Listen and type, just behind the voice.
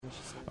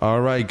All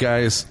right,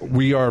 guys,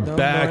 we are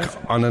back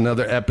on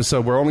another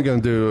episode. We're only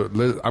going to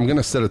do. I'm going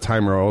to set a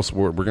timer, or else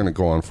we're going to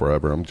go on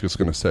forever. I'm just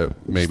going to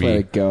set maybe. Just let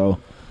it go.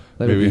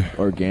 Let it be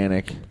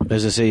organic.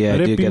 As I say, yeah,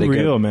 let I do it be gotta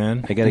real, go,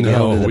 man. I got to get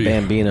on to the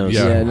Bambinos.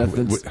 Yeah,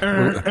 nothing's.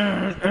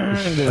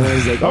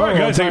 All right,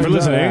 guys, thank you for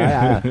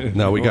listening.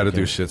 No, we got to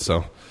do shit. So,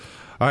 all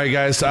right,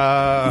 guys.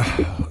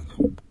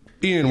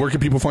 Ian, where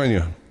can people find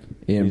you?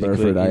 Ian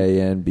Burford,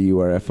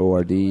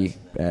 IANBURFORD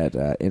at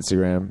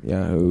Instagram,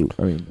 Yahoo,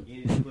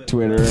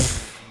 Twitter.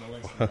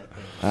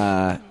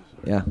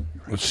 Yeah.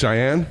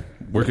 Cheyenne,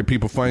 where can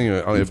people find you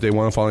if they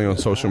want to follow you on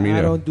social media?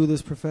 I don't do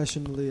this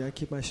professionally. I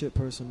keep my shit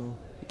personal.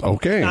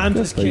 Okay. I'm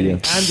just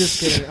kidding.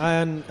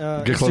 On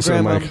Get closer to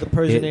the Instagram, mic. I'm the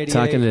Persian 88.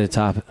 Talking to the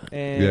top.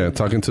 Yeah,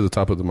 talking to the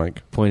top of the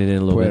mic. Point it in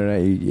a little bit.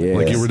 At you, yes.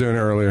 Like you were doing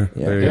earlier.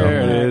 Yeah. There you go.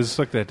 There it is.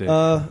 Look at that.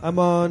 I'm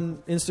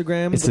on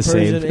Instagram, It's the the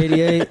same. Persian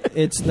 88.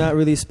 It's not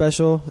really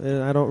special,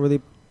 and I don't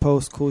really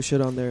post cool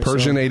shit on there.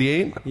 Persian so.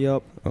 88?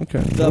 Yep. Okay.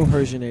 The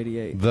Persian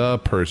 88. The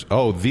Persian.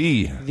 Oh,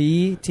 the.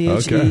 The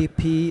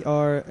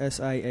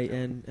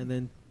THEPRSIAN and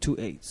then 2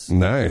 8s.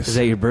 Nice. Is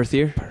that your birth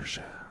year?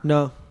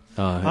 No.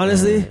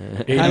 Honestly, I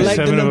like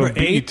the 87 number of a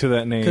beat 8 to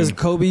that name. because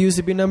Kobe used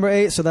to be number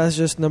 8, so that's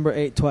just number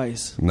 8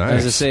 twice. Nice.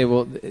 As I say,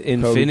 well,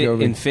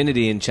 Kobe.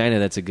 infinity in China,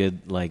 that's a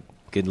good luck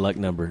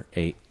number,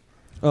 8.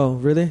 Oh,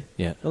 really?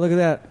 Yeah. Oh, look at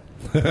that.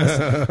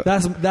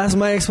 That's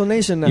my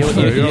explanation now.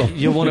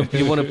 You want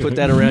to put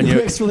that around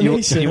your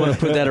explanation. You want to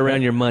put that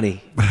around your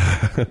money.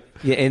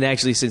 Yeah, and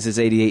actually, since it's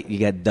 88, you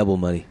got double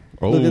money.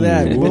 Oh. Look at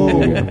that. Whoa.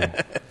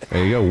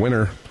 There you go,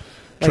 winner.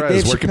 Like Trez,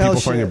 Dave where can Chappelle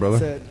people find you, shit brother?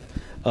 said.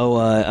 Oh,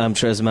 I'm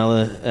Trez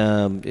Mala.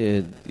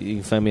 You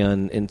can find me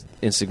on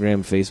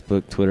Instagram,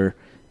 Facebook, Twitter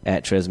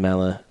at Trez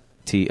Mala,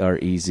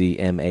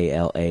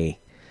 TREZMALA.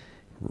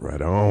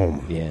 Right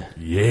on. Yeah.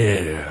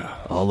 Yeah.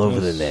 All over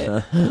the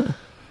net.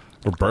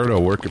 Roberto,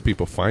 where can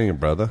people find you,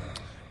 brother?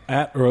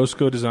 At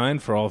Roscoe Design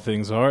for all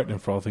things art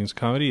and for all things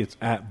comedy. It's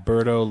at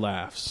Berto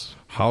Laughs.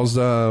 How's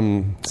So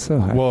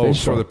well,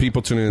 official. for the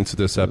people tuning into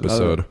this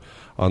episode,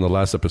 on the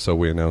last episode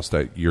we announced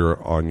that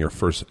you're on your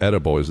first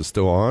edible. Is it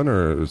still on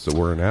or is it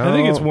wearing out? I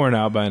think it's worn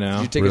out by now.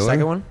 Did you take Really? a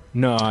second one?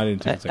 No, I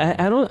didn't take a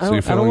second. I don't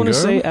you're feeling want to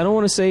good? say. I don't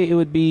want to say it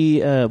would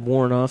be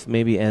worn off.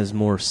 Maybe as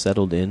more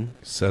settled in,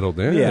 settled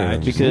in. Yeah,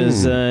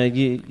 because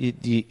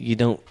you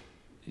don't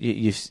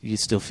you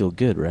still feel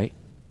good, right?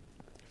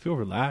 Feel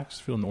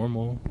relaxed, feel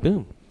normal.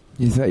 Boom.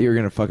 You thought you were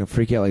going to fucking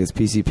freak out like it's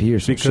PCP or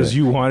something. Because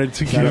you wanted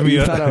to give me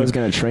you a... thought I was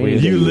going to train you.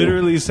 You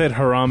literally said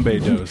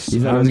Harambe dose.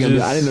 You thought I was going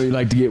to. I didn't know you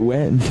like to get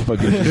wet and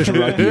fucking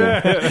drunk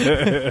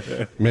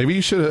you. Maybe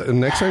you should.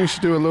 Next time you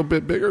should do a little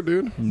bit bigger,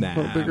 dude. Nah, a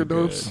little bigger I'm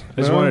dose. good. I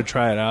just No? want to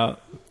try it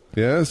out.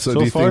 Yeah. So, do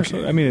So you far,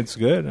 think? I mean, it's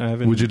good. I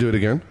haven't. Would you do it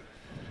again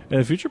In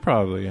the future,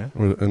 probably, yeah.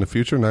 in the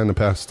future? Not in the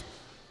past.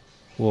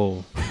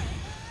 Well,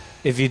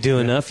 If you do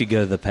enough, you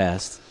go to the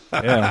past.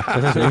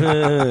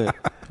 yeah.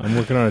 I'm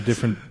working on a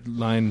different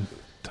timeline.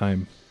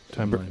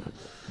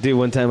 Dude,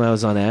 one time I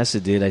was on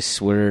acid, dude. I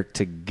swear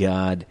to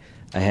God,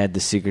 I had the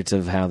secrets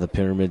of how the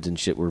pyramids and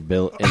shit were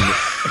built. And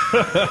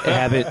it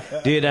happened,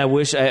 dude. I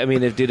wish.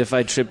 If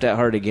I tripped that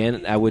hard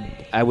again, I would.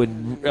 You're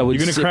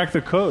gonna crack the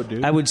code,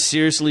 dude. I would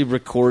seriously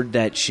record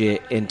that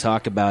shit and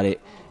talk about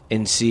it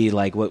and see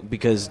like what,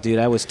 because dude,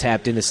 I was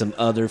tapped into some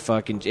other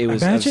fucking. It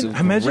was Imagine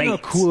how great.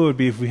 cool it would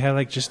be if we had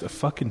like just a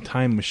fucking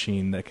time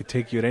machine that could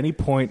take you at any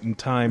point in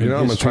time. You know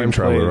in I'm a history time and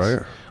traveler, place.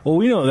 right? Well,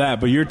 we know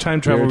that, but your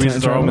time travel You're a time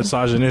reasons are all traveler?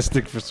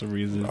 misogynistic for some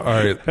reason. All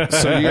right.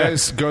 So you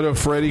guys go to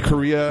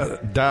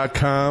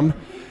freddykorea.com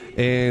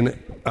and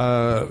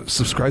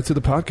subscribe to the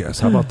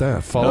podcast. How about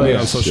that? Follow me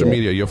on social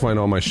media. You'll find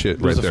all my shit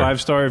There's right a there.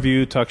 5-star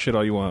review. Talk shit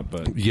all you want,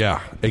 but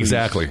Yeah,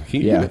 exactly.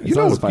 Yeah, as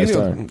long as it's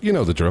 5-star. You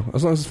know the drill.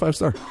 As long as it's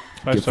 5-star.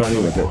 5-star. Funny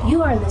with it.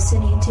 You are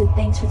listening to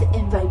Thanks for the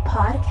Invite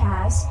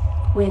podcast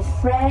with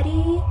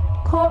Freddie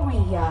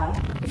Correa.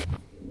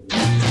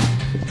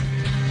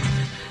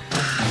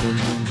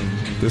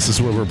 This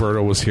is what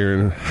Roberto was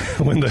hearing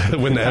when the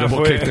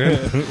edible kicked in.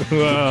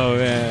 Whoa,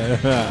 man.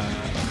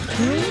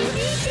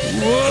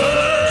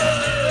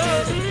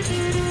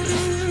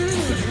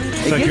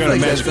 It's like you're on a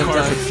magic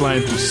carpet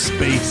flying through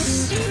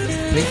space.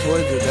 Pink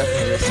Floyd are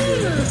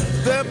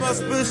definitely There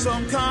must be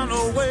some kind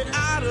of way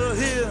out of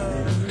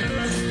here.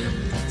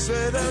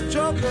 Say the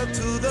joker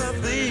to the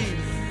thief.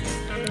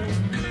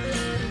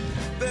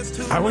 There's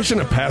too I wish in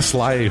a past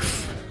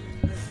life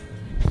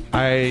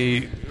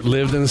I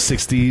lived in the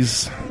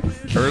 60s,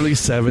 early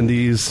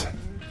 70s,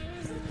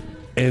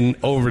 and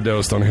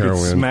overdosed on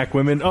heroin. Smack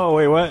women. Oh,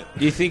 wait, what?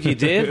 You think you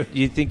did?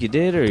 You think you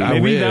did, or I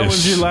Maybe that wish.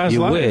 was your last you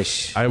life.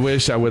 wish? I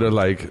wish I would have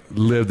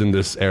lived in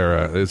this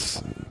era. It's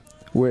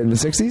We're in the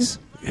 60s?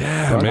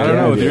 yeah, I man. don't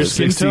know. With your 60s,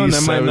 skin tone,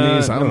 that might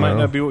 70s, not, I don't might know.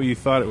 not be what you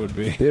thought it would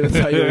be. They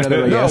thought you were gonna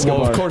like No, well,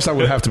 Escobar. of course I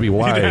would have to be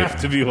white. You'd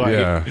have to be white.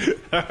 Yeah,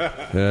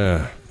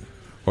 yeah.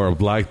 Or a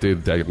black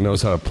dude that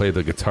knows how to play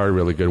the guitar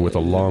really good with a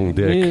long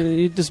dick.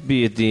 You'd just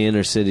be at the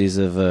inner cities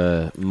of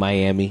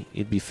Miami.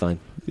 You'd be fine.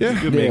 Yeah,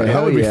 could make it.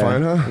 that would be Yeah.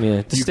 fine, huh?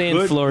 Yeah, to stay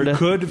in Florida. You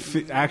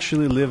could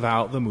actually live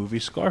out the movie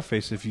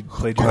Scarface if you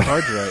played your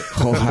cards right.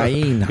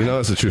 Cocaine. You know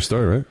that's a true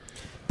story, right?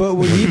 But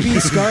would he be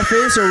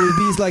Scarface or would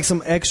he be like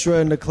some extra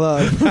in the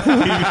club?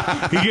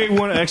 He gave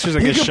one extras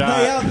like He a could play shot.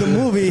 out the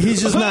movie.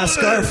 He's just not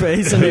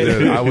Scarface. In it.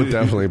 Dude, I would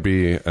definitely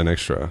be an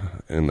extra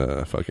in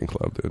the fucking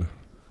club, dude.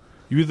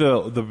 You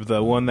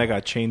the one that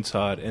got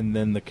chainsawed, and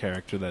then the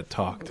character that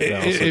talked. That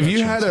also If got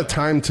you had a chainsawed.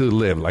 time to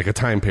live, like a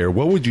time period,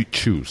 what would you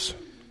choose?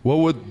 What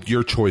would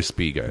your choice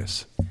be,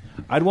 guys?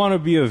 I'd want to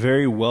be a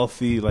very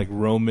wealthy, like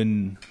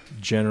Roman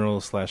general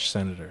 /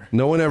 senator.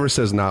 No one ever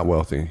says not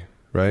wealthy,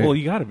 right? Well,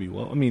 you got to be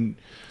well. I mean,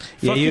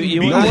 Yeah, fucking you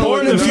being want- poor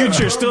in the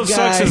future still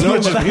sucks as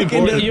much as being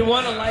poor. You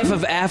want a life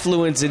of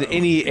affluence in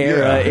any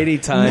era, any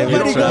time.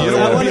 Nobody you goes, don't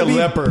I wanna want be to a be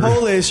leper."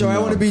 Polish or I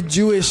want to be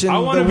Jewish in I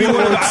want to the be World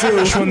one of the War II.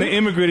 Irish when they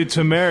immigrated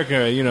to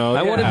America. You know,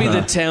 I want to be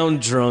the town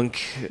drunk.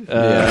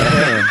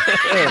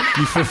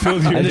 You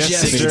fulfilled your In the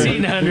destiny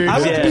 1600s. I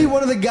want yeah. to be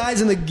one of the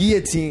guys in the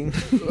guillotine.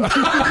 in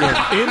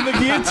the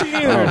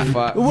guillotine, or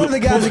Fuck. One of the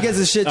guys that gets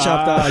his shit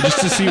chopped off. just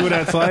to see what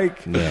that's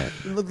like.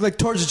 Look like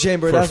torture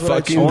chamber. For That's what I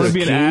fucking I choose. want to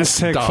be an King's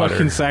Aztec daughter.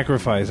 fucking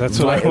sacrifice. That's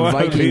what I want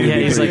to Viking be. would Yeah,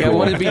 be he's like, pretty I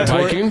want to cool. be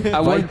Viking? I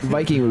want.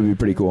 Viking would be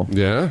pretty cool.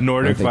 Yeah?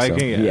 Nordic I think so.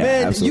 Viking. Yeah. Yeah.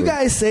 Man, absolutely. you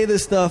guys say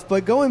this stuff,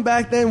 but going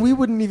back then, we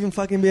wouldn't even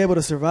fucking be able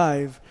to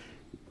survive.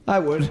 I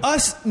would.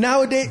 Us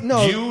nowadays,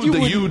 no. You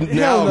wouldn't.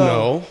 now Hell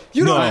know.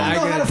 You don't No. even I know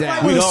how to gotta fight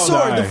die. with We'd a all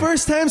sword. die. The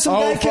first time some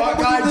guy came up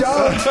with I this-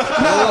 don't.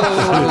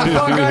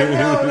 Fuck, I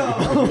don't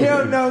know. You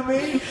don't know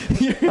me.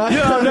 You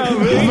don't know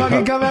me. You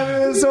fucking come at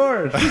me with a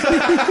sword.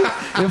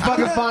 You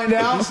fucking find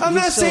out. I'm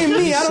not He's so- saying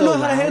me. he's I don't so know how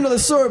to loud. handle the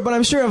sword, but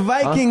I'm sure a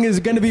Viking is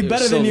going to be It was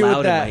better so than you loud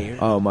with in my that. ear.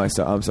 Oh my!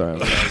 I'm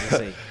sorry.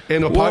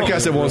 In a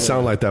podcast, it won't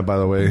sound like that, by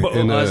the way.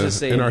 In, I was just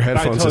saying, in our I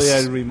headphones, told you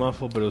it's- I'd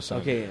remuffle, but it was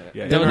sound Okay, good.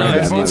 yeah. Yeah, No, in no, our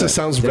that's headphones, not- it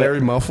sounds very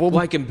muffled.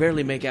 Well, I can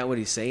barely make out what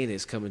he's saying.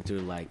 It's coming through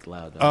like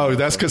loud. Oh,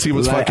 that's because he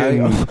was Like,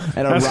 fucking. and a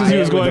That's 'cause he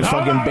was riot with going, a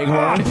fucking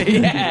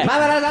bighorn.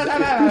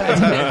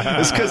 yeah.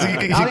 It's because you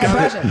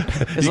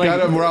It's like- got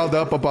him riled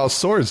up about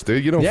swords,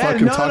 dude. You don't Yeah,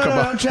 fucking no, talk no,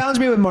 about. don't challenge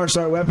me with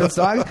martial art weapons,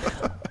 dog.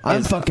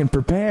 I'm fucking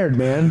prepared,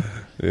 man.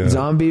 Yeah.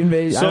 Zombie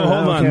invasion. So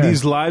hold on, care.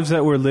 these lives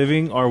that we're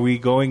living, are we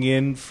going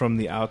in from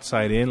the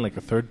outside in, like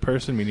a third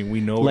person, meaning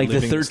we know Like we're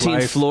the living this 13th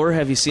life, floor.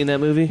 Have you seen that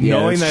movie? Yeah,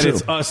 knowing that's that true.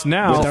 it's us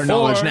now, With our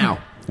knowledge or- now.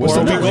 Or are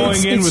we No,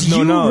 going in with no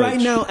you knowledge? right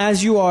now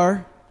as you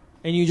are,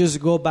 and you just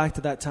go back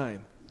to that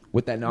time.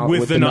 with that knowledge,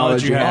 With the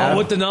knowledge you have. Oh,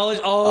 with the knowledge.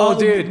 Oh,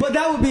 dude. But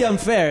that would be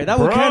unfair. That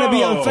would kind of be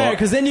Bro. unfair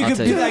because then you I'll could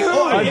tell be you. like,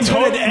 oh, I I'd invented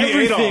totally be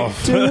everything.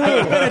 Adolf. I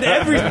invented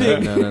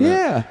everything. No.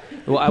 Yeah.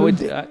 Well, I would.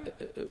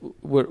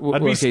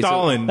 I'd be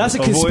Stalin. That's a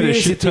Avoid conspiracy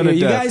shit ton theory.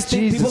 of You death. guys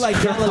think people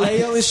like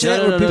Galileo and shit,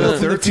 No, or people no.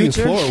 from the 13th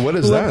future floor, what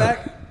is who went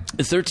that? back?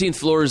 The 13th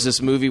floor is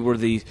this movie where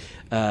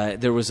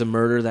there was a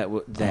murder that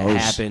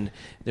happened.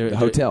 The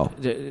hotel.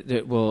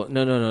 Well,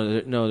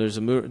 no. There's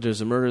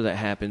a murder that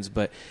happens,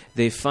 but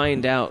they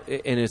find out,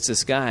 and it's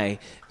this guy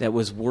that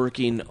was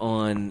working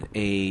on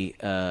a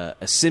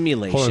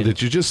simulation. Hold on,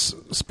 did you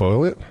just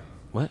spoil it?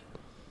 What?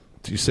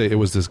 Did you say it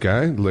was this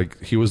guy?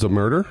 Like he was a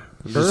murderer?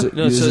 You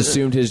No, just so-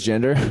 assumed his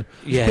gender.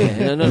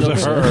 Yeah. No.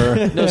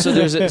 So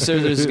there's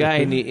a guy,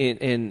 and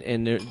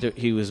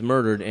he was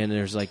murdered, and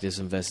there's like this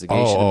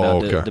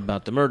investigation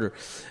about the murder.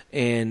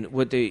 And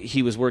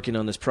he was working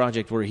on this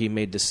project where he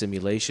made the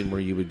simulation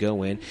where you would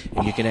go in,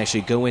 and you can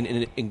actually go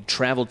in and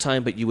travel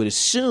time, but you would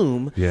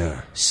assume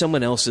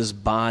someone else's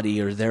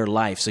body or their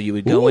life. So you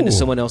would go into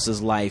someone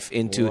else's life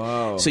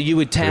so you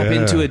would tap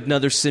into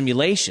another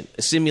simulation,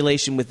 a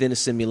simulation within a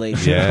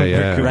simulation.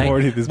 Yeah. Right?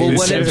 Morty, this Well,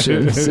 what ends-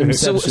 Inception.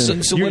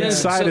 so You're what ends-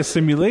 inside so- a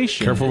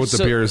simulation. Careful with the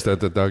So- beers that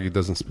the doggy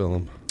doesn't spill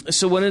them.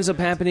 So what ends up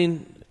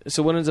happening?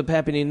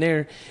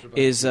 There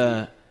is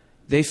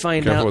they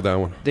find Careful out with that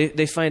one.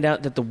 They find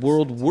out that the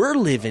world we're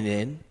living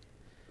in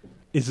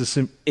Is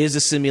a is a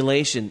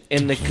simulation,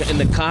 and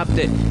the cop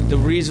the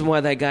reason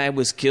why that guy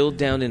was killed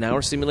down in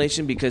our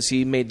simulation because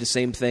he made the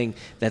same thing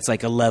that's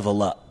like a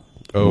level up.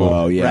 Oh,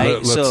 Whoa, yeah.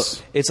 Right, Let's-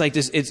 so it's like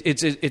this.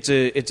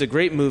 It's a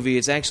great movie.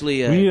 It's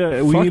actually we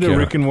need a yeah.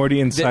 Rick and Morty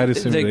inside a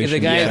simulation. the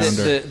guy Yes.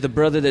 the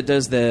brother that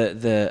does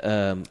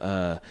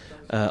the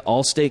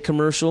Allstate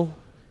commercial.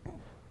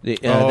 The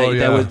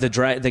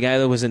guy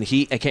that was in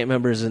Heat. I can't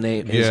remember his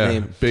name.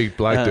 Big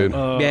black dude.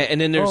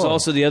 And then there's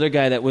also the other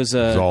guy that was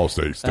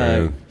Allstate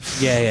stand.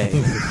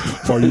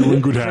 Are you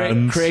in good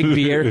hands? Craig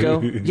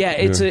Bierko. Yeah,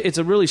 it's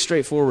a really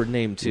straightforward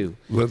name too.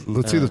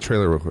 Let's see the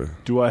trailer real quick.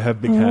 Do I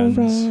have big hands?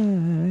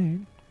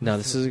 No,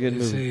 this is a good They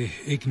movie. say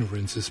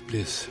ignorance is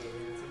bliss.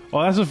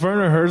 Oh, that's a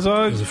Werner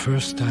Herzog. For the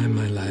first time in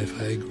my life,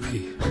 I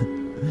agree.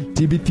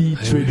 TBT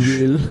I trade wish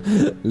wheel.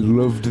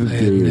 Loved the I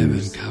had never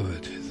games.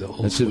 uncovered the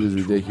awful That shit was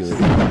truth. ridiculous.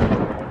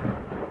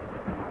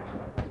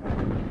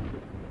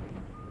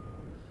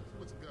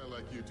 What's a guy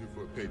like you do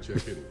for a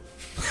paycheck anyway?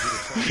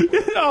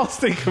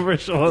 Allstate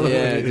commercial.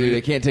 Yeah, dude,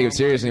 I can't take him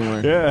serious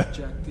anymore. Yeah.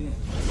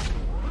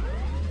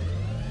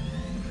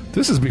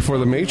 This is before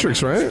The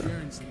Matrix, right?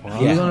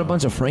 He was on a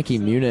bunch of Frankie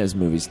Muniz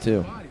movies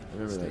too. I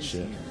remember that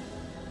shit.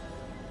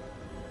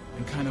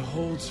 And kind of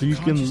holds So you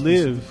can consciousness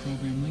live. of a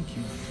program like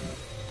you.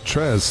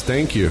 Trez,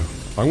 thank you.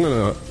 I'm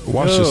gonna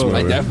watch this movie.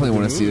 I definitely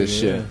want to see this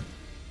shit.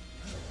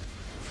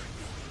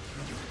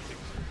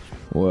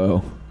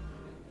 Whoa.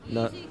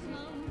 Not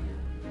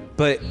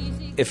But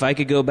if I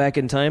could go back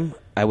in time,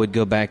 I would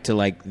go back to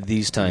like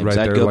these times. Right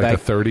I'd there, go like back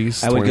the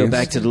 30s, I would 20s? go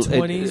back to The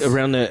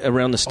 20s?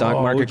 around the stock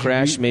market OG.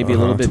 crash, maybe a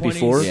little bit 20s,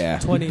 before. Yeah.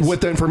 20s.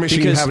 With the information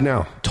Because you have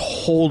now.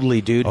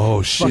 Totally, dude.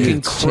 Oh, shit.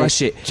 Fucking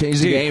crush it. Change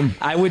the Dude, game.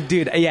 I would,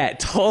 dude. Yeah,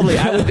 totally.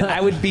 I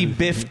would be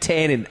Biff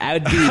Tannen. I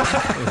would be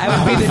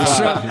the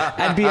Trump.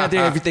 I'd be out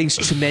there. Everything's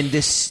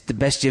tremendous. The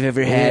best you've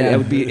ever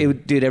had. Yeah.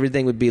 Dude.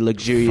 Everything would be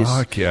luxurious.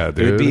 Fuck yeah, It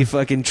would be dude.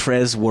 fucking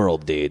Trez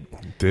world, dude.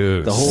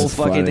 Dude. The whole That's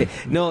fucking funny.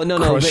 thing. No.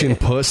 Crushing But,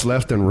 puss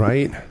left and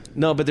right.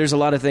 no, but there's a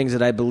lot of things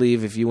that I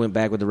believe if you went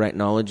back with the right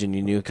knowledge and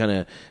you knew kind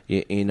of,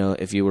 you know,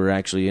 if you were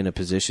actually in a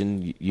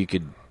position, you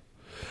could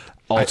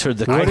alter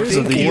the I course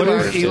of think the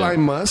universe.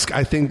 Elon Musk,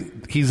 I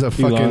think he's a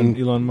fucking...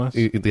 Elon Musk?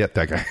 Yeah,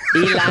 that guy.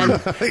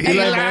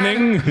 Elon.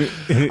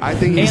 Manning. I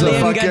think he's Alien a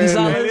fucking...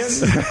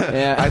 Gonzalez.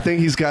 Yeah. I think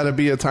he's got to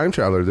be a time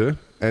traveler, dude.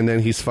 And then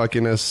he's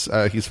fucking us.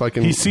 He's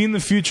fucking... He's seen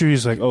the future.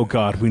 He's like, oh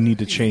God, we need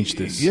to change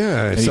this.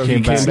 Yeah, and so he came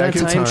he came It's back.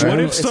 not in time time. travel. What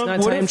if It's some- not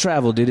what time if-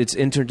 travel, dude. It's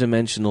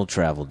interdimensional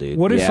travel, dude.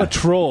 What if Yeah. a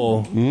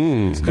troll?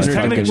 Because Fucking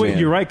technically, man.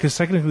 you're right. Because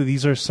technically,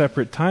 these are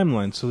separate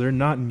timelines, so they're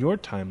not in your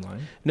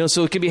timeline. No,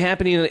 so it could be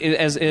happening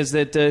as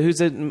that. Who's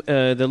that?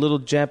 The little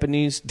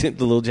Japanese, the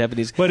little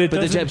Japanese. But it the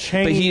doesn't But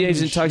he change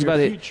even talks your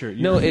about future, it.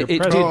 No, your it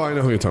present. dude, Oh, I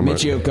know who you're talking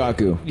about. Michio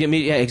Kaku.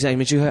 yeah,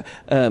 exactly. Michio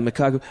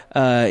Mikaku.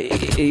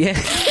 Yeah.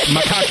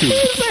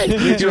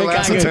 Makaku. Your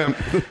last attempt.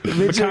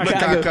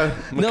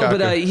 Macaca. No, but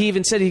Macaca. he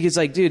even said, he gets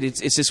like, dude,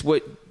 it's just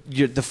what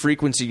the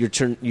frequency you're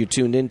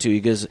tuned into. He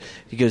goes,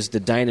 the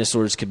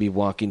dinosaurs could be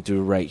walking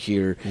through right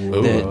here.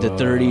 The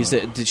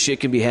 30s, the shit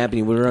can be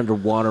happening. We're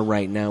underwater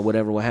right now,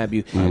 whatever, what have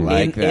you.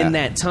 like that. In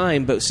that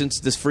time, but since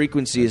this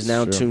frequency is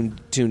now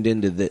tuned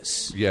into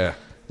this. Yeah.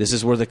 This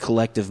is where the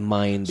collective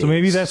mind So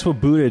maybe is. that's what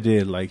Buddha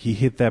did. Like he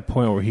hit that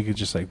point where he could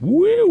just like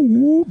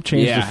whoop,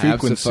 change the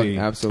frequency.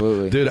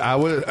 Absolutely. Dude, I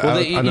would... Well,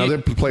 another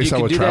place you I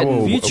could would do that in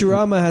travel...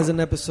 Futurama has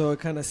an episode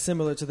kind of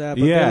similar to that,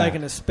 but Yeah. they're like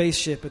in a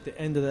spaceship at the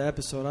end of the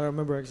episode. I don't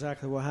remember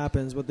exactly what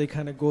happens, but they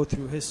kind of go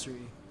through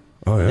history.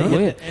 Oh, yeah? Oh,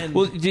 yeah. And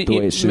Well, The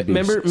way it should be.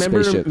 remember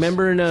Spaceships.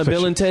 in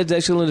Bill and Ted's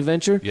Excellent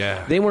Adventure?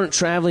 Yeah. They weren't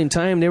traveling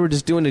time. They were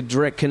just doing a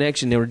direct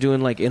connection. They were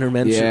doing like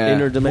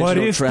interdimensional What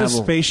if travel.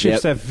 the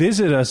spaceships that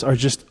visit us are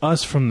just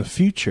us from the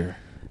future?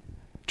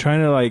 Trying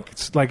to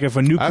like if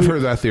a nuclear... I've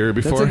heard that theory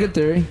before. That's a good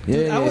theory.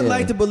 Yeah, I would yeah.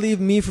 like to believe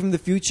me from the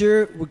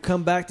future would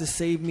come back to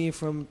save me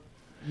from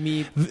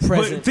me But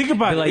present. think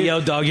about Be like, it. yo,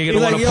 dog, you're Be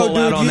gonna like, want to yo, pull dude,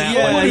 out on you- that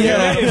yeah, one. yeah, You're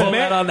gonna yeah. pull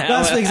out on that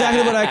That's one.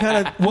 exactly what I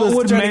kind of What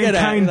would trying to get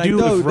at. mankind Like, do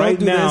don't- if right don't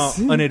do now this.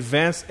 an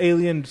advanced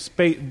alien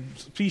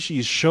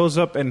species shows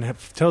up and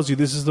tells you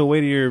this is the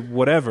way to your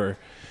whatever?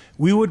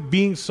 We would,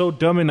 being so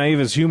dumb and naive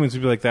as humans,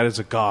 would be like, that is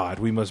a god.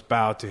 We must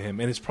bow to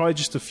him. And it's probably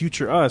just a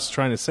future us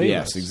trying to save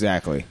Yes, us.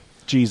 exactly.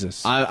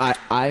 Jesus. I'm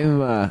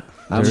There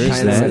kind is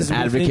of that. an Within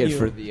advocate you.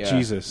 for the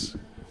Jesus.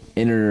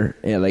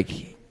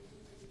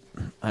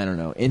 I don't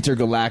know,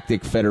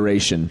 intergalactic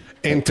federation.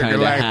 that kinda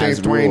Intergalactic has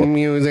twin rule.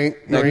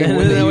 music. Like, No, when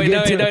you wait,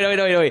 get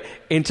to- wait.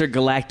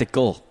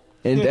 Intergalactical.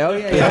 And, oh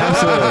yeah,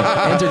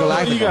 absolutely.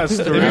 Intergalactic. You got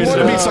If you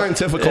want to be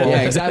scientific,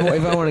 Yeah, exactly.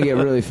 If I want to get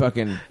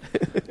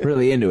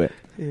really into it,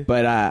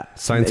 but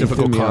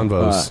Scientifical it threw me off.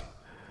 convos.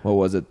 What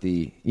was it?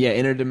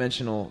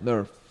 Interdimensional.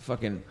 They're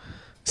fucking.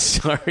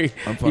 Sorry,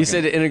 fucking- you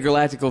said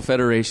Intergalactical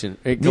Federation.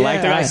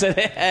 Galactic. Yeah. I said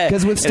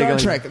Because with Star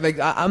Intergalactic. Trek,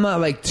 like I'm not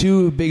like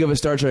too big of a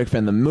Star Trek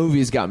fan. The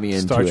movies got me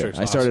into Star it. Trek's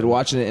I started awesome.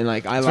 watching it and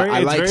like I It's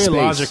like very space.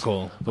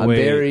 logical, the I'm way-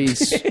 very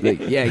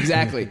yeah,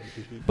 exactly.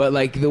 But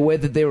like the way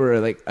that they were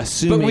like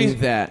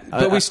assuming that.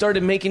 But we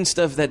started making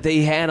stuff that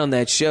they had on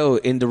that show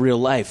into real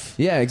life.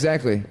 Yeah,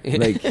 exactly.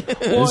 Like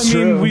Well, it's I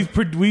mean,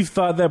 true. we've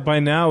thought that by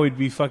now we'd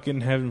be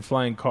fucking having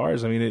flying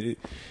cars. I mean,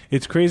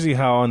 it's crazy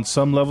how on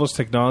some levels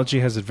technology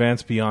has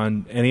advanced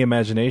beyond any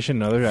imagination.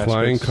 In other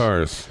Flying aspects,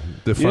 cars.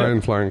 Define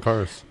Yeah. flying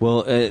cars.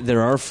 Well,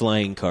 there are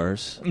flying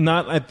cars.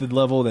 not at the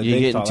level that You they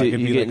get thought. into Like it'd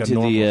you be get like a into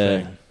normal the.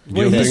 thing. What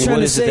You he's think- trying what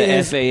to is it, say the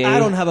is, FAA? I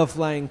don't have a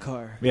flying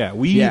car. Yeah,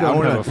 we Yeah,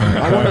 don't have a flying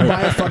I want to car.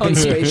 buy a fucking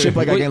spaceship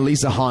like I can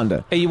lease a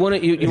Honda. Hey, you want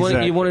to you want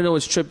Exactly. to know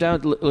what's tripped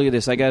out? Look at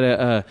this. I got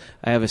I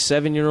have a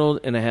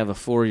 7-year-old and I have a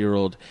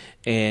 4-year-old,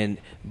 and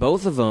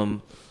both of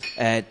them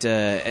at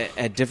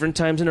different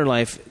times in their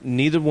life,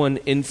 neither one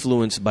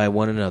influenced by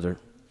one another.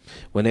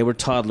 When they were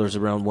toddlers,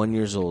 around 1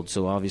 year old,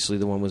 so obviously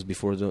the one was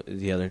before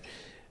the other.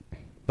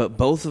 But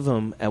both of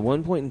them, at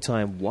one point in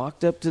time,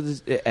 walked up to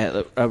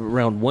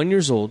around 1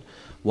 year old,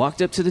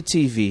 walked up to the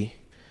TV,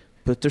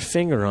 put their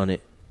finger on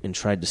it, and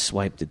tried to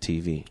swipe the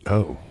TV.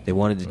 Oh. They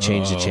wanted to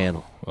change the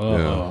channel.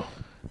 Yeah.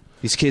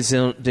 These kids they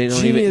don't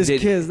Genius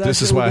even. kids. That's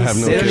This is what why I have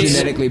no they- kids.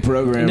 Genetically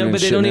programmed. No, and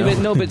but they shit don't now.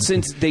 even know. But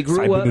since they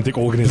grew up, Cybernetic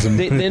organism.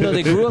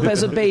 they grew up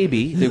as a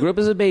baby. They grew up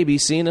as a baby,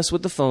 seeing us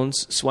with the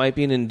phones,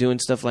 swiping and doing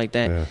stuff like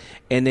that, Yeah.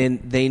 and then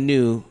they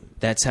knew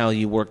that's how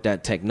you work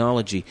that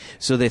technology.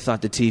 So they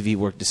thought the TV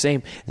worked the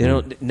same. They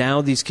don't.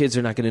 Now these kids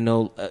are not going to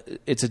know.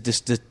 It's a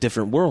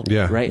different world.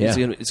 Yeah. right. Yeah.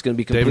 It's going to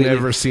be They've completely.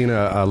 never seen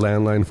a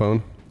landline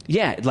phone.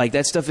 Yeah, like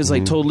that stuff is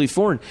like totally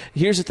foreign.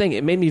 Here's the thing: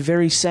 it made me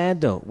very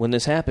sad though when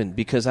this happened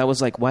because I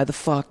was like, "Why the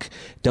fuck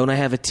don't I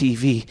have a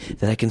TV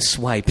that I can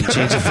swipe and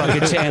change the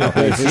fucking channel?"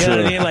 You know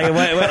what I mean?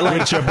 Like,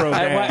 With your broke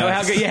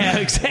ass. yeah,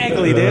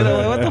 exactly, dude.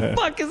 I'm like, what the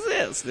fuck is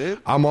this, dude?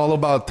 I'm all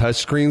about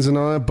touchscreens and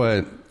all that,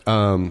 but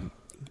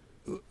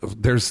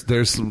there's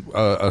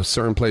a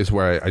certain place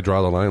where I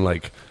draw the line.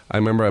 Like, I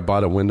remember I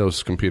bought a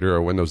Windows computer,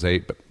 or Windows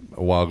 8,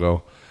 a while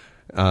ago,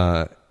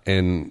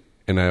 and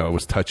I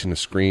was touching the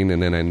screen,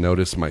 and then I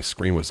noticed my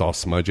screen was all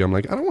smudgy. I'm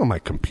like, I don't want my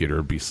computer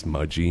to be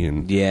smudgy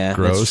and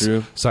gross. That's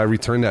true. So I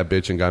returned that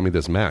bitch and got me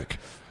this Mac,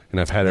 and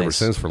I've had it ever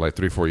since for like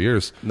 3-4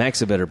 years.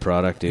 Mac's a better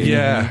product, dude.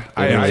 Yeah,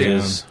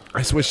 Mm-hmm.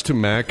 I switched to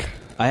Mac.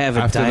 I have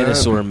a after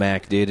dinosaur that.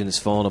 Mac, dude, and it's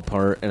falling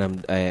apart,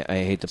 and I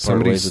hate to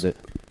part ways with it.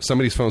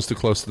 Somebody's phone's too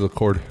close to the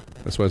cord.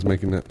 That's why it's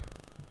making that.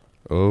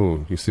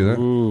 Oh, you see that?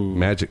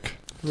 Magic.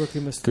 Rookie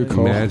mistake. Good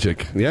call.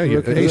 Magic. Yeah.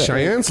 Hey,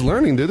 Cheyenne's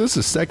learning, dude. This is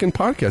his second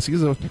podcast.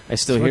 I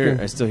still hear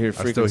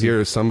frequency. I still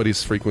hear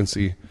somebody's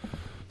frequency.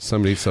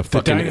 Somebody's a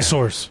fucking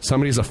dinosaurs.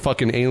 Somebody's a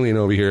fucking alien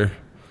over here.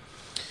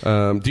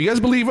 Do you guys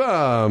believe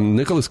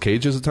Nicolas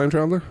Cage is a time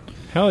traveler?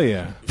 Hell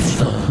yeah.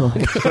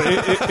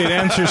 it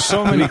answers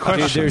so many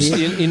questions.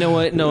 You know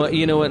what? No,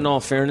 you know what? In all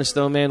fairness,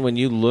 though, man, when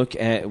you look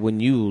at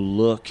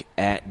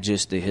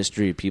just the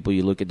history of people,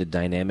 you look at the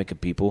dynamic of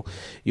people,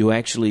 you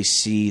actually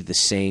see the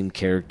same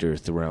character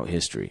throughout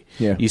history.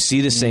 Yeah. You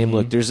see the same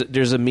look. There's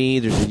a me,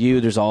 there's a you,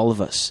 there's all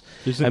of us.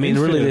 I mean,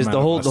 really, there's the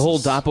whole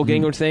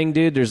doppelganger thing,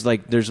 dude.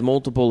 There's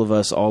multiple of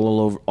us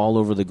all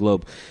over the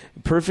globe.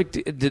 Perfect.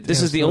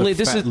 This is the only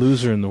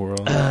loser in the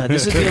world.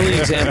 This is the only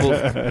example.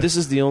 This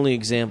is the only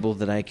example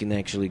that I can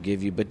actually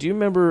give you. But do you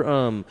remember?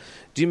 Not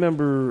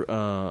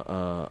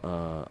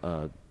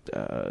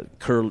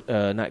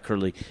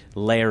Curly,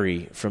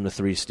 Larry from the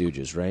Three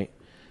Stooges, right?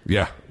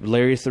 Yeah.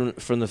 Larry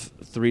from the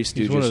Three Stooges.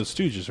 He's one of the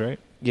Stooges, right?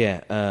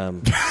 Yeah.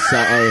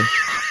 Sorry.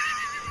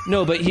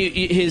 No, but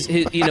his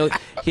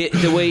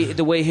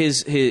the way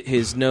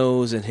his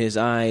nose and his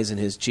eyes and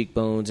his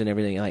cheekbones and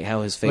everything, like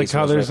how his face. Like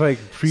how was, there's right?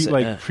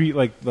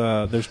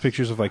 there's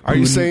pictures of like. Are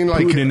you saying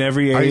like Putin in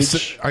every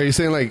age? Are you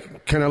saying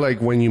like kind of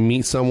like when you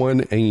meet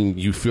someone and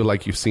you feel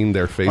like you've seen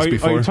their face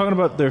before? Are you talking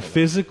about their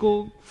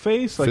physical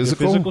face, like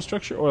Physical? the physical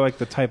structure, or like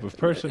the type of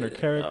person or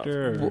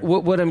character? Or?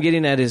 What I'm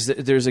getting at is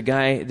that there's a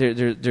guy,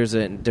 there's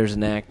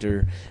an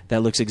actor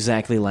that looks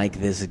exactly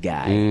like this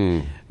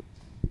guy.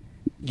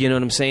 You know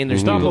what I'm saying?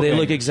 There's people they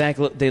look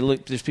exactly.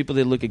 There's people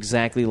that look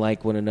exactly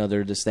like one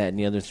another. This, that, and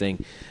the other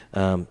thing.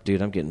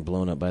 Dude, I'm getting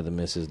blown up by the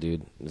missus,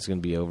 dude. It's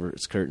gonna be over.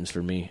 It's curtains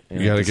for me.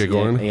 You gotta get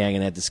going. Yeah, I'm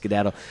gonna have to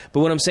skedaddle.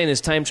 But what I'm saying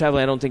is, time travel.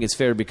 I don't think it's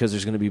fair because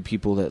there's gonna be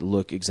people that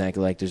look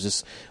exactly like. There's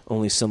just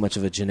only so much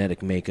of a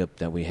genetic makeup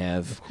that we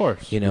have. Of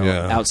course,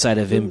 outside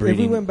of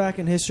inbreeding. If we went back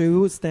in history, we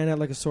would stand out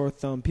like a sore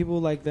thumb.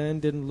 People like then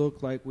didn't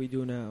look like we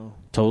do now.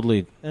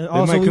 Totally. And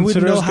also, we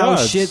wouldn't know how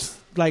shit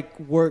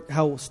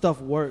how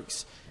stuff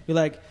works. You're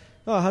like,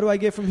 oh, how do I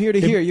get from here to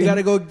here? You got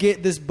to go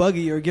get this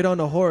buggy or get on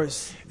a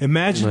horse.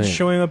 Imagine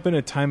showing up in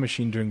a time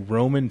machine during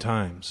Roman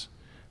times.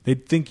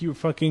 They'd think you were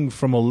fucking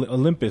from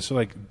Olympus. So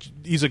like,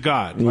 he's a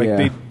god. Like,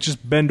 they'd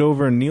just bend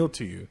over and kneel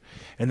to you.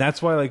 And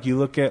that's why, like, you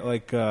look at,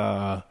 like...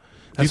 do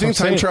you think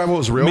time travel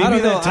is real? Maybe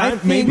that's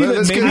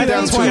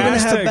why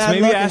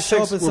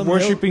Aztecs were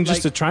worshipping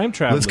just a time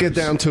traveler. Let's get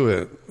down to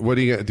it. What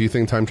do you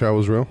think time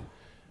travel is real?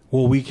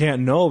 Well, we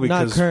can't know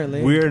because not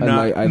currently. We're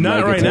not I'd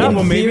right now.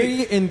 But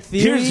maybe in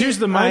theory, here's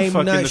the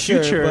mindfuck in the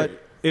future. Sure, but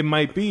it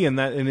might be, and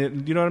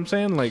you know what I'm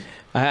saying? Like,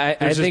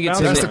 I think it's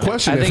that's the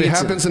question. If it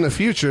happens in the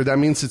future, that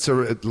means it's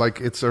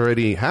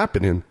already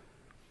happening.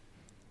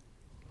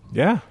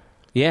 Yeah.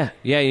 Yeah.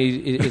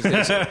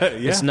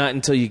 It's not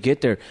until you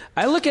get there.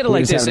 I look at it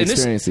like this,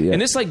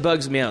 and this like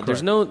bugs me out.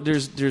 Correct.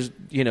 There's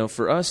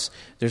for us,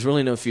 there's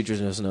really no future,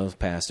 there's no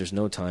past, there's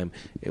no time.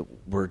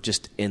 We're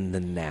just in the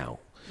now.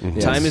 Mm-hmm.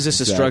 Time is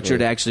just a structure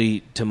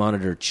to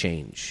monitor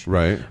change.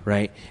 Right.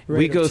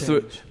 We go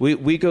through.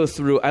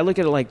 I look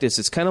at it like this.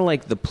 It's kind of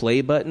like the play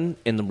button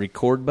and the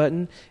record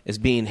button is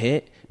being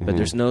hit, but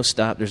there's no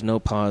stop, there's no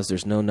pause,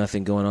 there's no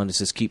nothing going on. It's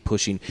just keep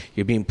pushing.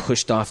 You're being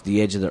pushed off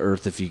the edge of the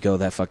earth if you go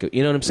that fucking.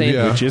 You know what I'm saying?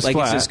 Yeah. Like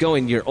it's just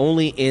going. They're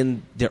only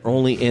in the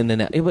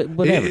now.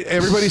 Whatever.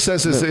 Everybody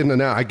says it's in the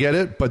now. I get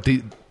it, but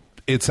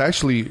it's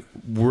actually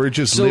we're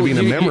just living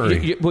a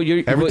memory.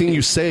 Everything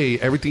you say,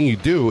 everything you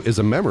do is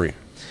a memory.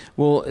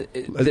 Well,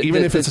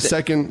 even if it's a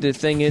second. The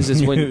thing is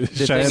when the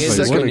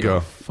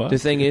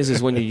thing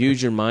is when you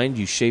use your mind,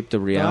 you shape the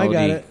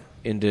reality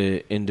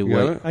into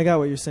what. I got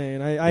what you're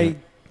saying. I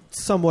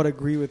somewhat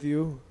agree with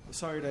you.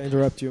 Sorry to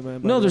interrupt you,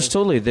 man. No, there's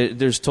totally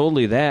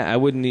that. I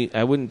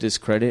wouldn't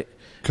discredit.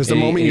 Because the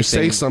moment you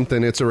say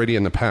something, it's already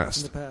in the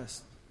past.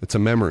 It's a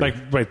memory.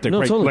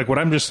 Like what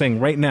I'm just saying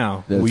right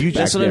now.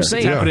 That's what I'm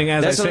saying. It's happening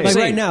as I say. Like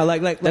right now.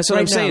 That's what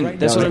I'm saying.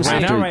 That's what I'm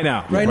saying. Right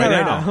now.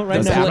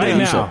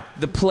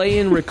 The play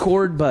and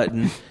record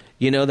button,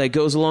 that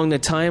goes along the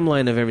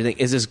timeline of everything.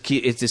 It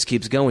just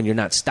keeps going. You're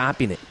not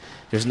stopping it.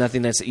 There's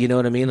nothing that's, you know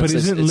what I mean? But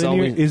It's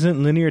always-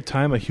 isn't linear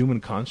time a human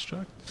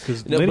construct?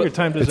 Because No, linear but-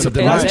 time It's doesn't a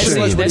apply.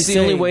 dimension. That's the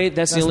only way.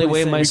 That's the That's only what way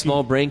he's my saying.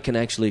 small brain can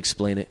actually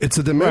explain it. It's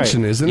a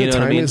dimension, Right. isn't You it? know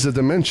what I Time mean? is a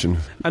dimension.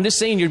 I'm just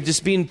saying, you're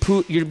just being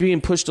you're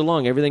being pushed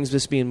along. Everything's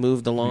just being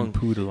moved along.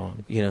 Pooed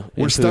along. You know,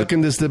 We're and stuck poo-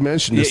 in this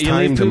dimension, this you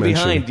time leave poo dimension.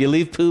 behind. You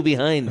leave poo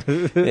behind.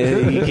 You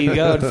keep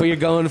going. You're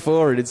going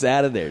forward. It's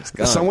out of there. It's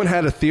gone. Someone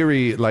had a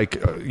theory,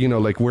 like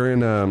like we're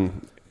in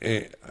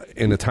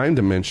a time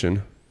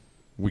dimension.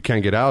 We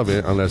can't get out of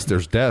it unless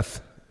there's death.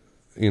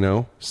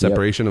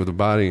 Separation of the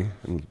body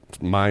and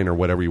mind, or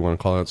whatever you want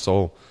to call it,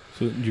 soul.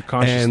 So your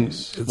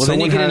consciousness. And well, then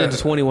you someone get had- into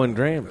 21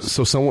 grams.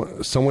 So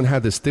someone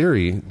had this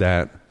theory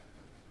that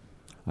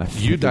I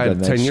you forgot died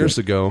that 10 years shit.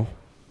 ago.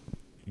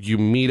 You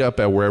meet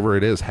up at wherever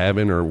it is,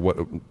 heaven or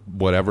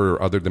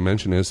whatever other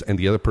dimension is, and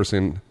the other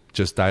person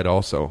just died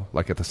also,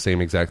 like at the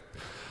same exact,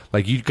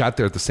 like you got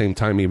there at the same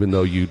time, even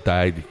though you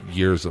died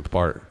years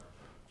apart.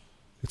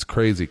 It's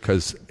crazy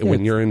because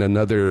when you're in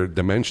another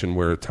dimension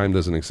where time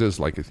doesn't exist,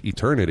 like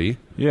eternity,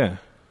 Yeah.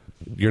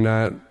 you're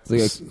not.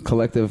 It's like a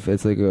collective.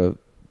 It's like a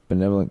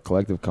benevolent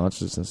collective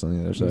consciousness on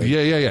the other side.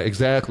 Yeah,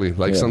 exactly,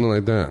 like Yeah. something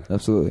like that.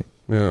 Absolutely.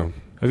 Yeah.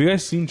 Have you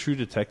guys seen True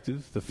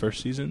Detective, the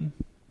first season?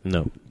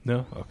 No,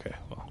 No? Okay.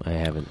 Well, I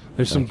haven't.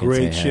 there's some I can't say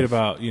great I shit have.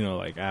 about,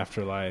 like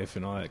afterlife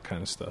and all that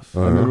kind of stuff.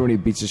 I remember when he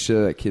beats the shit out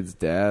of that kid's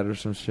dad or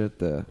some shit.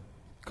 The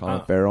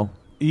Colin Farrell.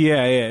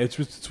 Yeah. It's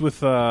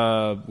with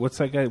what's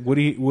that guy?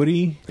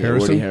 Woody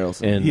Harrison? Woody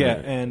Harrelson. And Yeah,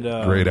 and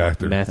Great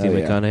actor. Matthew Oh,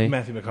 yeah. McConaughey.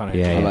 Matthew McConaughey.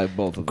 Yeah, I yeah. like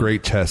both of them.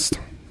 Great chest.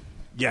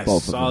 Yes,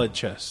 Both of them. solid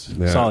chest.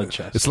 Yeah. Solid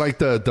chest. It's like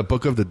the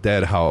Book of the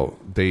Dead, how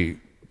they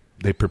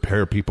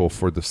prepare people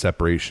for the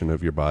separation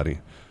of your body.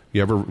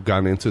 You ever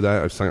gotten into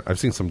that? I've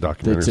seen some The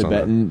documentaries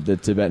on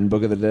Tibetan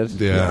Book of the Dead.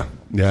 that.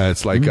 Yeah,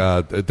 it's like their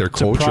It's a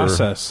culture.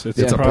 process. It's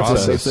Yeah, a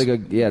process. It's like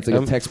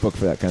a textbook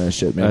for that kind of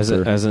shit, man. I was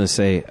for- going to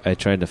say, I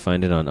tried to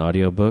find it on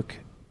audiobook.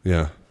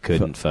 Yeah.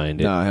 Couldn't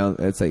find it. No, hell,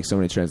 it's like so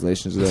many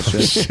translations of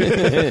that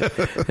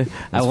shit.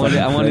 I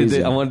wanted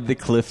crazy. the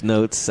Cliff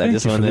Notes. I Thank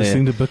just you for wanted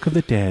listening to Book of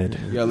the Dead.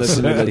 Yeah,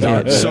 listen to the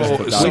Yeah.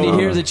 So- when you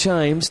hear the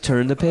chimes,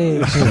 turn the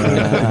page.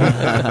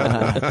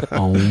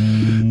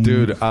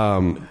 Dude,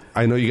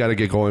 I know you got to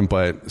get going,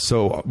 but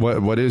so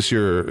what is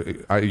your?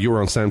 You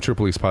were on Sam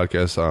Tripoli's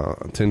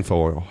podcast,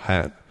 Tinfoil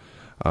Hat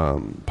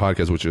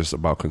podcast, which is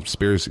about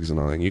conspiracies and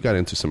all that. And you got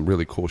into some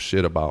really cool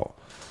shit about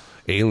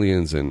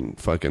aliens and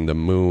fucking the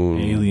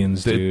moon.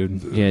 Aliens,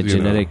 dude. Yeah,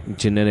 you know.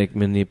 genetic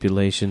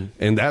manipulation.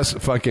 And that's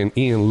fucking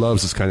Ian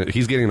loves this kind of.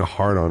 He's getting a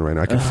hard on right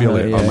now. I can feel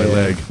it on my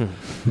leg.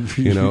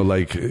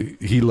 Like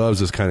he loves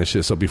this kind of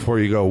shit. So before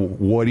you go,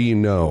 what do you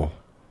know?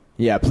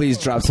 Yeah, please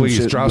drop some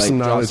shit. Drop some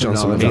knowledge on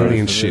some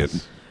alien shit.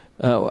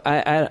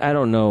 I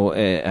don't know.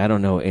 I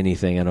don't know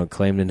anything. I don't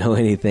claim to know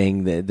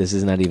anything. That this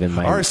is not even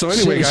my. All right. So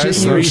anyway, shit,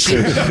 guys.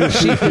 shit,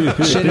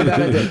 shit about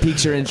it that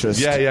piques your interest.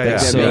 Yeah.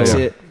 That makes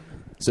it.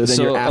 So then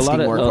you're asking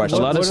more questions.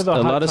 A lot What are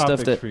the hot of stuff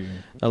topics that for you?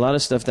 a lot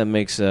of stuff that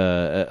makes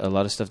a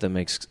lot of stuff that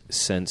makes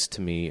sense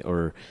to me,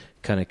 or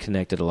kind of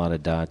connected a lot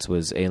of dots,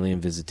 was alien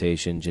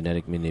visitation,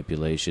 genetic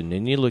manipulation,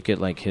 and you look at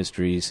like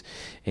histories,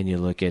 and you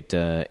look at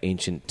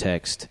ancient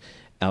text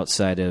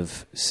outside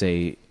of,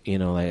 say,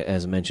 like,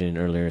 as mentioned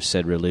earlier,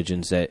 said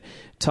religions that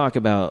talk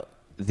about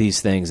these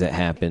things that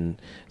happen,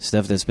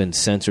 stuff that's been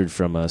censored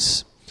from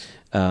us.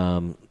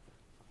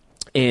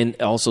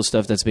 And also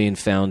stuff that's being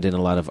found in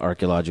a lot of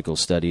archaeological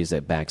studies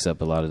that backs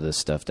up a lot of the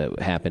stuff that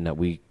happened that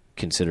we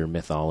consider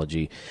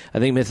mythology. I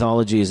think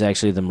mythology is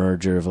actually the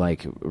merger of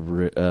like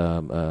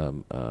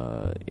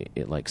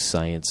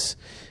science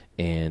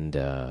and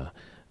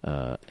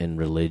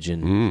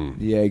religion.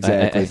 Yeah,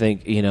 exactly. I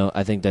think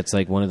I think that's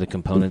like one of the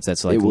components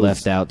that's like It was-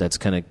 left out. That's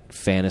kind of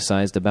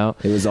fantasized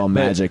about. It was all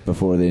magic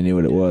before they knew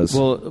what it was.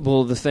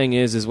 Well, the thing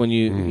is when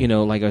you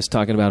like I was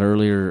talking about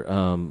earlier,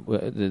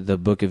 the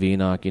Book of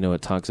Enoch.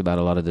 It talks about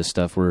a lot of this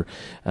stuff where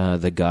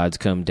the gods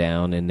come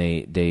down and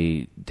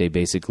they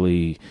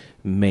basically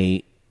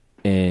mate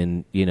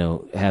and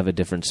have a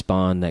different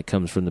spawn that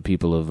comes from the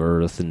people of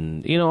Earth,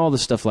 and all the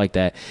stuff like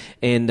that.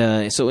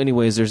 And so,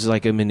 anyways, there's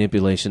like a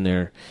manipulation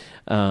there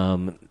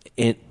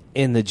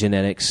in the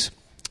genetics.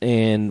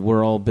 And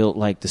we're all built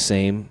like the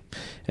same,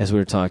 as we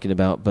were talking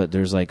about, but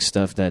there's like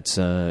stuff that's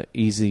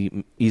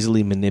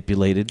easily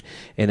manipulated.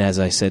 And as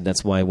I said,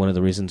 that's why one of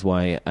the reasons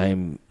why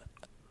I'm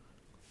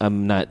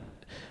not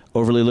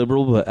overly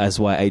liberal, but that's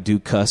why I do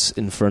cuss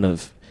in front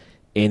of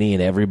any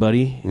and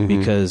everybody,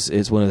 because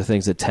it's one of the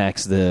things that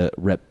attacks the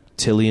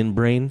reptilian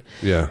brain.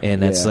 Yeah.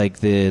 And that's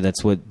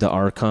that's what the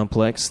R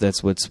complex,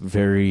 that's what's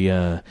very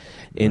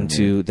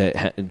into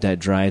that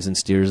drives and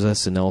steers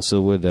us, and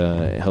also would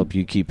help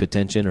you keep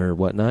attention or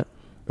whatnot.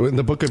 In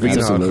the Book of Enoch,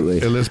 Absolutely.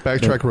 let's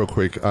backtrack real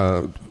quick.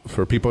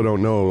 For people who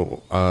don't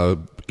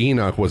know,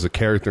 Enoch was a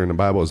character in the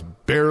Bible. It's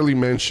barely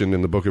mentioned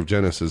in the Book of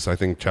Genesis, I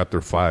think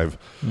chapter 5,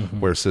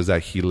 where it says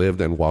that he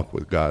lived and walked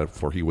with God,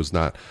 for he was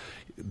not.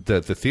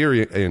 The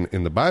theory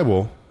in the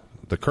Bible,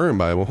 the current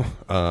Bible,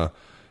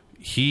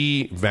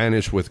 he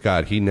vanished with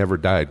God. He never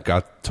died.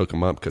 God took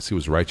him up because he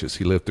was righteous.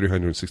 He lived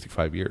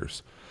 365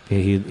 years.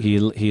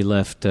 He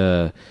left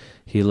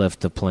He left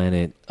the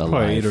planet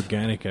Probably ate alive.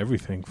 organic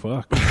everything.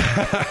 Fuck.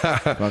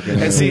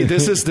 And see,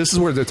 this is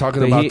where they're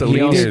talking about the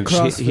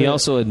lineage. He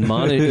also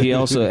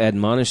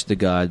admonished the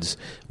gods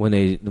when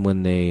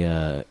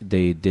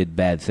they did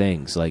bad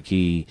things. Like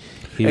he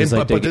was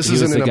like, but this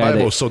isn't in the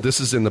Bible, so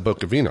this is in the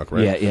Book of Enoch,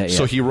 right? Yeah.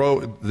 So he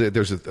wrote.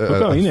 There's a Book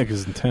of Enoch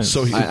is intense.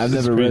 So I've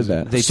never read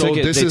that. They took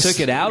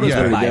it out of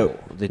the Bible.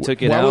 They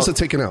took it out. Why was it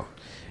taken out?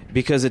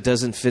 Because it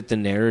doesn't fit the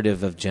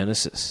narrative of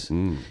Genesis.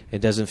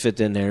 It doesn't fit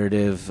the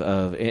narrative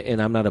of,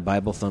 and I'm not a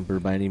Bible thumper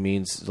by any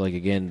means. Like,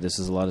 again, this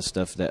is a lot of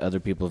stuff that other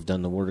people have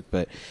done the work,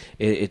 but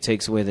it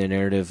takes away the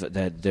narrative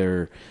that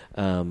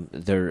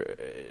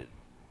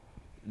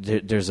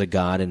there's a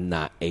God and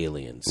not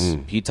aliens.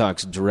 He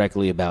talks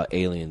directly about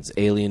aliens,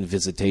 alien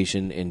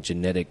visitation, and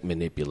genetic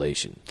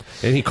manipulation.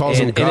 And he calls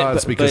them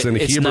gods because in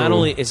it's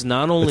Hebrew, it's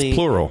not only it's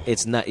plural.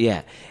 It's not,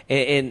 yeah.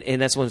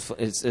 And that's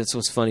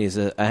what's funny is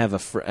that I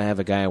have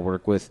a guy I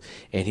work with,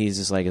 and he's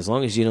just like, as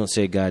long as you don't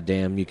say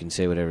goddamn, you can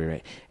say whatever,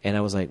 right? And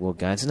I was like, well,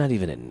 God's not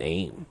even a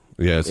name.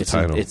 Yeah, it's a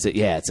title. It's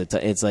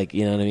like,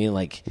 you know what I mean?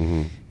 Like,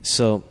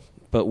 so,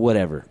 but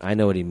whatever. I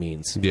know what he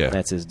means. Yeah.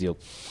 That's his deal.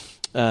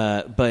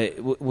 But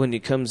when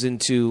it comes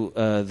into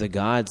the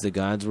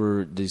gods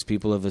were these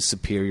people of a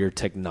superior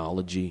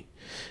technology.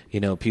 You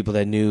know, people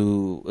that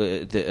knew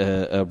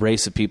a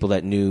race of people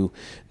that knew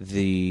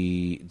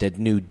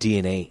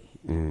DNA.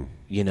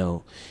 You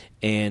know,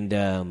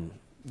 and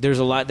there's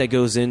a lot that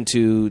goes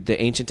into the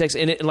ancient texts,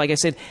 and like I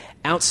said,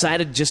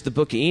 outside of just the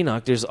Book of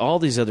Enoch, there's all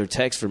these other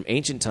texts from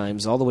ancient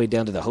times, all the way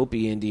down to the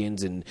Hopi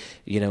Indians, and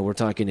we're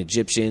talking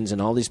Egyptians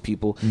and all these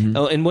people.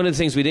 Oh, and one of the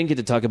things we didn't get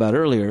to talk about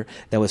earlier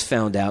that was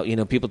found out,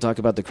 people talk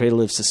about the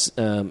cradle of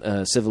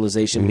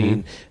civilization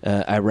being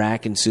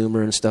Iraq and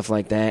Sumer and stuff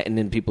like that, and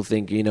then people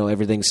think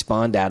everything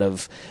spawned out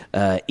of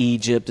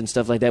Egypt and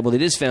stuff like that. Well,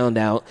 it is found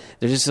out.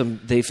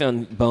 They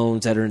found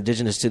bones that are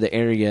indigenous to the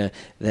area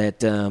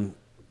that.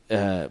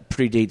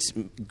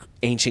 Predates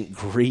ancient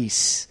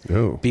Greece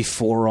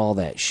before all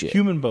that shit.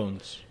 Human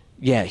bones.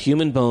 Yeah,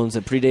 human bones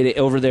that predated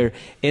over there.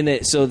 And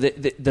that's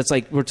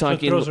like we're talking.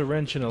 So it throws a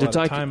wrench in a lot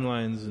of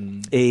timelines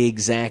and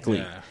exactly.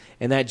 Yeah.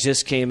 And that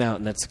just came out,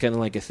 and that's kind of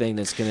like a thing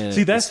that's going to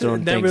see.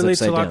 That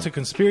relates a lot to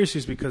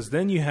conspiracies, because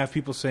then you have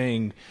people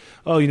saying,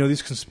 "Oh,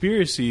 these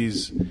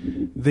conspiracies,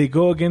 they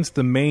go against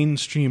the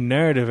mainstream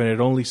narrative, and it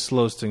only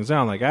slows things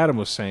down." Like Adam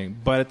was saying.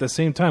 But at the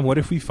same time, what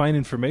if we find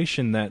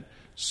information that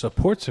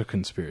supports a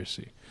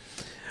conspiracy?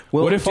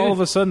 Well, what if all of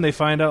a sudden they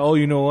find out, oh,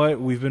 you know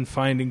what? We've been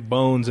finding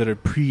bones that are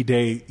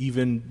predate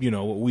even,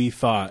 what we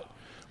thought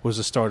was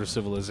the start of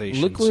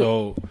civilization.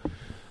 So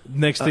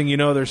next thing you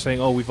know, they're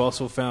saying, oh, we've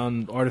also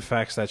found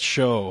artifacts that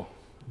show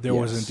there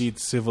was indeed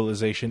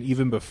civilization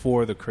even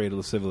before the cradle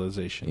of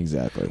civilization.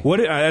 Exactly.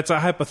 That's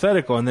a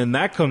hypothetical, and then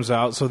that comes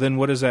out. So then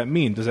what does that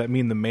mean? Does that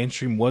mean the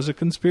mainstream was a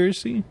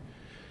conspiracy?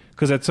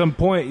 Because at some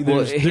point,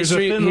 there's a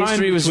thin line.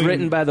 History was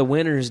written by the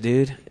winners,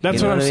 dude.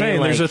 That's what I'm saying.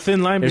 Like, there's a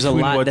thin line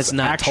between what's that's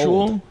not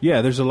actual. Told.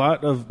 Yeah, there's a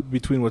lot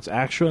between what's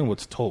actual and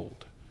what's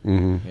told.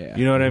 Yeah.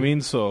 You know what I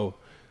mean? So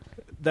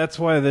that's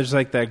why there's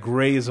like that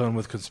gray zone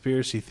with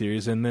conspiracy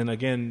theories. And then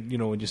again,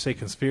 when you say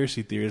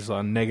conspiracy theories,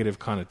 a negative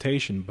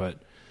connotation. But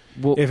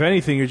if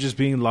anything, you're just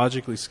being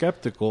logically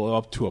skeptical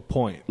up to a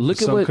point.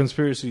 Some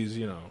conspiracies,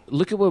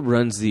 Look at what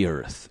runs the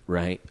earth,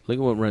 right? Look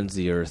at what runs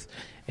the earth.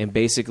 And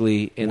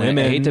basically, and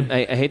I hate to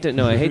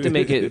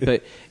make it,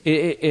 but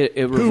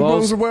it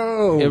revolves. It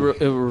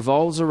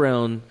revolves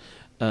around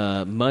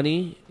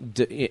money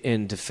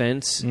and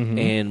defense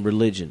and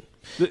religion.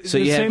 So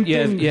you have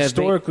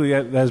historically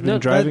that has been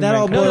driving that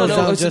all boils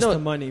down just to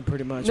money,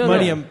 pretty much.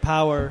 Money and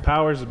power.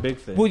 Power is a big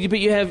thing. Well, but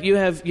you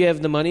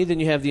have the money, then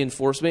you have the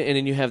enforcement, and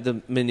then you have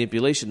the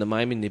manipulation, the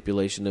mind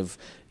manipulation of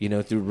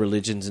through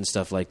religions and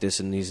stuff like this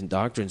and these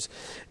doctrines.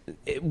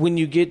 When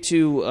you get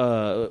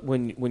to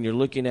when you're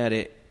looking at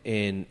it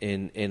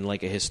in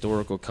like a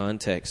historical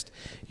context,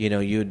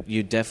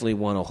 you definitely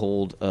want a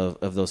hold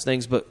of those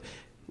things, but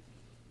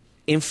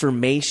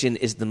information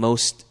is the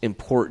most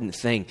important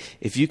thing.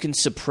 If you can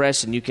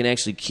suppress and you can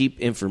actually keep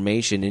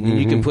information and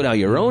you can put out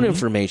your own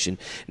information.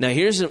 Now,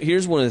 here's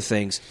one of the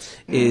things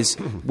is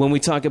when we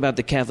talk about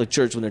the Catholic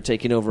Church, when they're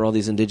taking over all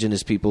these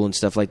indigenous people and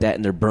stuff like that,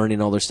 and they're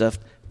burning all their stuff,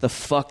 the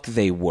fuck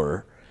they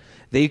were.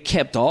 They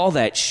kept all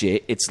that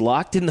shit. It's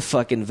locked in the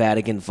fucking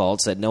Vatican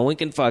vaults that no one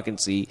can fucking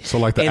see. So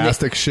like the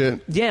Aztec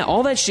shit? Yeah,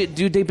 all that shit,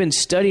 dude, they've been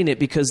studying it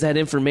because that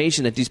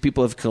information that these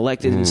people have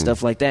collected and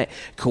stuff like that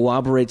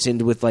corroborates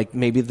into with like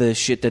maybe the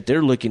shit that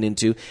they're looking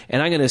into.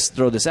 And I'm going to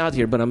throw this out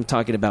here, but I'm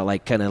talking about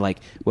like kind of like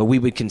what we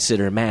would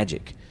consider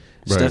magic.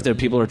 Right. Stuff that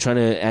people are trying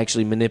to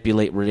actually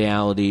manipulate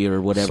reality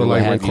or whatever. So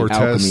like when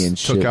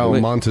Cortez took out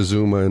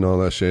Montezuma and all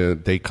that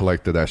shit, they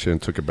collected that shit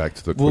and took it back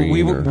to the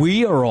queen.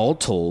 We are all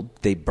told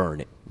they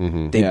burn it.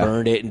 They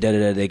burned it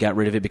and they got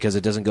rid of it because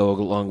it doesn't go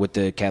along with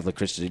the Catholic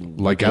Christian.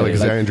 Like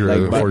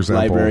Alexandria, for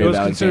example. It was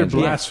considered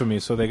blasphemy,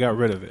 so they got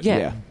rid of it.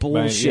 Yeah.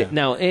 Bullshit.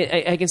 Now,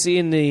 I can see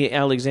in the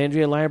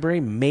Alexandria library,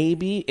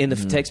 maybe in the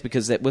text,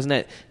 because that wasn't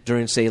that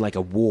during, say, like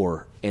a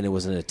war and it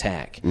was an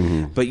attack.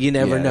 But you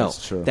never know.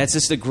 That's true. That's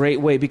just a great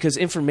way, because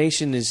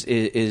information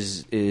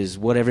is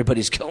what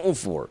everybody's going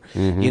for.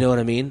 You know what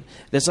I mean?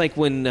 That's like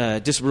when,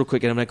 just real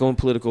quick, and I'm not going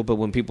political, but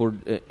when people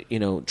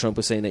were, Trump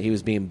was saying that he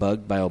was being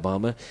bugged by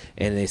Obama,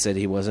 and they said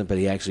he wasn't, but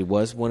he actually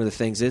was. One of the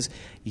things is,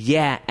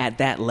 at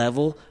that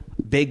level,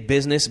 big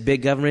business,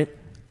 big government,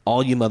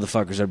 all you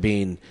motherfuckers are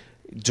being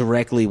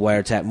directly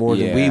wiretapped more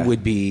than we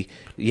would be,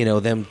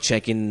 them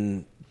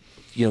checking,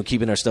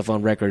 keeping our stuff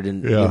on record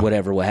and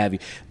whatever, what have you.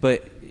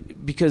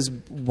 But because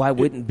why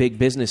wouldn't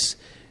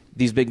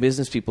these big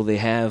business people, they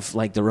have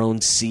like their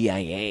own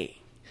CIA.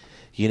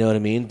 You know what I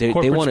mean?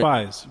 Corporate they want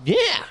spies. Yeah.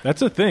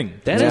 That's a thing.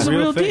 That is a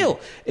real thing. deal.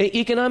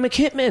 Economic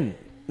hitmen.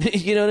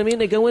 You know what I mean?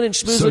 They go in and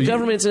schmooze with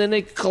governments, and then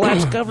they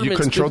collapse governments.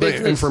 You control big the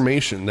business.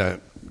 information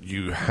that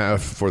you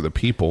have for the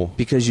people.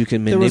 Because you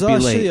can There manipulate.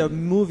 was actually a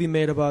movie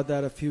made about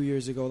that a few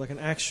years ago, like an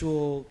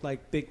actual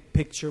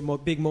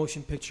big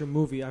motion picture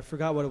movie. I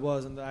forgot what it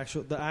was, and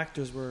the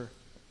actors were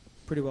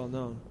pretty well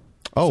known.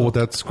 Oh, well,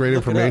 that's great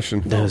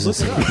information. That's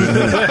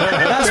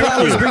why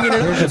I was bringing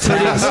it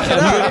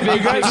up.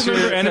 You guys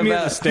remember Enemy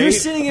of the State? You're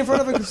sitting in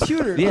front of a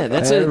computer. Yeah,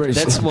 that's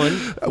one.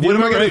 What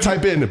am I going to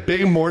type in?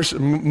 Big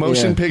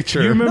motion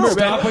picture. You remember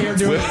Stop what you're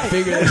doing.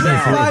 Figure it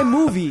out. Spy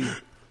movie.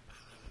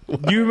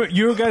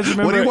 You guys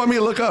remember? What do you want me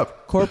to look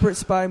up? Corporate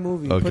spy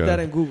movie. Okay. Put that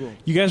in Google.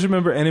 You guys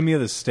remember Enemy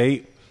of the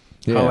State?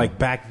 Yeah. How like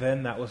back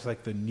then that was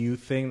like the new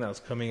thing that was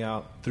coming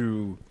out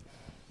through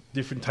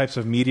different types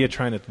of media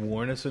trying to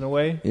warn us in a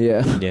way.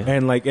 Yeah.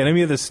 And like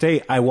Enemy of the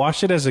State, I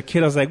watched it as a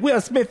kid. I was like,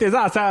 Will Smith is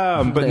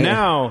awesome. But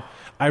now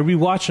I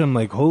rewatch it, I'm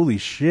like, holy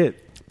shit.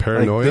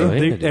 Paranoia?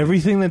 Like,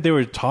 everything that they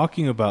were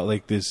talking about,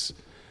 like this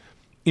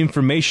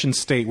information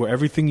state where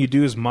everything you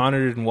do is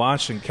monitored and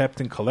watched and kept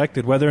and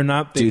collected, whether or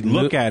not they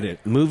look at it.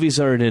 Movies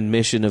are an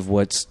admission of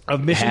what's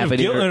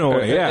happening.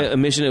 A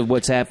mission of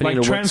what's happening.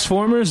 Like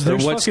Transformers,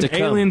 there's what's fucking to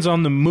come. aliens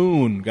on the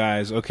moon,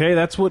 guys. Okay,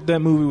 that's what that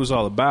movie was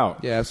all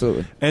about. Yeah,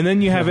 absolutely. And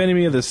then you have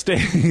Enemy of the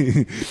State.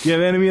 You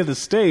have Enemy of the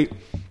State,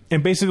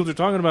 and basically what they're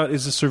talking about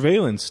is the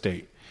surveillance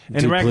state.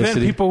 And back then,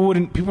 people were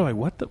like,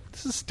 "What the?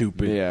 This is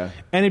stupid." Yeah.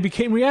 And it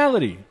became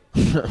reality.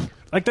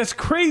 Like that's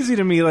crazy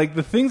to me. Like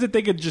the things that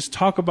they could just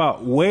talk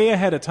about way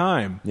ahead of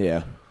time.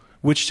 Yeah.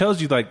 Which tells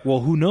you, like,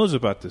 well, who knows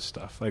about this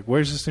stuff? Like,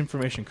 where's this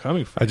information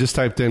coming from? I just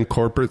typed in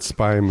corporate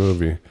spy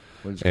movie,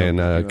 and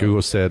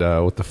Google said,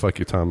 "What the fuck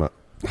you talking about?"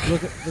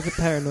 Look at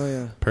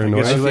Paranoia.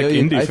 Paranoia. I like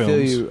indie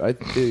films. I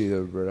feel you,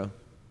 though, Roberto.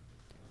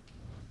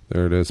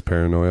 There it is,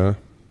 Paranoia.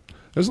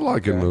 There's a lot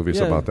of good movies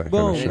Yeah, about that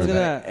boom, kind of look shit.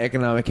 at that.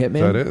 Economic Is Hitman.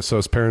 that it? So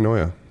it's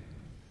Paranoia.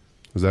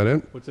 Is that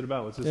it? What's it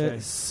about? What's it Yeah, say?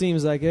 it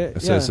seems like it.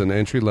 It says an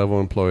entry-level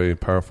employee,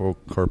 powerful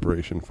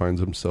corporation finds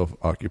himself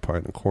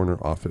occupied in a corner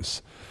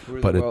office,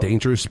 but a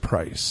dangerous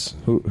price.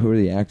 Who are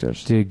the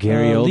actors? Dude,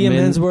 Gary Liam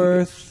Oldman,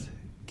 Hemsworth,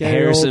 Gary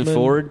Harrison Oldman,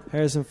 Ford.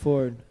 Harrison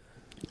Ford.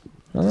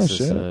 Oh, This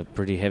shit. is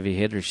pretty heavy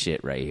hitter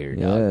shit right here.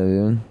 Yeah, Dog.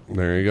 dude.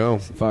 There you go.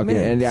 Fucking Man,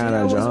 see, I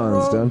Indiana wasn't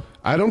Jones, wrong. dude.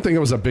 I don't think it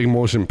was a big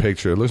motion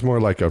picture. It looks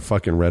more like a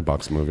fucking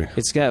Redbox movie.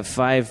 It's got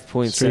Straight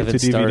 5.7 to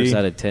stars DVD.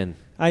 out of 10.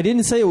 I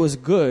didn't say it was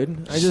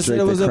good. I just Straight said it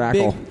to was a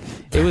crackle.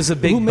 It was a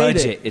big Who made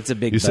budget. it? It's a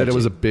big You budget. said it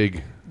was a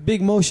big.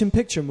 big motion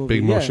picture movie.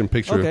 Big Yeah. motion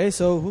picture. Okay,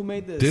 so who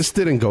made this? This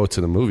didn't go to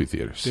the movie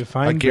theaters.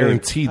 Define I big.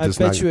 guarantee I this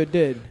bet not. you it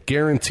did.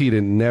 Guaranteed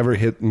it never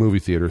hit movie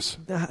theaters.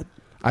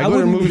 I go to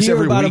wouldn't movies hear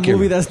every about weekend. a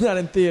movie that's not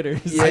in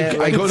theaters.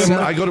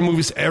 I go to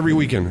movies every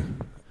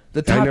weekend. The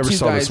I top never two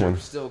saw guys this one. are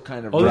still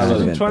kind of Oh, this is in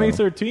relevant, though,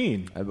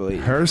 2013. I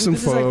believe. Harrison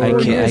This is like Ford. I 4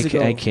 can't. years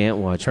ago. I can't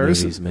watch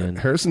movies, man.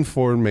 Harrison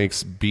Ford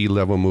makes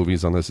B-level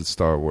movies unless it's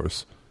Star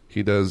Wars.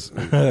 He does.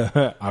 I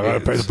gotta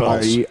pay the Are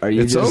bills. you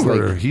It's just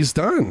over. like? He's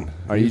done.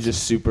 Are you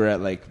just super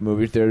at like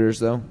movie theaters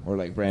though, or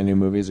like brand new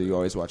movies? Are you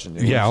always watching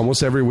new? Yeah, ones?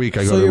 almost every week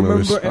I So go you to remember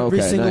movies. every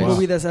Okay, single nice.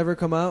 movie that's ever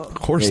come out? Of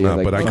course Yeah, not,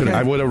 like- but I could. Okay.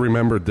 I would have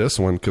remembered this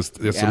one because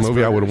it's a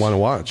movie I would want to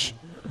watch.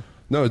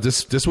 No,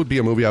 this would be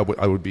a movie I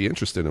would be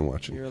interested in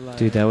watching. You're alive.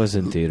 Dude, that was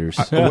in theaters.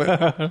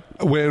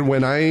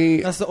 When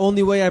I That's the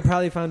only way I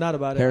probably found out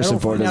about it. Harrison I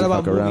don't Ford find out doesn't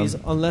about fuck around. movies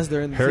unless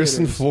they're in the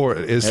Harrison theaters. Ford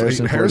is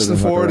Harrison Harrison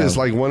Ford Ford doesn't is fuck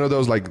like one of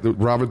those like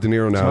Robert De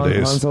Niro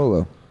nowadays. Han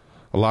Solo.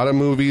 A lot of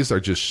movies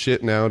are just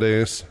shit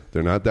nowadays.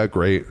 They're not that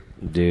great.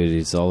 Dude,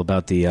 it's all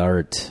about the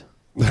art.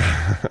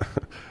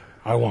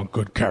 I want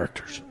good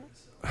characters.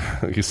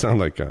 You sound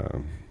like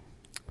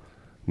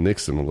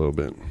Nixon a little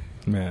bit.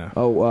 Yeah.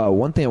 Oh,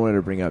 one thing I wanted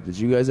to bring up. Did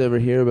you guys ever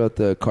hear about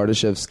the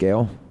Kardashev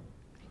scale?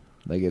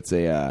 Like it's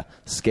a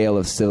scale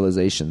of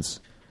civilizations,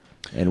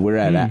 and we're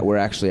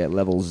actually at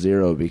level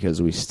 0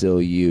 because we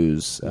still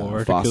use War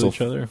to kill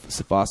each other?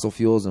 fossil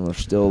fuels, and we're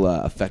still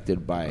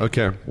affected by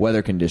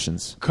weather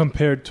conditions.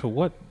 Compared to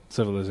what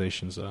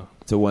civilizations, though?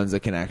 To ones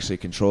that can actually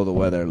control the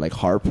weather, like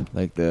HARP,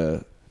 like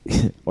the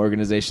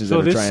organizations So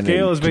that are this trying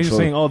scale to is basically control.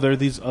 saying, oh, there are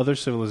these other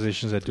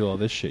civilizations that do all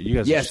this shit. You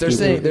guys, Yes, are they're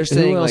stupid.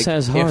 saying else like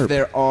has if HARP?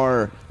 there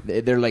are,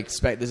 they're like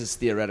this is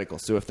theoretical.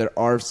 So if there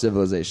are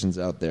civilizations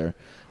out there,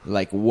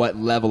 like what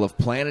level of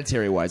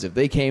planetary wise, if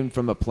they came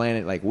from a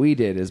planet like we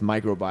did as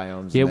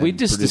microbiomes, Yeah, and we then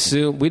just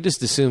producing-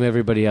 assume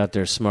everybody out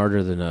there is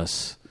smarter than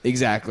us.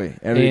 Exactly.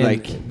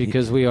 And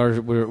because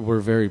we're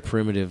very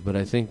primitive, but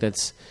I think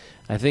that's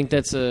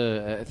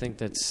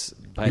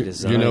by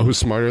design. You know who's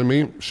smarter than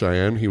me?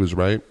 Cheyenne. He was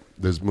right.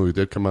 This movie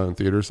did come out in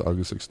theaters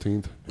August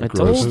 16th. I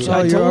told you.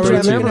 Oh, you're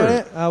already looking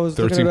at it? I was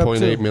looking it up 13.8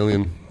 too.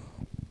 million.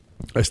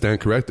 I stand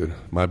corrected.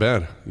 My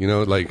bad. You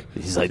know, like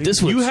He's like,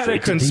 this You was had a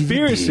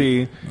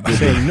conspiracy.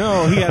 Say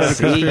no. He had a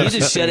See, conspiracy. you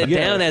just shut it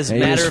down as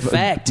matter of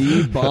fact.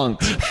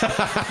 Debunked.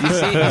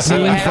 You see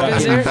what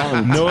happens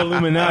there? No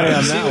Illuminati on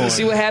that See, one.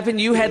 see what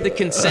happened? You had the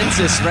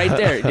consensus right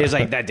there. It was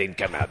like, that didn't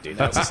come out, dude.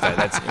 That's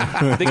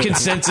the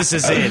consensus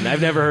is in.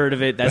 I've never heard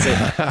of it. That's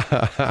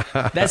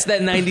it. That's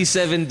that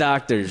 97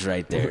 doctors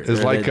right there.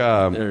 It's like,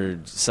 or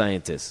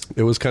scientists.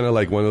 it was kind of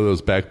like one of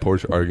those back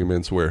porch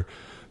arguments where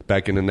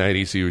back in the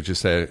 90s you would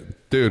just say,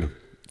 dude,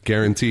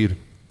 guaranteed,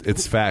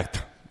 it's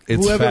fact.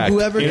 It's fact.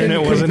 Whoever Internet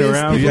can wasn't convince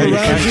around. people Yeah, you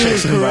around can't you check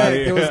is somebody.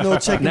 correct. There was no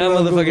checking Now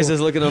around motherfuckers Google.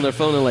 is looking on their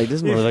phone and like,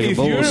 this motherfucker if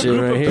you're a bullshit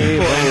group right of here.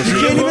 people- Bullshit.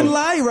 You can't even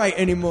lie right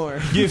anymore.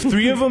 If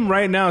three of them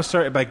right now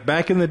start, like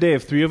back in the day,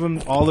 if three of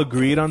them all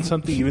agreed on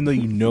something, even though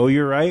you know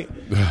you're right,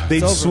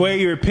 they'd over. sway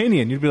your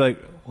opinion. You'd be like,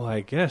 well,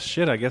 I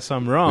guess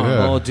I'm wrong.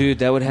 Yeah. Oh, dude,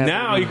 that would happen.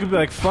 Now you could be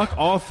like, fuck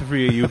all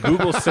three of you.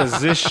 Google says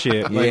this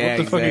shit. Like, Yeah,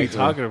 what the fuck are you exactly.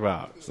 talking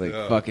about? It's like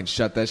fucking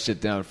shut that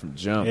shit down from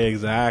jump.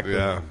 Exactly.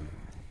 Yeah.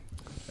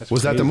 That's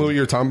Was that the crazy. movie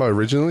you were talking about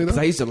originally, Because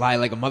I though? used to lie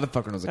like a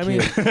motherfucker when I was a I kid. mean,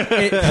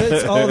 it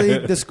fits all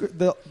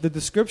the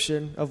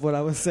description of what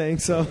I was saying.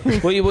 So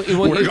Well,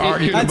 We're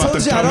arguing I about told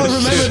the you I don't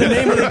dumbest remember shit. the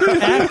name of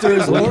the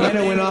actors. we or kind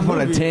of the went off on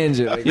a movie.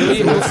 tangent. Like,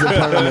 what's the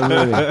part of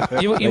the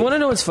movie? You want to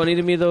know what's funny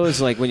to me though is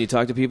like when you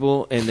talk to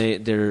people and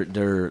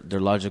their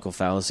logical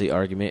fallacy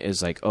argument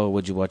is like, oh,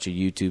 would you watch a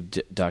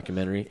YouTube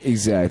documentary?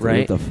 Exactly.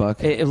 Right? What the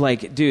fuck?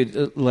 Like,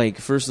 dude, like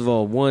first of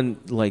all, one,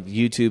 like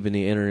YouTube and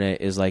the internet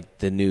is like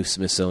the new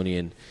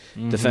Smithsonian.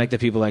 The fact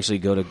that people actually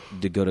go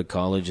to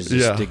college is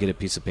just Yeah. to get a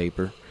piece of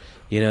paper.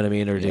 You know what I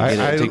mean? Or to I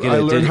get I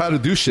learned how to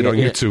do shit on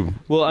Yeah. YouTube.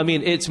 Well, I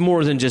mean, it's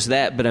more than just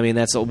that, but I mean,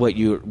 that's what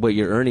you're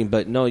earning.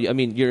 But no, I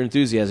mean, your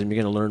enthusiasm,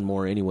 you're going to learn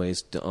more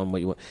anyways on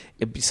what you want.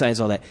 Besides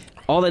all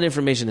that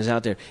information is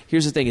out there.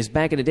 Here's the thing: is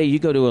back in the day, you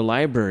go to a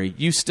library,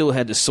 you still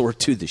had to sort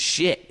through the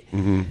shit.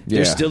 Mm-hmm.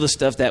 There's Yeah. still the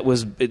stuff that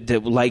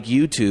like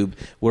YouTube,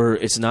 where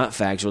it's not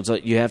factual. It's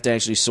like you have to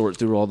actually sort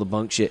through all the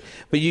bunk shit.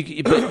 But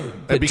but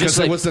And because just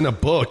it like, wasn't a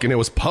book and it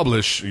was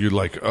published, you're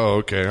like, oh,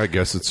 okay, I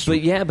guess it's true.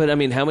 But yeah, but I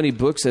mean, how many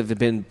books have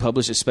been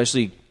published,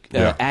 especially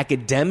Yeah.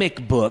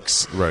 academic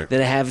books, Right.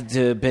 that have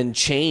been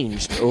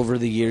changed over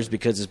the years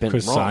because it's been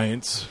Because wrong,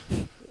 science.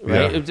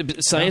 right? Yeah.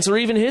 Science or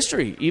even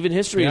history,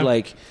 Yeah.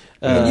 like.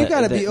 And you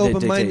got to be that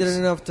open-minded dictates.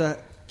 enough to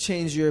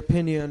change your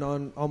opinion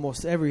on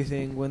almost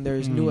everything when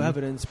there's new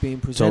evidence being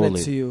presented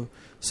Totally. to you.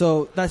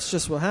 So that's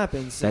just what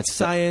happens. That's It's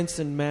science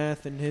and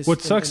math and history.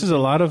 What sucks is a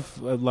lot of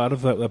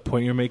that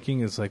point you're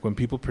making is like when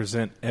people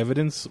present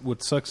evidence.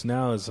 What sucks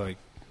now is like,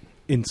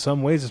 in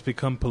some ways, it's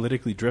become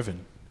politically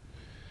driven.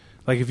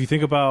 Like if you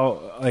think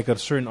about like a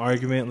certain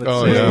argument, let's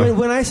Oh, say, yeah.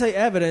 When I say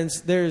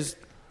evidence, there's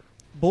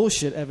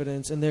bullshit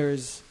evidence and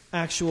there's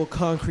actual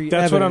concrete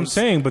That's evidence. what I'm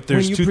saying, but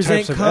there's when you two present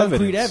types of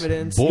concrete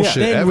evidence. Bullshit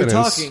then evidence?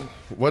 we're talking.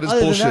 What is Other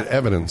than bullshit that,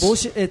 evidence?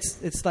 Bullshit.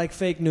 It's like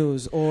fake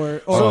news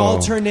or Oh.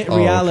 alternate Oh,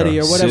 reality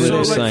okay. or whatever. So,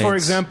 it is. like Science. for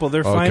example,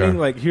 they're Okay. finding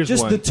like here's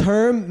Just one. the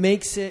term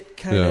makes it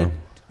kind of. Yeah.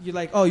 You're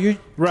like, oh, you're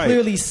Right.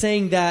 clearly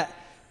saying that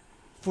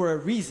for a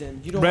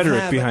reason. You don't Rhetoric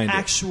have behind it.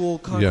 actual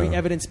concrete Yeah.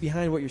 evidence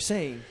behind what you're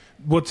saying.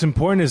 What's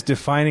important is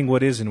defining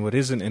what is and what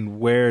isn't and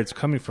where it's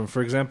coming from.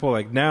 For example,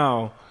 like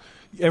now,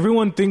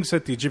 everyone thinks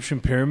that the Egyptian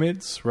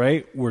pyramids,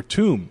 right, were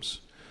tombs.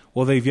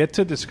 Well, they've yet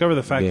to discover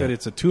the fact Yeah. that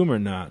it's a tomb or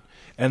not.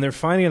 And they're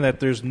finding that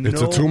there's It's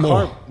no a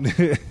tumor.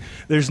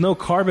 there's no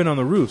carbon on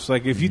the roofs.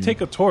 Like if you take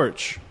a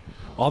torch,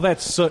 all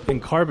that soot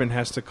and carbon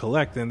has to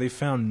collect, and they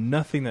found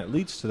nothing that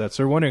leads to that.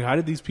 So they're wondering, how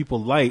did these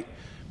people light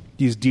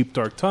these deep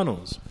dark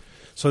tunnels?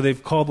 So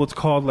they've called what's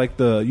called like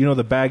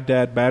the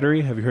Baghdad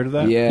battery. Have you heard of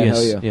that? Yeah, Yes.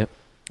 hell yeah. Yep.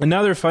 And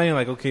now they're finding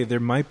like, okay, there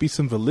might be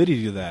some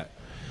validity to that.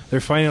 They're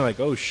finding like,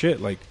 oh shit,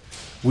 like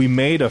we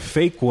made a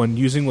fake one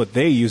using what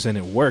they use and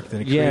it worked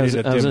and it Yeah, I was created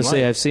a going dim to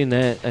say light. I've seen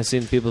that. I've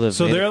seen people that.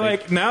 So made they're it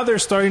fake. like, now they're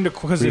starting to,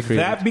 because if Recreate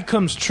that it.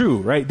 becomes true,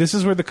 right? This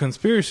is where the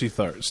conspiracy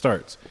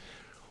starts.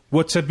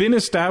 What's been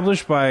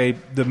established by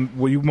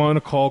what you want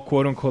to call,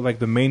 quote unquote, like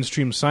the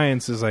mainstream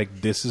science is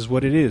like, this is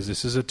what it is.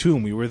 This is a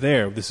tomb. We were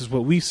there. This is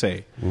what we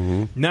say.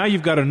 Mm-hmm. Now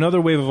you've got another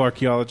wave of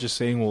archaeologists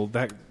saying, well,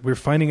 that we're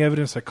finding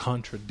evidence that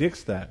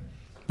contradicts that.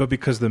 But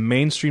because the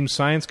mainstream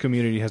science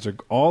community has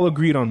all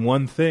agreed on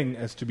one thing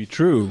as to be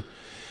true,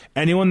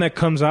 anyone that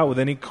comes out with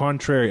any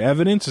contrary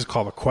evidence is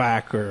called a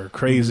quack or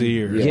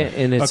crazy or Yeah,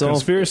 and it's a all-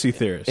 conspiracy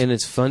theorist. and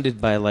it's funded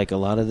by like a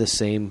lot of the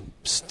same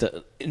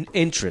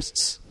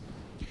interests.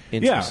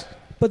 Yeah.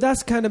 But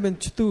that's kind of been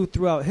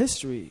throughout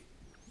history.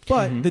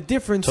 But the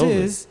difference Totally.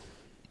 is,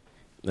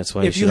 That's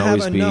why if it you should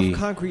have always enough be.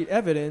 concrete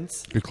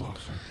evidence, Get closer.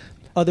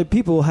 other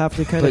people have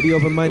to kind of But be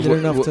open-minded what-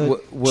 enough to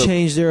what-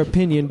 change their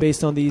opinion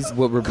based on these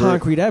What Robert-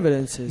 concrete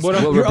evidences.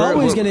 What You're Robert-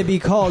 always what- going to be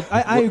called.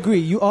 I agree.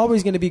 You're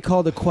always going to be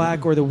called a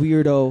quack or the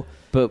weirdo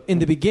But in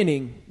the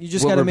beginning. You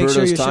just what got to make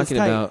sure Roberto's your shit's talking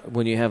tight. about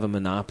when you have a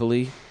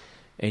monopoly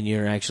and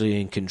you're actually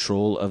in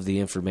control of the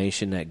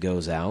information that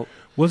goes out.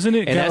 Wasn't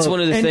it? And that's one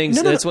of the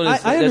things. That's one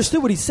of the I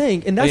understood what he's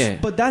saying, and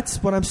that's but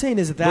that's what I'm saying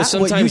is that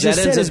sometimes what you just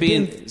that said ends has up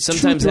being been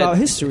sometimes true throughout that,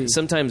 history.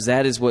 Sometimes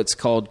that is what's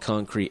called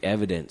concrete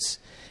evidence,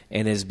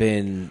 and has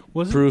been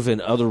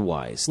proven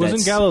otherwise.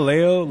 Wasn't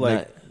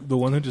Galileo the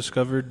one who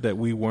discovered that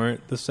we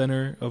weren't the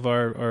center of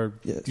our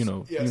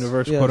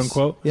universe, quote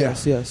unquote?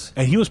 Yes.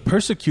 And he was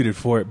persecuted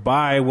for it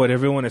by what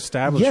everyone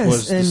established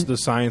was the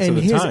science of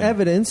the time. And his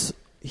evidence,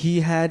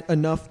 he had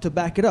enough to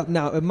back it up.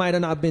 Now, it might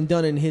have not been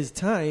done in his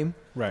time,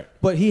 right?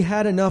 But he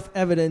had enough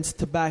evidence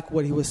to back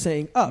what he was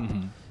saying up.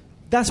 Mm-hmm.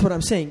 That's what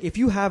I'm saying. If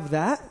you have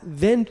that,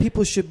 then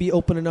people should be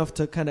open enough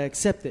to kind of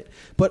accept it.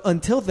 But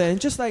until then,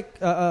 just like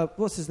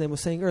what's his name was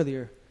saying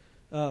earlier,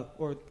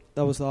 or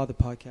that was the other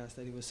podcast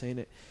that he was saying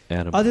it.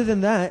 Adam. Other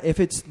than that,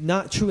 if it's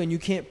not true and you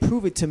can't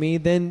prove it to me,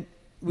 then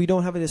we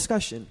don't have a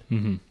discussion.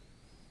 Mm-hmm.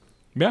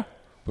 Yeah.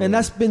 And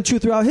that's been true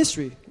throughout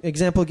history.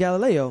 Example,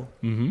 Galileo.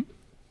 Mm-hmm.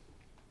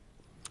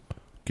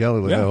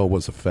 Galileo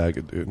was a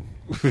faggot, dude.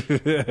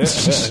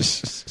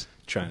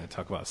 Trying to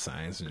talk about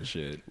science and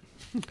shit.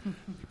 He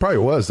probably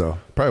was, though.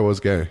 Probably was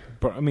gay.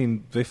 But, I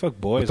mean, they fuck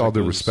boys. With all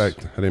due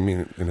respect. I didn't mean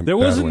it in a There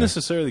bad wasn't way.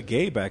 necessarily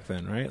gay back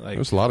then, right? Like there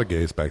was a lot of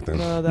gays back then.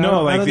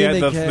 No, like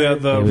it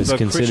was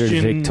considered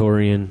Christian,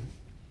 Victorian.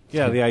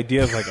 Yeah, the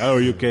idea of like, oh,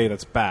 you're gay,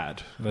 that's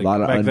bad. Like, a lot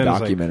of back then it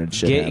was undocumented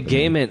shit.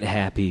 Gay meant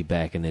happy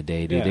back in the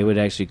day, dude. Yeah. They would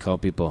actually call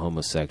people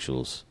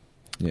homosexuals.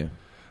 Yeah.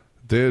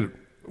 Dude,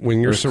 when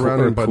you're Or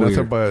surrounded by queer.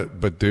 nothing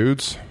but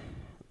dudes,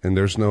 and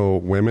there's no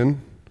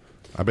women,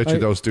 I bet you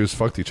those dudes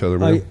fucked each other,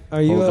 man.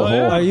 Are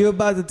you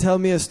about to tell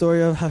me a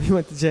story of how you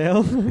went to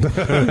jail?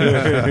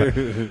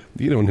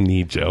 You don't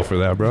need jail for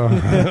that, bro.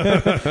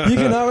 You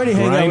can already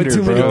hang out with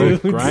too many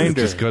dudes. Grindr.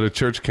 Just go to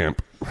church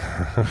camp.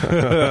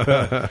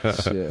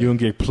 You don't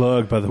get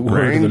plugged by the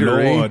word of the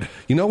Grindr, eh? Lord.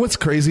 You know what's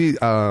crazy?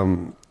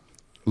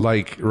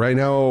 Like right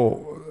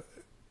now,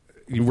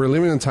 we're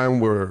living in a time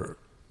where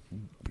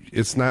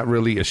it's not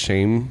really a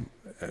shame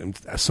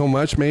so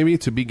much, maybe,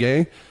 to be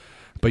gay.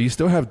 But you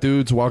still have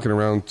dudes walking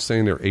around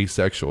saying they're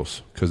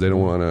asexuals because they don't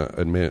want to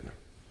admit.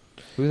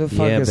 Who the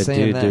fuck is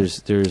saying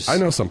that? There's. I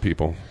know some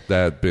people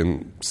that have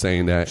been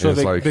saying that. So and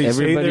it's they, like they say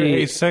they're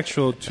everybody-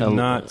 asexual to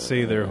not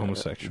say they're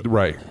homosexual.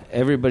 right.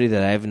 Everybody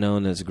that I've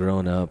known that's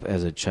grown up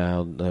as a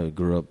child,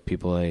 grew up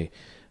people I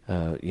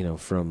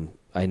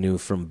knew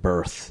from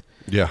birth.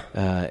 Yeah.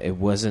 It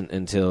wasn't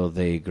until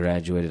they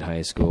graduated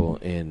high school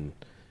and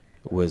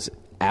was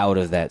out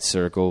of that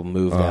circle,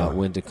 moved out,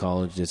 went to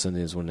college, did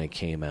something, is when they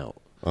came out.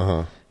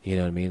 Uh-huh. You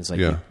know what I mean? It's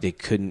like they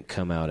couldn't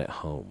come out at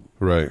home.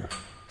 Right.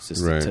 It's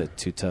just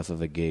too tough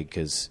of a gig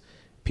because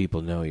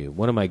people know you.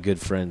 One of my good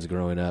friends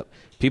growing up,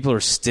 people are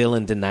still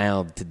in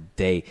denial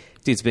today.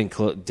 Dude's been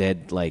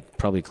dead like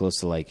probably close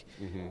to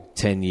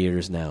 10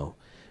 years now,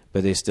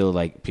 but they still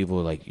like people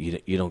are like you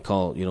don't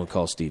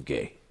call Steve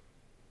gay.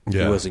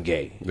 Yeah. He wasn't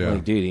gay. Yeah.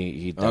 Like, dude,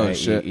 he died.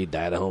 shit. He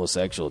died a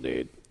homosexual,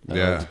 dude. I don't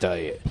Yeah. know what to tell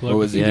you. What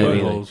was he You know what I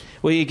doing? mean?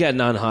 Well, he got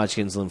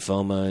non-Hodgkin's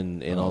lymphoma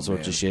and all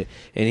sorts of shit,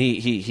 and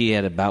he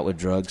had a bout with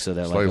drugs, so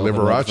that Like opened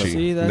up Liberace.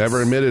 See, that's-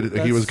 Never admitted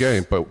he was that's-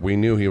 gay, but we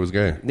knew he was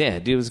gay. yeah,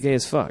 dude was gay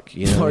as fuck.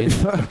 You know what I mean?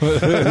 What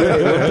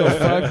the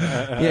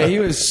fuck? Yeah, he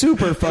was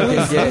super fucking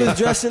He gay. was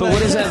dressing But like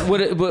what does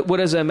that? What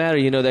does that matter?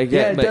 You know that guy.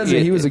 Yeah, it but does.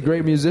 He was a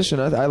great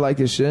musician. I like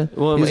his shit.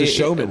 Well, He's a I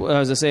showman.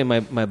 was gonna say my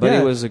buddy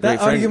Yeah, was a great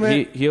that friend.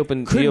 argument He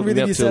opened couldn't me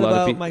really up be to a said lot of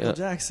about people. Michael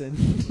Jackson.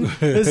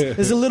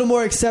 There's a little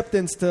more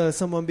acceptance to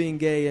someone being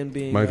gay and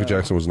being Michael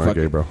Jackson was not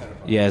gay, bro.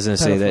 Yeah, I was gonna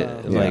say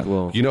that. Pedophile. Like, Yeah.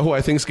 well, You know who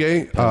I think's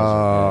gay?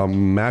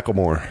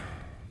 Macklemore.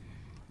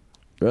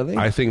 Really?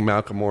 I think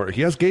Macklemore.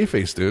 He has gay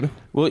face, dude.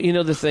 well, you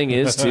know the thing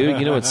is too.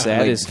 You know what's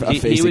sad Like is a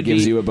face he that would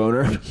gives be. you a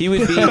boner. He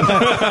would be. a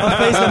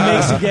face that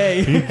makes you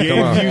gay.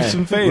 Gave you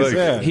some face, Look,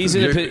 yeah.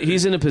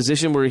 He's in a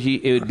position where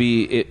it would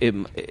be.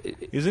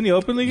 Isn't he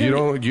openly gay? You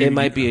don't. It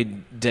might be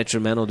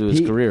detrimental to his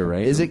He- career,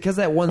 right? Is it because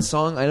that one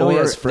song? I know he Or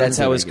has friends. that's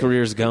how that his are gay.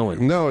 career's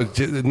going. No,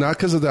 not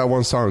because of that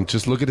one song.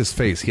 Just look at his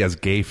face. He has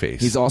gay face.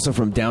 He's also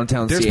from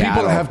downtown There's Seattle.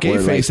 people that have gay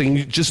where, face, like, and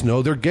you just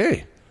know they're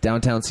gay.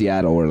 downtown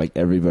Seattle, where like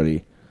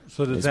everybody.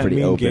 So does It's that pretty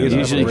mean open. gays You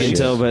are Usually, you can racist?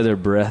 tell by their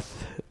breath.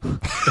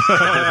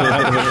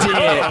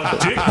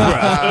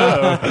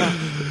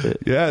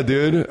 Yeah,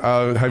 dude.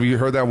 Have you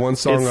heard that one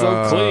song? It's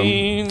so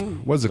clean.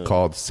 What's it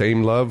called?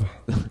 Same Love.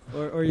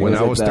 Or you When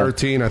Was I it was that?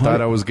 13, I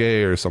thought I was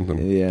gay or something.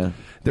 Yeah.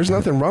 There's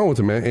nothing wrong with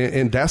it, man.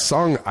 And that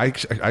song, I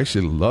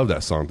actually love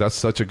that song. That's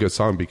such a good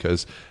song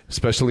because,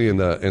 especially in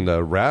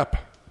the rap,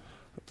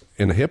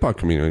 in the hip hop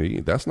community,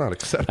 that's not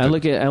accepted. I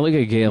look at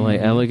gay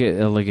like I look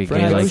at gay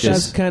Frank like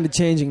Ocean's this. kind of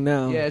changing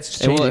now. Yeah,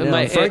 it's And well, changing.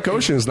 my- now. Frank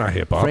Ocean is not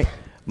hip hop. Frank-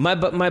 My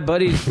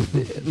buddy,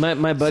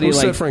 my buddy Who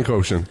like said Frank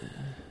Ocean?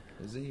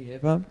 Is he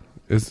hip hop?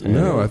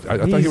 No, I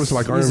thought he was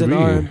like He's an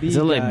R&B. R&B is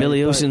it like guy,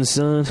 Billy but Ocean's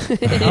son?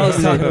 I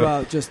was talking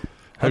about just.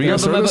 Have you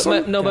guys heard this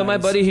song? but my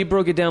buddy, he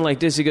broke it down like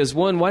this. He goes,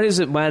 one, why does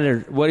it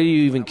matter? Why do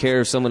you even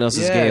care if someone else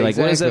is Yeah, gay? Like,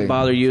 why does that exactly.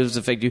 bother you? Does it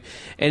affect you?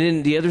 And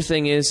then the other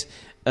thing is,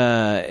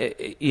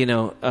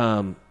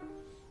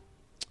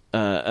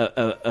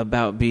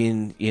 about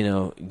being,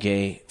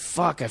 gay.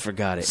 Fuck, I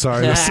forgot it.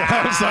 Sorry. I'm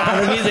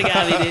sorry. The music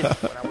got me, dude.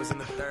 When I was in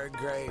the 3rd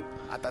grade,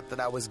 I thought that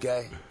I was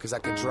gay, cause I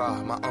could draw.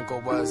 My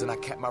uncle was, and I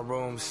kept my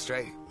room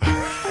straight.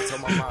 I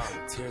told my mom,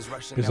 tears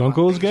rushing His down my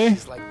uncle is face. gay?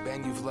 She's like,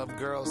 Ben, you've loved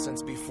girls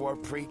since before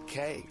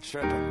pre-K.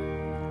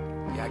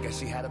 Tripping. Yeah, I guess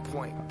she had a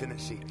point, didn't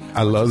she?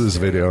 I love this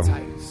video.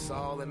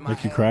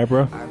 Make you cry,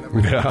 bro?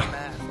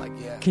 Yeah.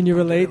 Can you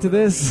relate to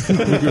this? You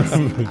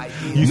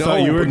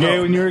thought you were gay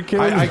when you were a kid?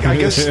 I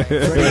guess.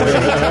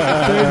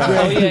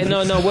 Oh yeah,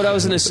 no. What I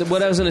was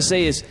gonna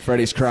say is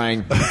Freddie's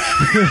crying. hey,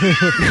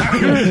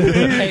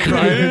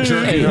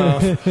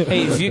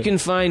 if you can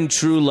find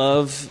true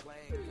love,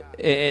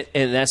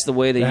 and that's the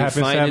way that you happens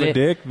to find have it, a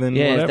dick, then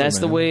yeah, whatever, if that's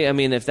the man. way. I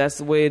mean, if that's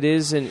the way it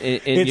is, in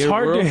It's your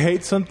hard world, to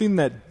hate something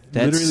that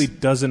literally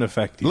doesn't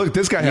affect you. Look,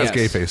 this guy has Yes.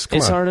 gay face. Come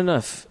it's on. hard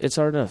enough. It's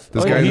hard enough.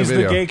 This Oh, guy yeah. in the He's the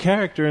video. gay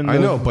character in the... I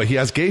know, but he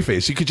has gay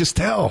face. You could just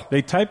tell.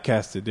 They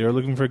typecasted. They were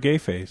looking for gay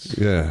face.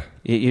 Yeah.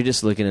 You're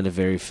just looking at a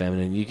very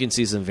feminine. You can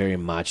see some very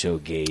macho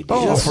gay dudes.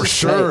 Oh, for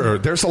sure.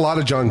 There's a lot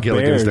of John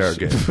Gilligans Bears.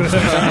 there.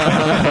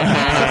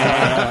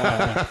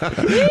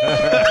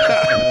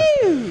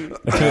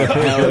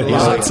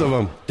 Lots of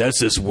them. That's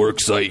this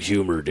worksite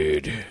humor,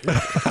 dude.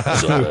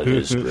 That's all that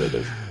is,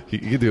 brother. You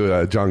could do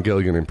a John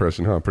Gilligan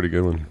impression, huh? Pretty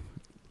good one.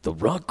 The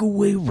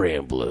Rockaway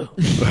Rambler.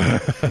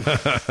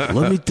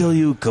 Let me tell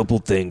you a couple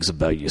things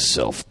about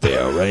yourself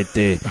there, right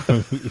there.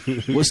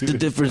 What's the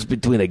difference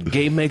between a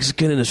gay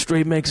Mexican and a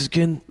straight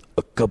Mexican?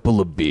 A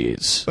couple of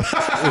beers. What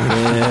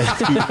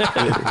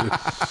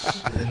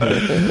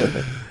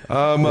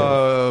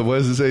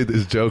does it say?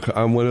 This joke.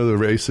 I'm one of the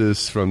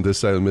racists from this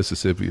side of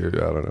Mississippi, or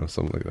I don't know,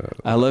 something like that.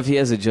 I love he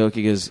has a joke.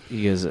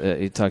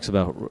 He talks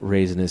about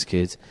raising his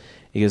kids.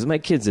 He goes, my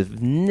kids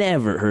have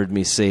never heard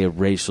me say a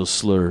racial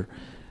slur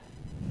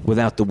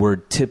without the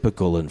word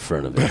typical in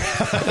front of it.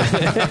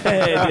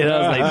 And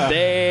I was like,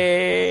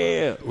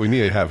 damn. We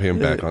need to have him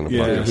back on the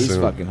Yeah, podcast he's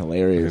soon. fucking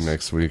hilarious.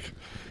 Next week.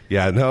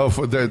 Yeah, no,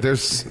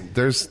 there's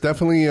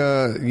definitely,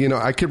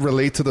 I could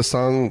relate to the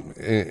song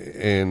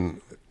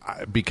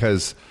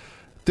because,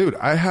 dude,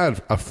 I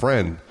had a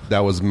friend that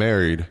was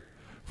married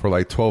for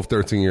like 12,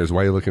 13 years.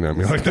 Why are you looking at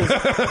me like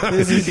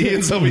that?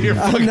 Ian's over here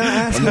I'm fucking... not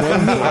asking for me.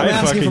 I'm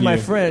asking for my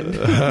friend.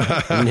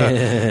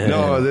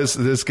 No,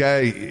 this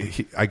guy,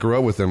 I grew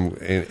up with him,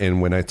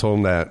 and when I told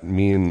him that,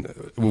 when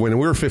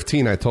we were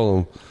 15, I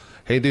told him,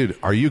 hey, dude,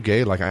 are you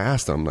gay? Like, I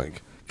asked him,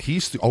 like, he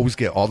used to always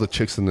get all the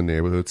chicks in the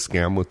neighborhood,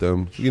 scam with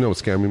them. You know what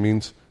scamming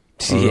means?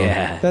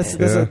 Yeah. I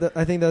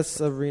think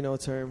that's a Reno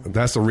term.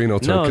 That's a Reno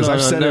term, because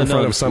I've said it in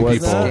front of some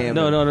people.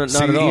 No, not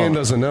See, at all. Ian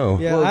doesn't know.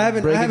 Yeah, Well, I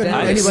haven't break it heard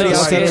down. anybody It's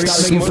else not that scam.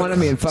 Stop making fun of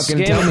me and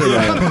fucking tell me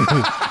about it.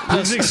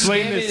 Let's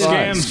explain this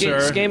scam, sir.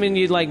 Scamming,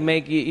 you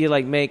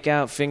make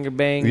out, finger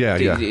bang, Yeah.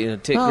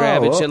 tit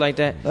grab and shit like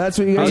that. That's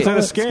what you guys How's call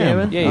that a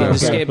scam? it? Yeah, you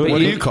just scam. What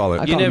do you call it?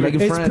 I You call it never-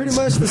 making It's friends. pretty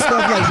much the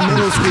stuff like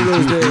middle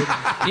schoolers did.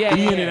 Yeah,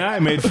 Ian and I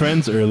made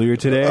friends earlier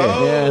today.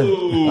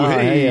 Oh,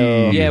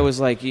 hey. Yeah, it was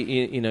like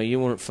you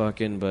weren't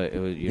fucking, but it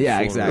was. Yeah,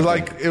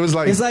 exactly. It was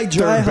like It's like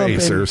dry third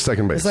base humping. or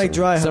second base. It's like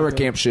dry Summer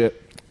humping. camp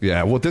shit.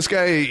 Yeah, well, this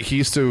guy, he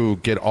used to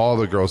get all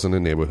the girls in the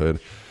neighborhood.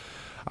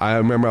 I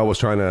remember I was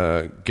trying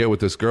to get with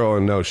this girl,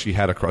 and no, she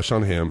had a crush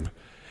on him.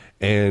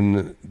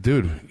 And,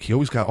 dude, he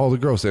always got all the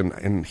girls,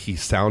 and he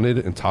sounded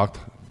and talked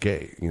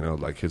gay,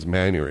 like his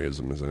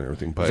mannerisms and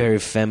everything. But Very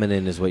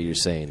feminine is what you're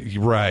saying.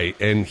 right,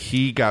 and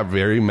he got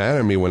very mad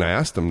at me when I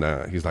asked him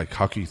that. He's like,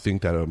 how can you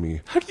think that of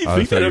me? How do you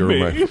think that of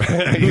me?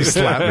 He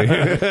slapped me.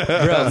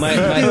 Bro,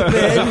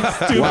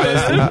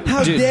 Stupid.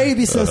 How dare you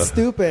be so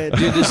stupid?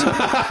 dude, this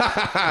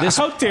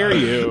How dare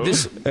you?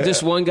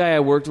 this one guy I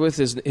worked with,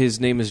 his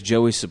name is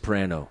Joey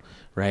Soprano,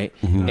 right?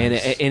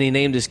 And he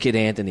named his kid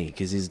Anthony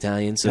because he's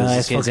Italian, so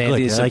his kid's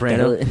Anthony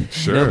Soprano.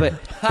 Sure. No,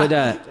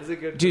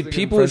 but dude,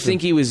 people would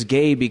think he was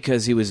gay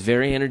because he was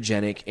very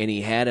energetic and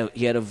he had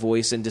a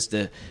voice and just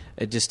a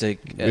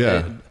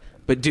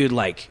but dude,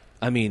 like,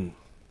 I mean,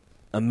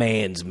 a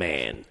man's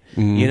man.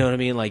 You know what I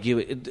mean? Like,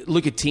 you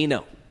look at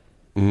Tino.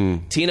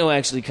 Tino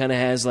actually kind of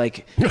has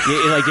like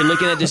you're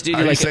looking at this dude. Are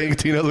You're you like, saying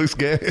Tina looks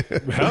gay?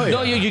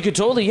 no, you could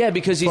totally,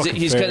 because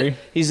he's fairy.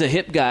 he's a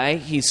hip guy.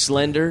 He's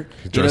slender.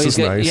 He dresses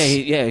nice.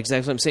 Yeah,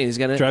 exactly what I'm saying. He's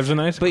got Drives a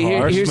nice car,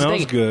 here's the smells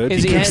thing, good.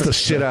 is He kicks has- the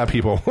shit out of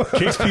people.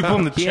 Kicks people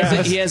in the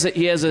chest.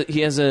 he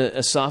has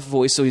a soft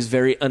voice, so he's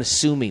very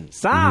unassuming.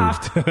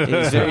 Soft.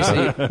 He's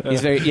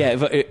very He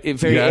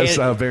has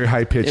a very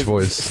high-pitched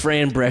voice.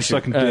 Fran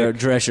Sucking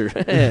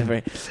Drescher.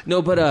 Right.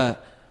 No, but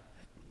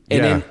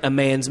and then a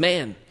man's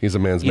man. He's a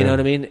man's You man. know what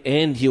I mean?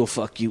 And he'll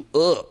fuck you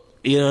up.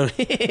 You know what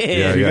I mean?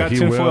 Yeah, You got he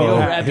tinfoil will.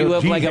 hat. Wrap you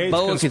up He like a hates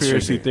boa conspiracy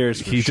constrictor.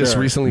 theorists for He just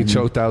sure. recently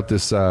choked out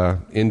this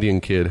Indian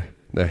kid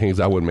that hangs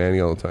out with Manny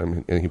all the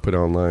time, and he put it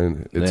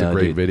online. It's a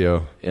great dude.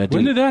 video. Yeah,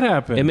 When did that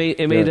happen? It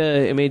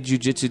made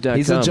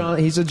jiu-jitsu.com.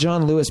 He's a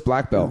John Lewis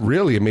black belt.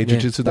 Really, it made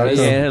jiu-jitsu.com.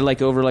 Yeah, it had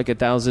like over like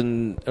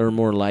 1,000 or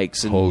more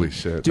likes. And, Holy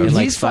shit! Dude, and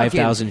like he's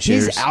 5,000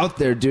 shares. He's out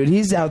there, dude.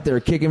 He's out there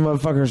kicking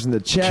motherfuckers in the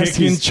chest.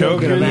 Kicking, he's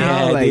choking them choking.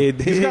 out. Yeah, like,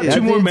 dude. He's got that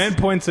 2 more dude's- man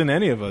points than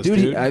any of us, dude.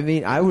 Dude, I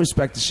mean, I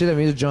respect the shit. I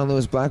mean, he's a John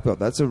Lewis black belt.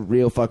 That's a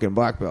real fucking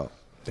black belt.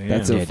 Damn.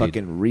 That's a Yeah, dude.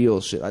 fucking real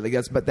shit. I think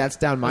that's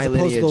down my As opposed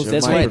to lineage. those- of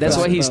That's my why. That's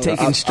why profession. he's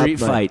taking Up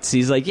street my- fights.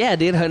 He's like, yeah,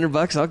 dude,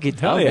 $100. I'll get.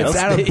 Hell yeah. It's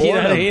out of You know what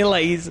I boredom. mean?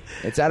 Like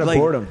It's out of like,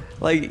 boredom.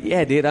 Like,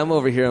 yeah, dude, I'm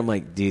over here. I'm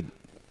like, dude,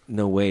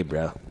 no way,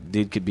 bro.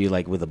 Dude could be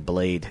like with a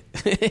blade.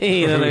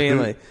 You know what I mean?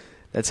 Like,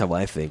 that's how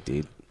I think,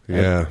 dude.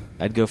 Yeah.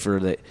 I'd go for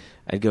the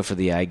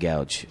eye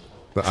gouge.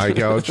 The eye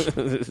gouge.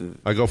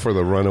 I go for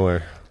the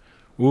runaway.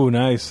 Ooh,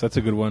 nice. That's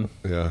a good one.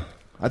 Yeah.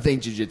 I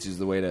think jiu-jitsu is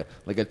the way to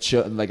like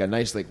a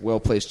nice like well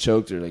placed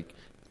choke or like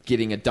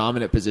getting a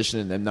dominant position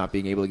and them not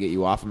being able to get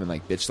you off them and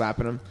like bitch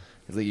slapping them.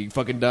 It's like you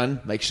fucking done.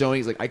 Like showing,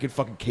 he's like I could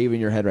fucking cave in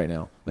your head right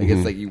now. Like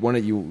it's like you want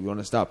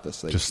to stop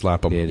this. Like, Just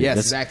slap them. Yeah, dude. yes,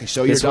 That's- exactly.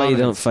 Show That's your why you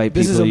dominance. don't fight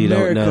This is people you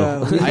don't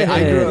America. know.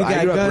 I grew We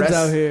got up guns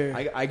wrestling. out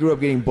here. I grew up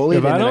getting bullied.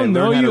 If I and then don't know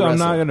learned how to you, I'm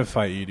wrestle. not going to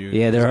fight you, dude.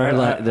 Yeah, there are a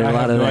lot. There are a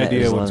lot I of have no that. idea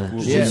There's a what's lot of-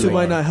 cool. Yeah. Jiu-jitsu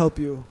might not help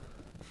you.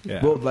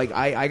 Yeah. Well, like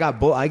I got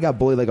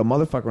bullied like a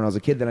motherfucker when I was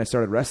a kid. Then I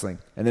started wrestling,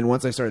 and then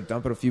once I started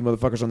dumping a few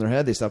motherfuckers on their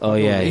head, they stopped. Oh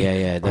fucking yeah, with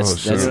me. yeah. That's Oh,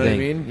 sure. that's You the know what I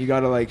thing. mean? You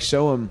got to like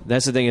show them.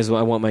 That's the thing is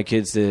I want my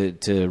kids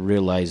to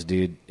realize,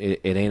 dude, it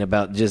ain't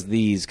about just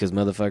these because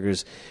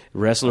motherfuckers,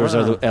 wrestlers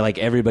are like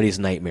everybody's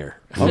nightmare.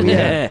 Oh,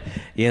 yeah.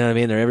 You know what I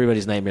mean? They're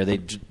everybody's nightmare. They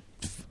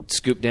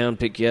scoop down,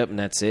 pick you up, and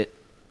that's it.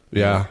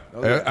 Yeah.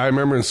 Okay. I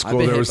remember in I've school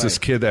been there hit was by this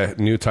it. kid that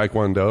knew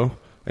Taekwondo,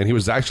 and he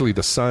was actually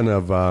the son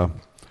of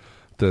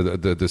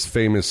this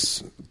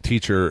famous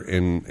teacher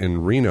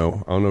in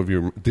Reno. I don't know if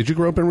you did you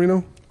grow up in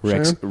Reno?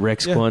 Sharon?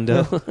 Rex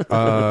Kwando.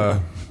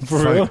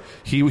 For real?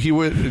 He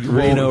would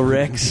Reno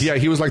Rex. Yeah,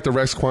 he was like the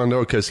Rex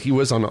Kwando because he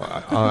was on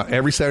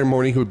every Saturday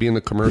morning. He would be in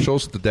the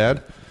commercials. The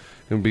dad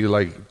and be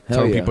like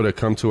telling yeah. people to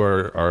come to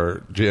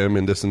our gym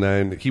and this and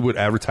that. And he would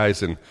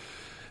advertise and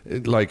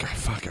like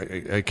fuck,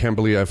 I can't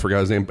believe I forgot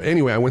his name. But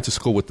anyway, I went to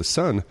school with the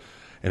son,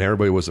 and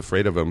everybody was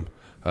afraid of him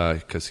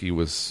because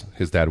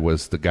his dad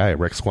was the guy,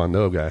 Rex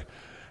Kwando guy.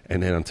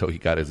 And then until he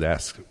got his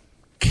ass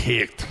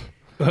kicked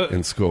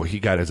in school, he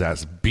got his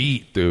ass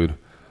beat, dude.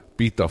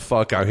 Beat the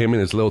fuck out. Him in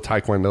his little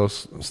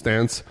Taekwondo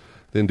stance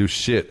didn't do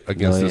shit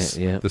against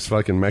this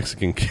fucking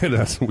Mexican kid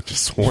that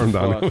just swarmed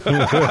on him.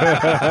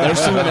 There's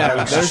some of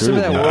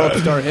that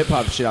world star hip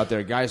hop shit out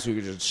there. Guys who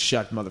could just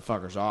shut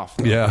motherfuckers off.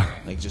 Yeah.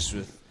 Like just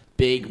with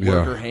big Yeah.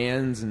 worker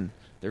hands and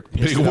they're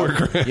pissed Big off.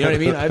 worker You know what I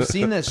mean? I've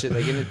seen that shit.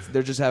 Like and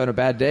they're just having a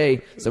bad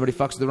day. Somebody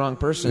fucks with the wrong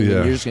person, Yeah.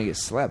 and you're just gonna get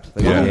slept.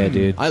 Like, Yeah. Yeah,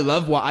 dude. I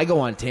love. I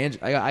go on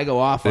tangent. I go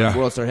off on Yeah.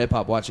 World Star Hip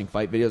Hop watching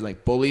fight videos.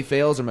 Like bully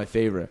fails are my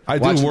favorite. I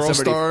do Watching World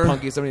somebody Star.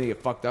 punky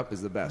get fucked up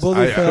is the best.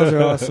 Bully fails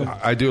are awesome.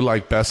 I do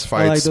like best I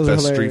like fights, those are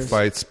best street hilarious.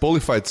 fights. Bully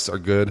fights are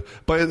good,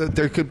 but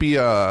there could be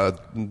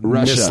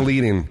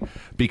misleading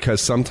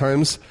because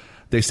sometimes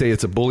they say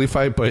it's a bully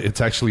fight, but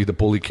it's actually the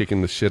bully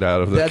kicking the shit out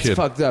of the That's kid.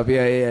 fucked up.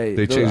 Yeah. They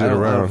Those- change it I don't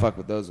around. fuck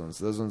with those ones.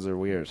 Those ones are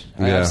weird.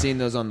 Yeah. I've seen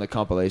those on the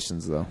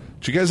compilations though.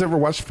 Did you guys ever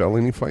watch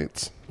felony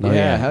fights? Oh, yeah,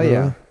 yeah. hell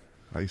yeah.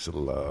 I used to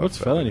love. What's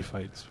felony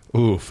fights?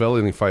 Ooh,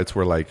 felony fights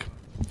were like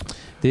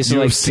They used to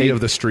like UFC take, of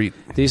the street.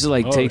 they used to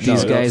like Oh, take no,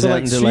 these no. guys So out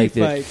like into street like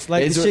the. fights,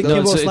 like It's- the shit no,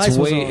 Kimbo it's Slice was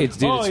way, on. it's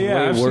dude, Oh, it's yeah,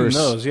 way I've seen worse.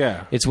 those,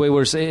 yeah. It's way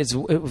worse. It's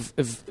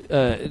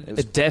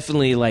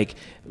definitely like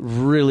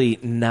really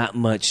not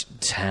much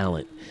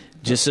talent.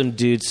 Just some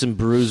dudes, some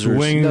bruisers.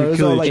 Swing. No, those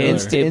Kill are each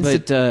like other.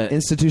 But,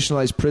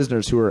 institutionalized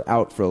prisoners who are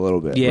out for a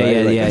little bit. Yeah, right?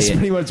 yeah, Like, yeah, That's yeah.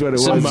 pretty much what it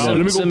was. Some- Let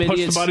me go some punch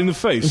idiots- somebody in the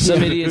face.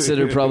 some idiots that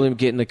are probably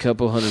getting a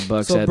couple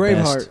 $100 So at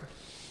Braveheart.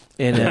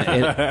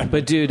 best.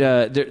 But dude,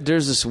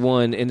 there's this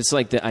one, and it's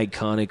like the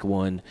iconic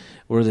one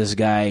where this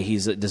guy,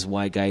 he's this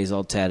white guy, he's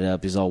all tatted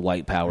up, he's all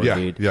white power, Yeah,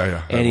 dude.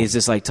 yeah. And he's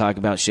just like talking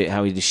about shit,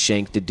 how he just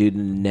shanked the dude in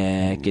the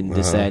neck and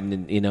this, that,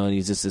 and and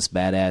he's just this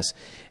badass.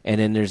 And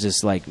then there's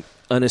this like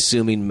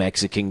unassuming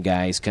Mexican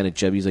guy, he's kind of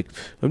chubby. He's like,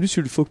 I'm just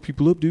here to fuck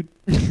people up, dude.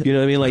 You know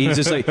what I mean? Like he's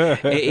just like,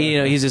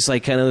 he's just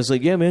like kind of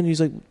like, yeah, man.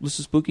 He's like, this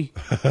is spooky,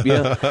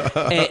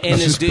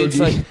 and this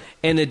dude,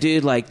 and the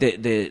dude, like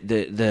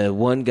the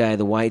one guy,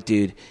 the white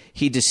dude,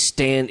 he just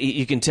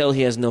you can tell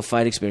he has no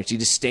fight experience. He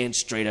just stands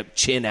straight up,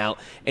 chin out,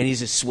 and he's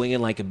just swinging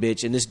like a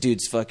bitch. And this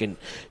dude's fucking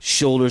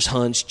shoulders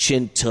hunched,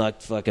 chin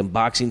tucked, fucking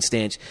boxing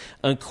stance,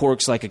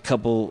 uncorks like a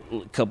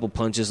couple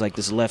punches, like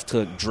this left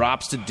hook,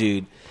 drops the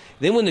dude.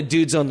 Then when the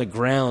dude's on the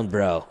ground,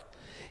 bro,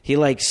 he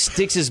like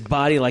sticks his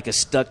body like a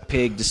stuck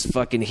pig, just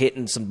fucking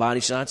hitting some body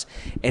shots,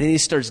 and then he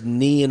starts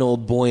kneeing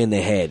old boy in the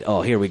head.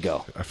 Oh, here we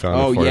go. I found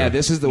Oh it for yeah, you.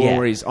 this is the Yeah. one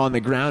where he's on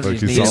the ground. Like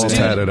and he's he's all kneeling.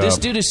 tatted This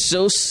up. dude is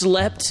so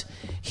slept.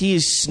 He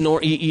is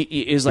snort. He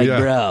is like, Yeah.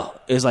 bro.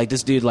 It's like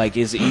this dude, like,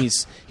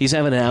 he's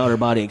having an outer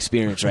body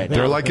experience right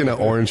They're now. like in an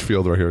orange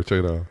field right here.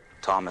 Check it out.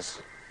 Thomas.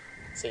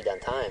 So you done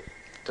time?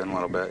 Done a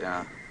little bit,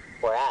 yeah.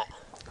 Where at?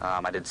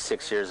 I did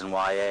 6 years in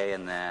YA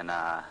and then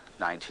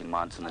 19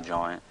 months in the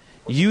joint.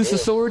 Youth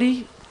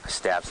Authority.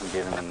 stabbed some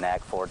dude in the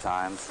neck 4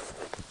 times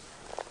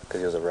because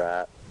he was a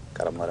rat.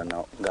 Gotta let him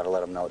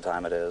know what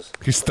time it is.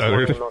 He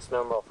stuttered. One of the most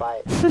memorable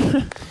fights.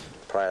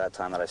 Probably that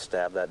time that I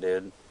stabbed that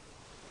dude.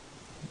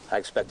 I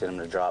expected him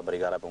to drop, but he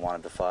got up and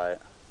wanted to fight.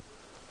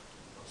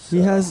 So,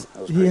 He has it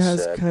was pretty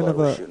sick. kind Blood of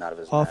was a shooting out of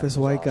his neck. office It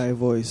was white awesome. guy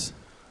voice.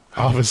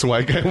 Office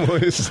white guy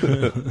voice.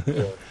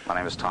 My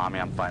name is Tommy.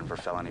 I'm fighting for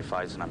felony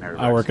fights, and I'm here to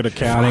I work at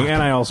accounting,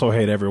 and I also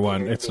hate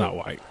everyone. It's not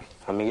white.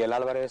 I'm Miguel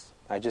Alvarez.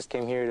 I just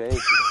came here today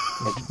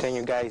to entertain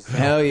you guys.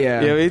 Hell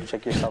yeah.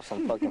 Check yourself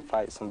some fucking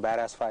fights, some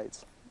badass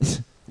fights.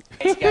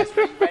 Hey guys,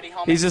 ready,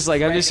 homie? He's just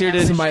like, I'm just here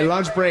This is to. my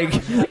lunch break.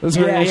 Let's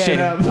hurry this shit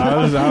up. I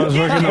was working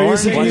Are you orange.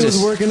 saying Watch he was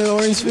this. working in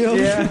Orangefield?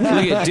 Yeah.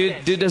 Look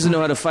at dude doesn't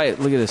know how to fight.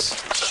 Look at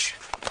this.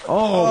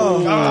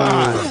 Oh,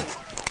 God.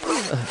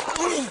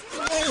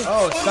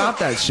 Oh, stop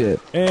that shit.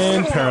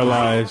 And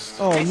paralyzed.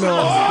 Oh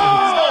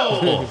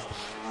no!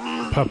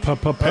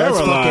 Paralyzed.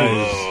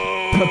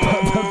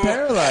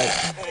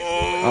 Paralyzed.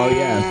 Oh,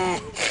 yeah.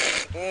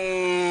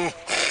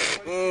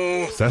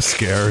 That's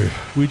scary.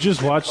 We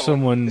just watched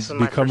someone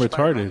become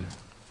retarded.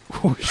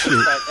 Oh, shit.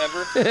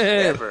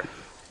 Ever.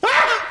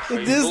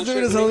 This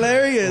dude is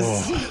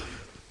hilarious.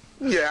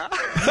 Yeah.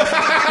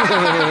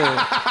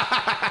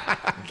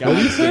 Damn.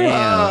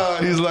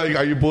 He's like,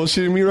 "Are you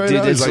bullshitting me right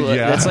now?" He's like,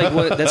 "Yeah."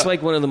 That's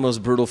like one of the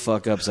most brutal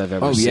fuck ups I've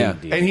ever seen. yeah.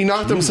 Dude. And he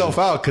knocked himself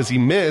out because he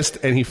missed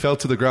and he fell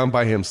to the ground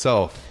by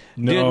himself.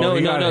 Dude, no.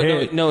 he got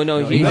hit. He I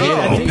think he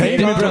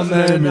no, caught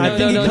him, man. I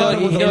think he caught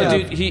him with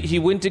a dude. He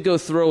went to go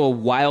throw a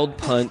wild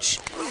punch,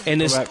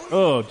 and this.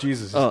 Oh,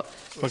 Jesus. Oh,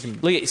 Fucking.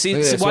 look at see.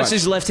 Look at this, watch watch.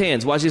 his left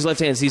hands. Watch his left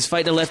hands. He's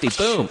fighting a lefty.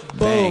 Boom.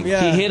 Boom,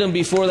 yeah. He hit him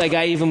before that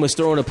guy even was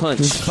throwing a punch.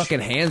 His fucking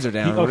hands are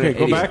down. Okay, What go an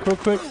idiot. back real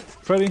quick,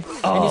 Freddie.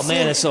 Oh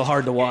man, it's so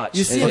hard to watch.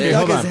 You see It him is. duck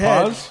Hold his on,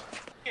 head. pause.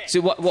 See,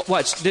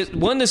 watch.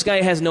 This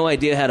guy has no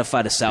idea how to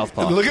fight a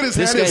southpaw. Look at his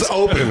This hand is guy's-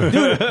 open.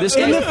 This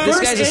guy, In the this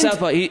first guy's a int-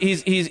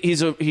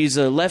 southpaw. He's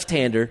a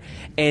left-hander,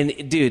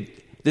 and dude,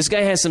 this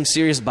guy has some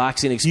serious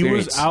boxing He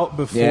experience. was out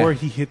before Yeah.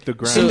 he hit the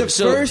ground. So- In the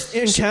first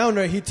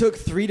encounter, he took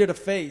 3 to the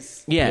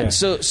face. Yeah. Yeah.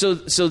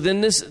 So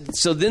then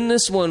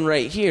this one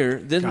right here,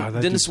 then God,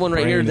 that this dude's one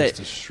right here brain is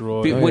that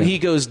destroyed. when he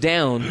goes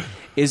down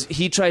is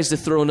he tries to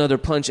throw another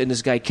punch and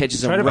this guy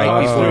catches him Try to right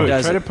pause before through he it.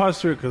 does Try to it.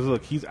 pause through it because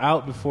look, he's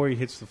out before he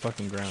hits the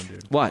fucking ground,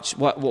 dude. Watch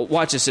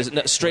this.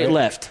 No, straight Right.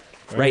 left,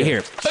 right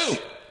here. Boom.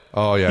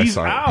 Oh yeah, I He's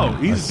saw it. out.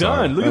 I He's saw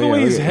done. it. Look at the Oh, way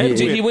yeah, his look at- head. Dude,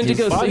 Dude, he went to his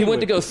go. body He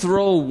went to whipped. go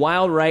throw a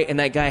wild right, and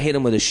that guy hit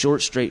him with a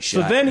short straight So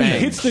shot. then he Bang.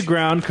 hits the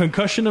ground.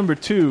 Concussion number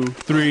 2,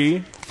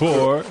 3,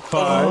 4,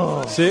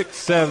 5, 6,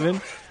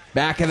 7.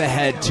 Back of the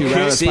head, too. Right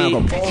on the See?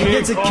 spinal column. He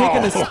gets a kick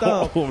in the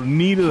stomach. Oh,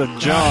 knee to the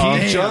jaw.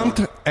 He jumped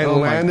and Oh,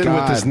 my landed with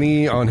God. his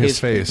knee on his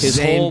face. His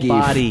whole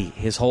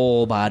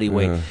Zangief. body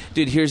weight.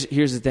 Dude, here's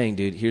the thing,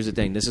 dude. Here's the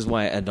thing. This is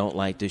why I don't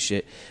like this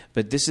shit.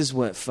 But this is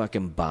what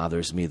fucking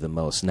bothers me the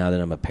most now that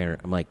I'm a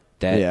parent. I'm like,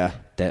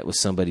 that's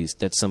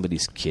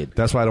somebody's kid.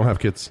 That's why I don't have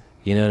kids.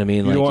 You know what I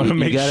mean? You don't wanna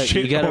make gotta,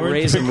 shit you gotta orange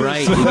raise them pickles.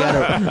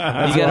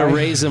 right. You gotta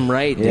raise them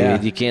right, dude. Yeah.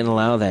 You can't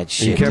allow that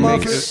shit. You can't Keep him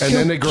make off- it, and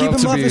then they grow keep up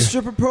him to off be the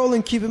stripper pole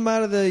and keep him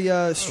out of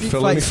the street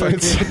felony fight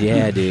fights. circuit.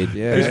 Yeah, dude.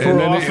 Yeah. His And parole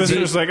then it-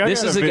 officer's like, I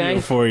this got is a a video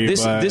guy. for you.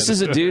 This but-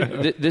 is a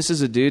dude. This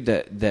is a dude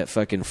that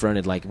fucking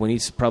fronted. Like when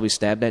he probably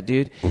stabbed that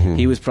dude,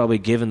 he was probably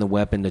given the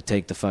weapon to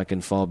take the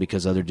fucking fall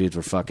because other dudes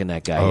were fucking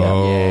that guy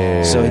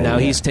up. So now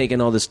he's taking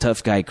all this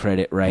tough guy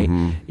credit, right?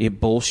 Yeah,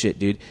 bullshit,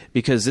 dude.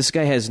 Because this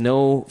guy has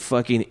no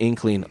fucking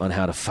inkling on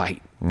how to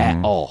fight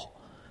at all.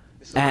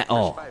 At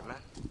all. Fight, man.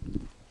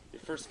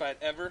 Your first fight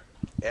ever?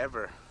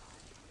 Ever.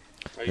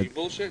 Are you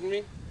bullshitting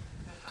me?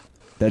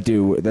 That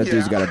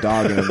dude's got a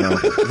dog in him now.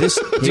 This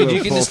He dude, was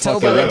you can full just tell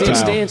by fucking that dude's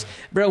reptile. stance,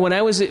 bro. When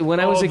I was a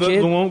the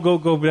kid, won't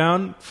go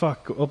down.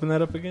 Fuck, open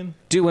that up again.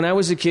 dude. When I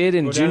was a kid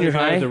in Go down junior the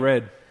guy high, with the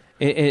red.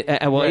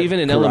 well, Red. even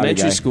in Karate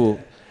elementary guy. school,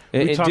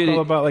 We talk dude,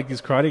 all about like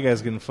these karate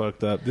guys getting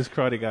fucked up. This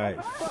karate guy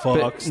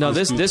fucks. no,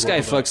 this dude's guy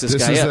world up. fucks this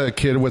This guy is up. the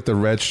kid with the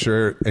red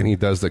shirt, and he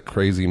does the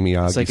crazy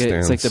Miyagi It's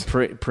stance. like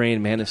the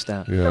praying mantis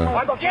style.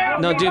 Yeah.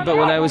 No, dude, but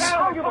when I was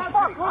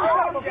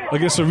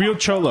Like it's a real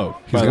cholo.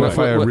 He's by the gonna way.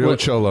 fight a What- real what-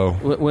 cholo.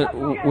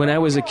 when I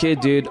was a kid,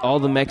 dude, all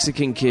the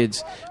Mexican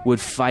kids would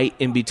fight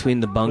in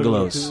between the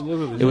bungalows.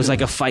 It was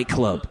like a fight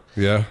club.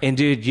 Yeah. And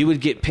dude, you would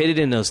get pitted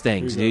in those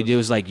things, dude. It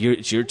was like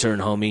it's your turn,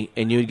 homie,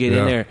 and you would get in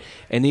Yeah. there.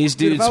 And these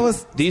Dude, if dudes, I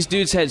was- these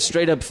dudes had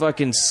straight up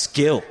fucking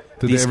skill.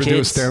 Did these they ever kids.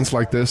 do a stance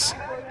like this?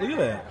 Look at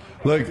that.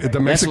 Look, the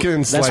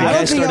Mexicans that's like why I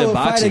don't think I started would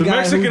fight a boxing. The guy who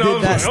Mexican did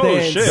was that like, oh,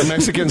 stance. shit. the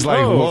Mexicans like,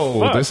 Oh, whoa,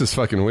 fuck. this is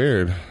fucking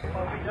weird.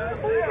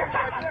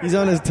 He's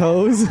on his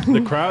toes.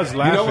 The crowd's You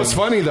laughing. know what's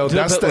funny though? Dude,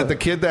 That's but- the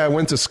kid that I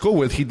went to school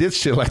with. He did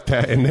shit like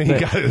that, and then he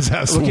got his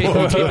ass Okay,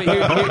 whooped.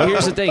 but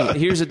here's the thing.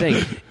 Here's the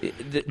thing.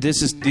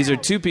 These are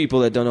two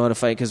people that don't know how to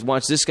fight. Because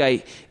watch this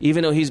guy.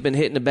 Even though he's been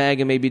hitting the bag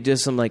and maybe did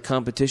some like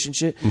competition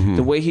shit,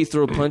 the way he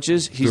throw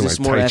punches, he's Doing just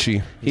like more Tai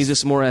Chi. he's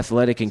just more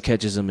athletic and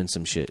catches them in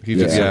some shit. He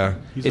just, yeah.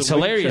 It's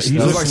hilarious. He's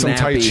though. He's like some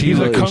Tai Chi. He's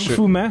a like kung shit.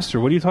 fu master.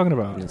 What are you talking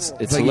about? It's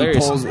like he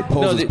hilarious.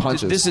 pulls his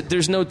punches.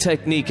 There's no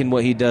technique in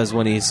what he does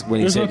when he's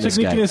There's no hitting this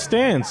technique guy. in his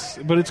stance,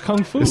 but it's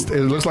kung fu. It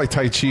looks like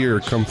Tai Chi or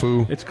Kung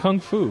Fu. It's kung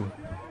fu.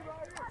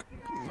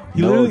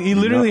 He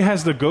literally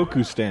has the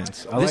Goku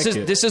stance.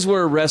 This is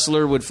where a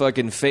wrestler would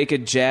fucking fake a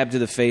jab to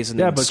the face and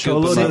then but scoop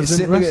Cholo him up.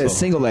 doesn't Look at wrestle. a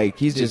single leg.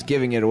 He's just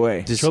giving it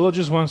away. Cholo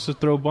just wants to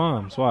throw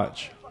bombs.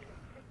 Watch.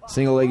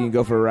 Single leg and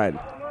go for a ride.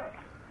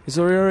 He's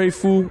all right,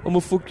 fool. I'm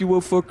gonna fuck you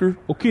up, fucker.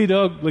 Okay,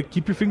 dog. Like,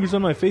 keep your fingers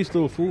on my face,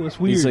 little fool. That's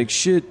weird. He's like,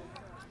 shit.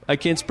 I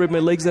can't spread my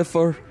legs that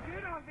far.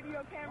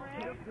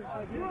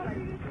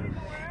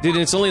 Dude,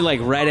 it's only like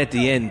right at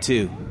the end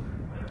too.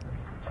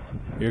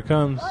 Here it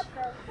comes.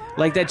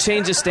 Like that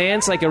change of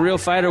stance, like a real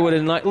fighter would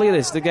have not. Look at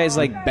this. The guy's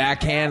like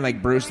backhand,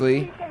 like Bruce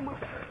Lee.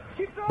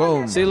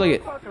 Boom. See,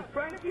 look at.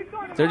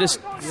 They're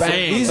just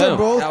bang. These are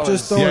both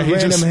just throwing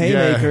random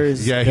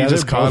haymakers. Yeah, he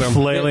just caught him.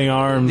 Flailing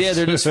arms. Yeah,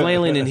 they're just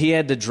flailing, and he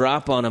had to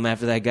drop on him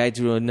after that guy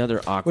threw another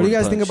awkward. What do you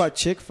guys punch. think about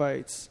chick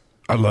fights?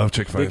 I love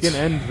chick fights. They can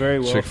end very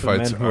well Chick for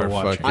fights men who are are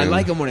watching. fucking. I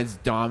like them when it's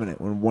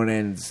dominant. When one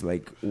end's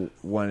like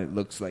one, it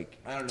looks like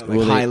I don't know, like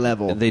Well, high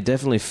level. They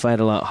definitely fight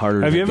a lot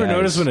harder. Have than you ever guys.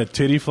 noticed when a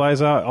titty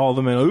flies out, all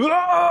the men are like,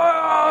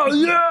 oh,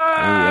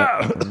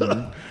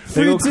 yeah!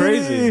 They go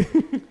crazy.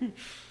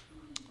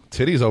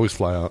 Titties always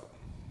fly out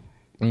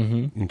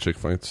in chick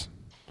fights.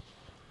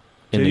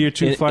 Titty or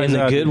two flies in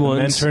the out, good men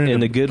ones, turn into in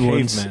the good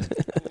ones. cavemen.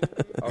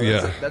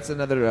 Yeah. That's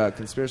another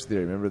conspiracy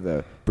theory. Remember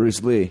the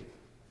Bruce Lee?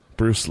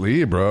 Bruce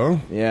Lee, bro.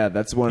 Yeah,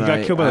 that's one. He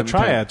got killed by the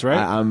triads, right?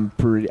 I'm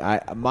pretty.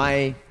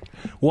 My.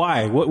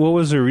 Why? What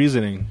was their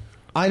reasoning?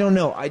 I don't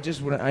know. I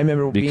just when I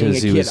remember being a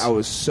Because he kid, was- I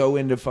was so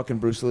into fucking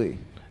Bruce Lee.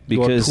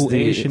 Because You're too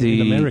Asian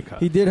in America.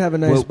 He did have a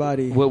nice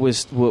body. What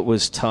was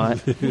taught?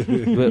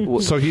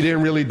 So he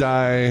didn't really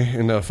die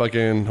in a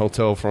fucking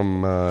hotel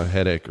from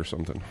headache or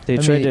something. They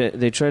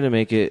tried to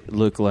make it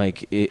look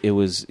like it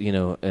was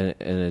an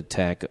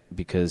attack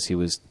because he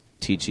was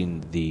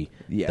teaching the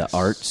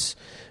arts,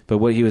 but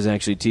what he was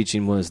actually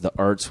teaching was the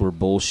arts were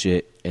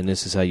bullshit, and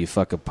this is how you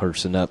fuck a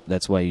person up.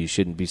 That's why you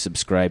shouldn't be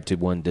subscribed to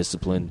one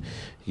discipline.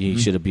 You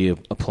should be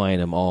applying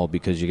them all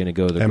because you're going to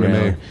go to the MMA.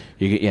 ground.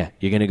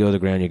 You're going to go to the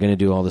ground. You're going to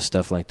do all this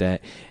stuff like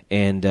that,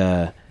 and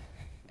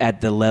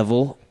at the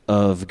level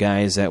of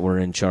guys that were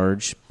in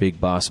charge, big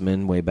boss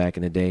men way back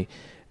in the day.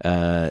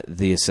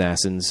 The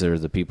assassins or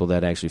the people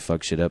that actually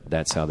fuck shit up,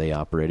 that's how they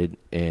operated.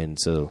 And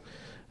so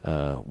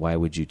why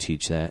would you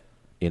teach that,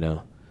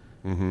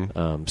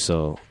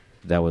 so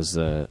that was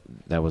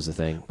the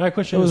thing. My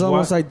question It was is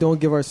almost why, like don't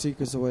give our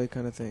secrets away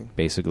kind of thing.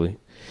 Basically,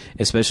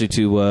 especially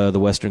to the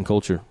Western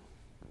culture.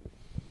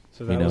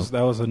 so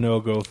that was a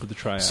no-go for the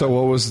triad. So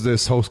what was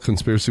this whole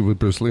conspiracy with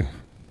Bruce Lee?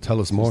 Tell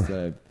us more.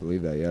 I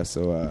believe that. Yeah.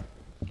 So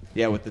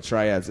with the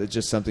triads, it's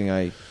just something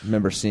I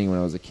remember seeing when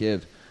I was a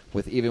kid.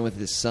 Even with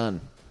his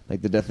son,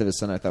 like the death of his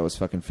son, I thought was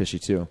fucking fishy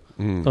too.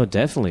 Oh,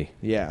 definitely.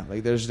 Yeah,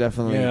 like there's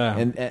definitely,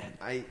 and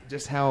I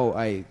just how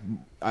I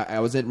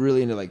was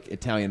really into like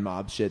Italian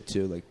mob shit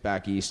too, like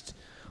back east,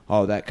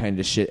 all that kind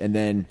of shit, and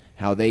then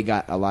how they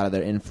got a lot of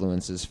their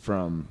influences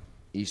from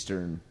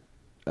Eastern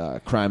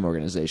crime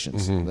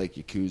organizations like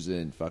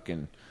Yakuza and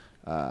fucking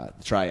the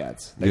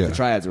triads. Like the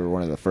triads were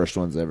one of the first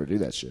ones to ever do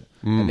that shit,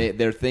 and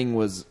their thing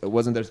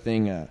wasn't their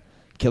thing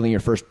killing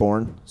your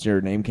firstborn so your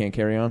name can't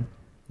carry on.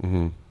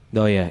 Mm-hmm.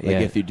 Oh yeah, Like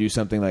if you do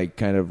something like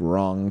kind of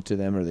wrong to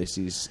them or they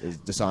see as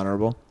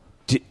dishonorable.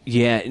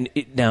 Yeah. And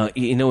now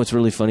what's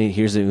really funny.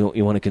 Here's you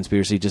want a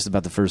conspiracy just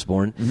about the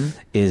firstborn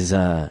is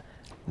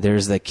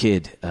there's that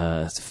kid.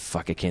 I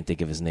can't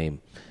think of his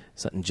name.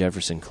 Something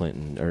Jefferson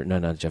Clinton or no,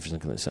 not Jefferson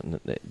Clinton. Something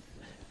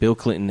Bill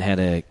Clinton had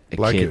a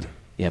Black kid. kid.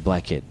 Yeah,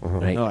 black kid.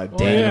 Right. Oh,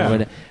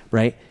 Dan,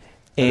 right.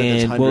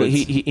 And well,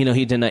 hundreds.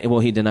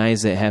 he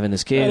denies that having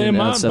this kid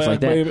and all stuff like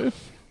that.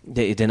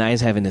 He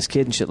denies having this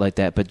kid and shit like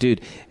that. But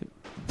dude.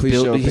 Please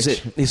show a He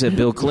picture. said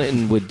Bill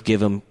Clinton would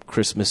give him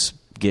Christmas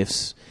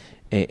gifts,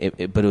 but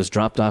it was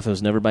dropped off. It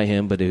was never by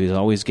him, but he was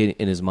always getting,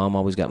 and his mom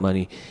always got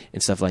money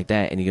and stuff like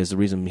that. And he goes, the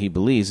reason he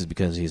believes is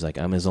because he's like,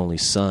 I'm his only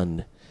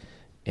son,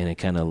 and it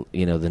kind of,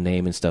 the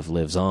name and stuff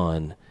lives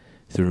on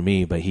through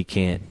me, but he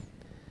can't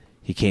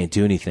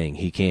do anything.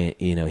 He can't,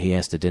 he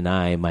has to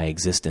deny my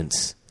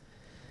existence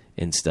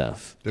and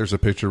stuff. There's a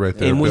picture right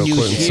there. And when Bill you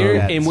Clinton's hear,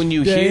 son. and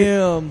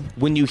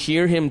when you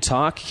hear him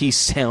talk, he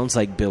sounds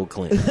like Bill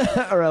Clinton.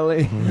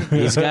 Really?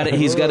 He's got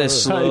a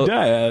slow. Hi,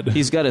 Dad.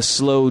 He's got a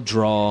slow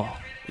draw,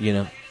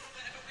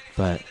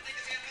 but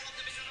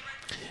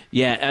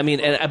yeah, I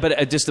mean,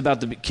 but just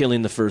about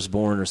killing the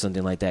firstborn or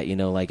something like that,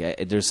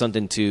 there's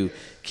something to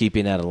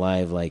keeping that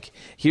alive. Like,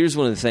 here's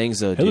one of the things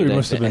though. Hillary dude,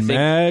 must have been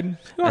mad.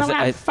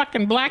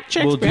 Fucking black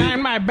chicks Well, dude-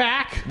 behind my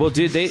back. Well,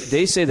 dude, they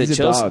say that He's a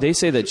Chelsea. dog. They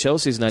say that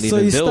Chelsea's not So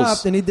even he Bills.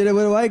 stopped and he did it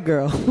with a white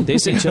girl. They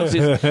say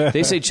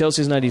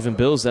Chelsea's not even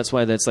Bills. That's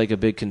why that's like a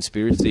big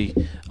conspiracy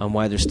on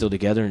why they're still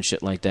together and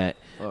shit like that.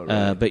 Oh,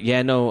 really? But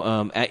yeah,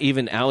 no.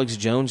 Even Alex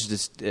Jones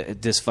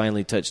just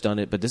finally touched on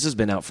it. But this has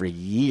been out for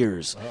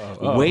years,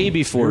 way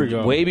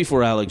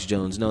before Alex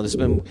Jones. No, this has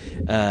been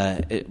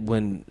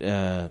when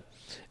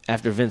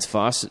after Vince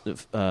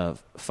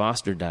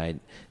Foster died.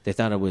 They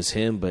thought it was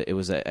him, but it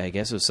was I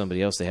guess it was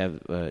somebody else. They have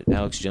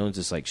Alex Jones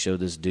just like showed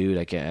this dude.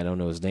 I don't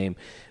know his name,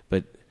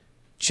 but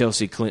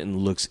Chelsea Clinton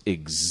looks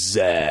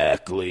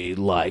exactly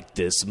like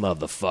this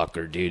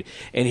motherfucker, dude.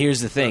 And here's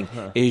the thing,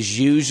 is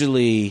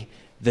usually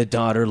the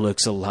daughter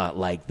looks a lot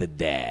like the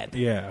dad.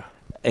 Yeah.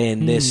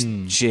 And this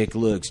chick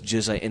looks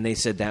just like, and they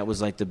said that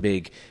was like the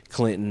big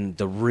Clinton,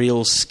 the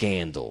real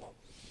scandal.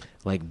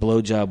 Like,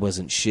 blowjob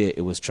wasn't shit.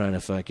 It was trying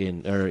to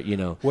fucking, or, you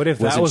know. What if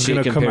that was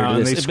going to come out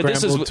and they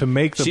scrambled to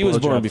make the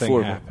blowjob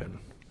thing happen?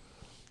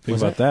 Think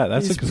about that.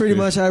 That's It's pretty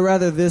much, I'd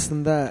rather this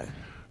than that.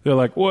 They're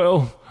like,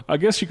 well, I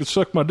guess you could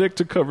suck my dick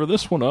to cover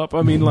this one up.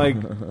 I mean, like,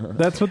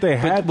 that's what they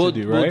had to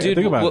do, right? Dude,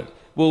 think about it.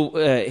 Well,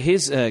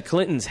 his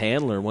Clinton's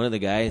handler, one of the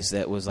guys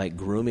that was like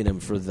grooming him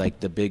for like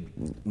the big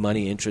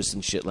money interest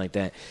and shit like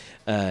that,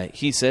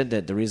 he said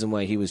that the reason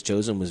why he was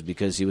chosen was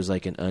because he was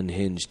like an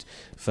unhinged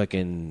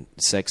fucking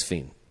sex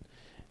fiend.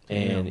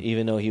 And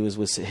even though he was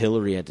with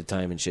Hillary at the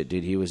time and shit,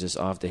 dude, he was just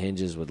off the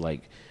hinges with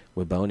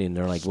Boney, and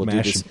they're like, well,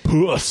 dude,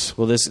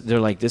 they're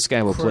like, this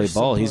guy will play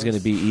ball. He's going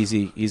to be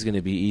easy. He's going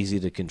to be easy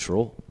to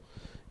control.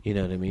 You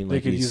know what I mean? They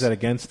like, could use that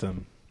against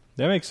them.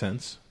 That makes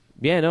sense.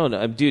 Yeah,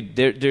 no, dude.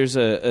 There's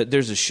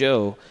a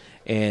show,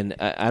 and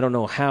I don't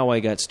know how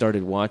I got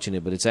started watching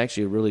it, but it's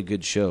actually a really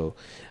good show.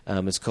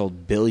 It's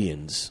called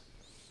Billions,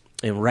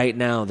 and right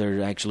now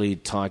they're actually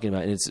talking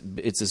about, and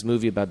it's this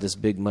movie about this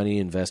big money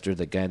investor,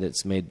 the guy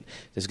this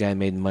guy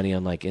made money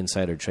on like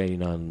insider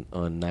trading on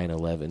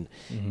 9/11,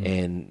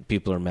 and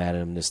people are mad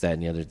at him, this, that,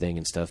 and the other thing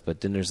and stuff.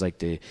 But then there's like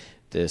the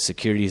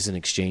Securities and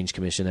Exchange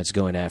Commission that's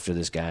going after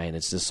this guy, and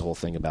it's this whole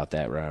thing about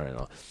that, right?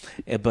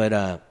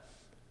 But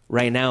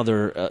right now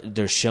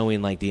they're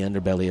showing like the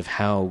underbelly of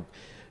how,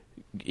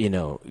 you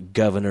know,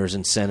 governors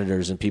and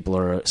senators and people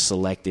are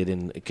selected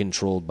and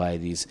controlled by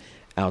these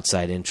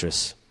outside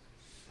interests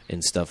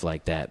and stuff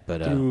like that.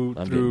 But I'm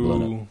getting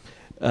blown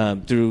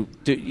up. Through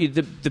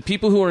the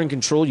people who are in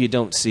control, you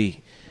don't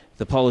see.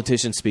 The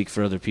politicians speak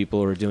for other people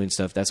who are doing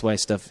stuff. That's why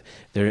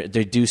they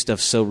do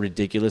stuff so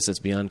ridiculous that's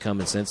beyond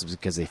common sense,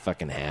 because they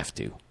fucking have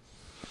to.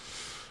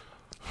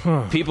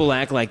 People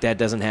act like that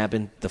doesn't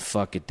happen. The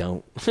fuck it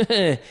don't.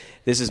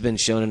 This has been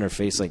shown in our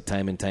face like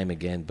time and time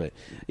again. But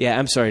yeah,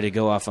 I'm sorry to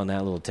go off on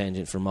that little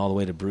tangent from all the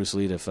way to Bruce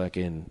Lee to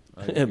fucking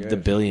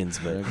the Billions.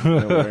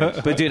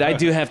 But dude, I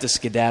do have to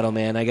skedaddle,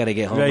 man. I got to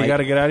get home. Yeah, you got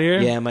to get out of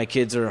here? Yeah, my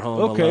kids are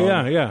home. Okay,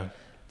 alone. yeah.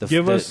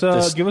 Give us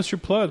your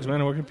plugs,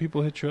 man. Where can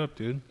people hit you up,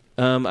 dude?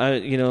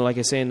 Like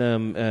I say,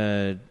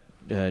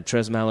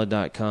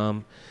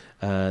 TrezMala.com.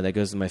 That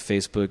goes to my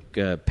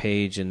Facebook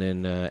page, and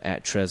then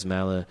at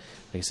Trezmala,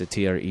 like I said,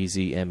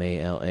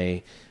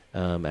 TREZMALA,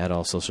 at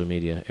all social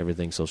media,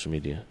 everything social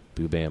media.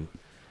 Boo bam.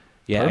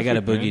 Yeah, perfect, I got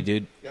a boogie, man.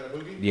 Dude. You got a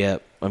boogie? Yeah,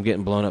 I'm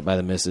getting blown up by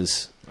the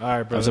missus. All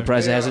right, brother.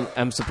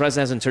 I'm surprised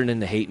it hasn't turned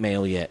into hate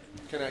mail yet.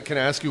 Can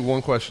I ask you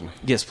one question?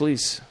 Yes,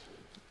 please.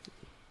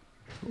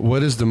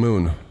 What is the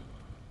moon?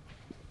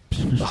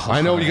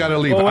 I know you got to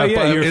leave.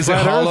 Is it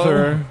hollow?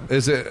 Earther.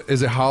 Is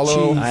it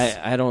hollow?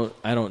 I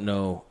don't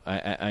know.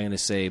 I'm going to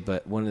say,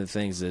 but one of the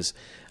things is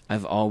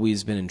I've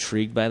always been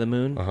intrigued by the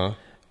moon.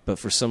 But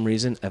for some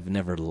reason, I've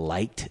never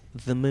liked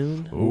the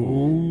moon.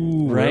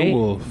 Ooh, right,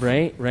 werewolf.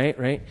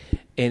 right.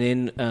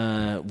 And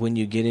then when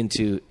you get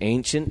into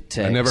ancient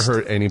text, I never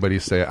heard anybody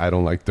say I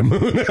don't like the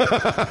moon.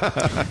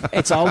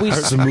 It's always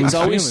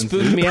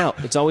spooked me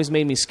out. It's always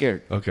made me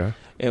scared. Okay.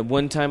 At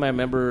one time, I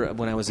remember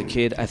when I was a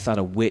kid, I thought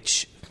a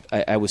witch.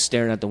 I was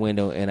staring out the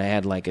window, and I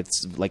had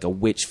it's like a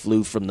witch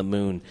flew from the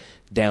moon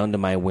down to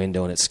my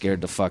window, and it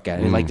scared the fuck out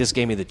of me. Like, this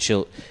gave me the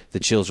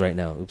chills right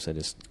now. Oops, I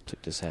just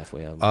took this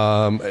halfway out.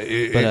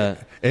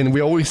 And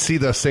we always see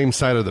the same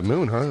side of the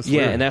moon, huh? That's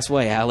weird. And that's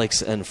why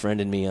Alex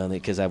unfriended me on it,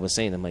 because I was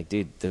saying, I'm like,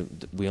 dude,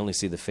 we only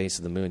see the face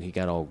of the moon. He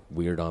got all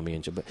weird on me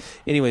and shit. But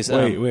anyways,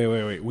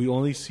 wait. We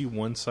only see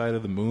one side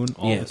of the moon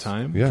all the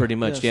time. Yeah. Pretty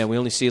much. Yes. Yeah, we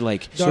only see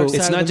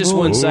it's not just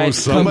one side.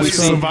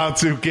 Somebody's about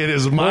to get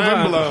his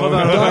mind blown. Hold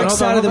on. Dark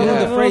side of the moon.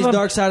 The phrase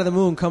 "dark side of the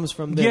moon" comes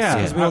from this.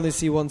 Because we only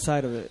see one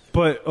side of it.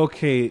 But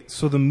okay,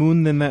 so the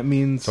moon, then that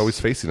means it's always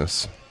facing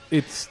us.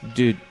 It's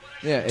dude.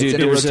 Yeah, it's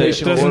in a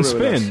rotation. It doesn't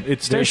spin.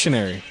 It's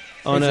stationary.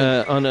 Do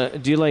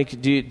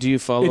you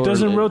follow? It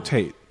doesn't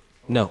rotate.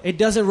 No, it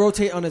doesn't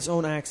rotate on its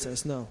own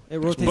axis. No, it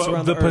rotates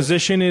around the Earth.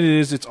 position it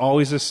is. It's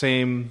always the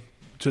same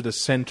to the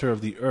center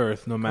of the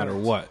Earth, no matter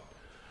what.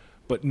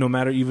 But no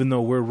matter, even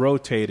though we're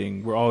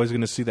rotating, we're always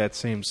going to see that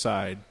same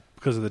side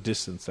because of the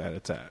distance that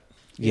it's at.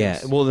 Yeah.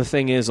 Yes. Well, the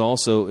thing is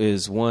also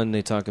one,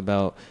 they talk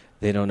about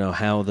they don't know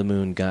how the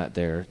moon got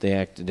there.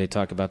 They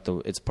talk about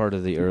it's part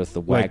of the Earth,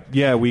 the whack.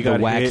 We got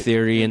the whack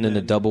theory and then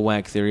the double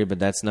whack theory, but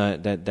that's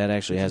not that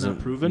actually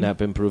hasn't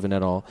been proven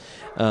at all.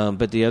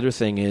 But the other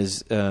thing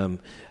is in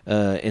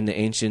the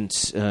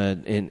ancient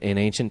in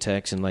ancient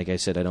texts, and like I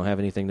said, I don't have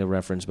anything to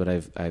reference, but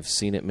I've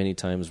seen it many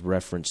times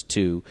referenced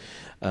too.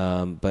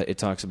 But it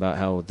talks about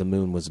how the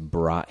moon was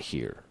brought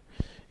here.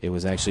 It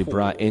was actually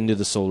brought into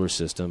the solar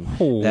system.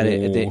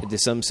 That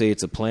some say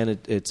it's a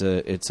planet. It's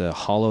a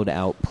hollowed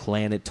out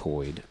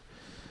planetoid.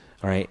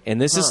 All right, and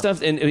this is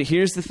stuff. And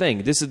here's the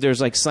thing: there's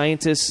like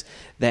scientists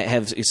that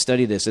have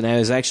studied this, and I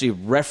was actually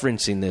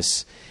referencing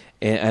this,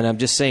 and I'm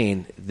just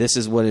saying this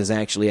is what is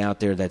actually out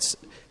there that's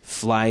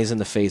flies in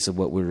the face of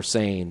what we were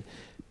saying.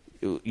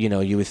 You know,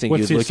 you would think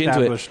What's you'd the look into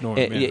it. established norm?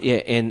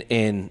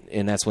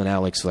 And that's when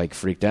Alex like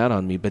freaked out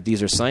on me. But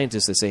these are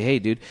scientists that say, hey,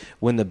 dude,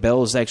 when the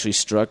bell is actually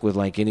struck with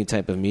like any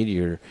type of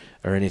meteor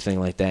or anything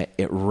like that,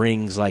 it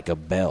rings like a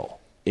bell.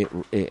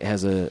 It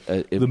has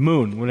the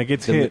moon when it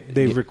gets hit,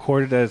 they've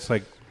recorded that it's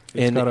like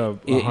it's got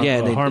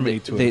a harmony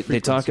to it. They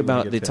talk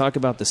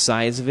about the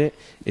size of it.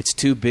 It's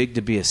too big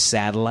to be a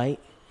satellite.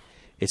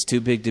 It's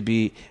too big to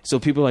be. So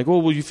people are like,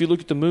 well, if you look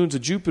at the moons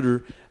of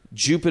Jupiter,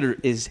 Jupiter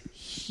is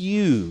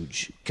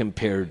huge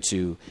compared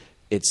to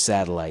its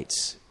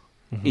satellites.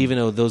 Mm-hmm. Even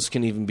though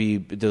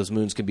those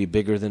moons can be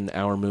bigger than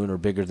our moon or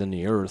bigger than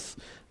the Earth.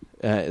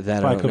 That by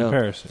I don't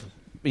comparison. know.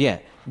 Yeah.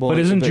 Well, but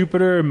isn't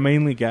Jupiter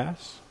mainly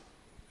gas?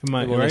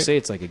 When I say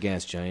it's like a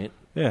gas giant.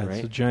 Yeah, right?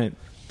 It's a giant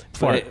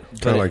fart.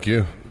 Kind of like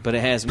you. But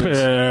it has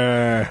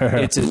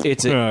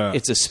it's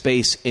a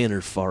space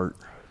inner fart.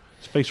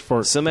 Space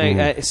fart. Some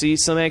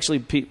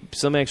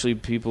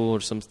people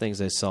or some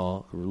things I saw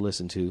or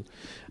listened to,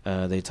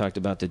 they talked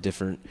about the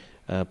different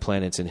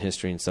planets in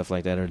history and stuff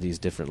like that are these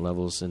different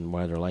levels and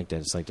why they're like that.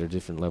 It's like they're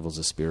different levels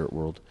of spirit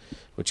world,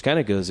 which kind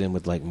of goes in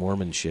with like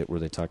Mormon shit where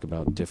they talk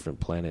about different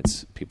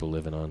planets people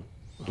living on.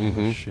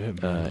 Mm-hmm.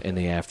 Shit, in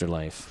the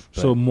afterlife.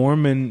 So the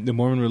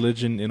Mormon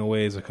religion in a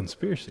way is a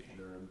conspiracy.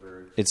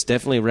 It's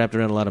definitely wrapped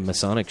around a lot of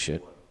Masonic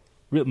shit.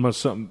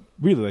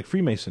 Really like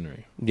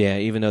Freemasonry. Yeah,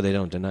 even though they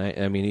don't deny.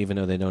 I mean, even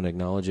though they don't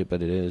acknowledge it,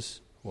 but it is.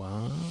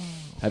 Wow.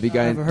 Have you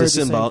guys heard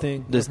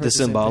the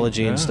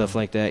symbology and stuff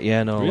like that?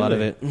 Yeah, no, really? a lot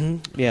of it.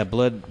 Mm-hmm. Yeah,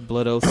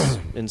 blood oaths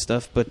and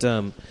stuff. But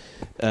the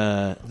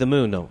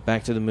moon, no,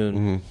 back to the moon.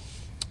 Mm-hmm.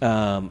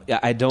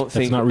 I don't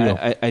think not real.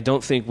 I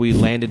don't think we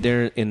landed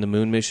there in the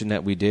moon mission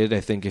that we did.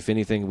 I think if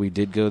anything, we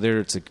did go there.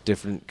 It's a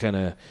different kind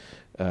of.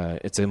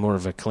 It's a more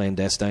of a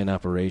clandestine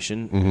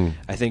operation. Mm-hmm.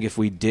 I think if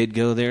we did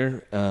go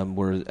there, I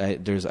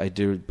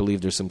do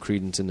believe there's some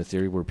credence in the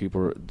theory where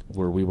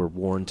we were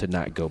warned to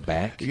not go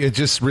back. It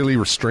just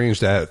really strange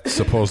that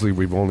supposedly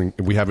we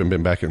haven't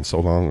been back in so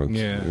long. It's,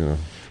 yeah. You know.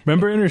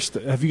 Remember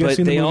have you guys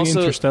seen the movie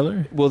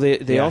Interstellar? Well,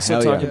 they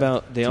also talk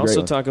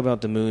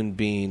about the moon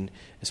being,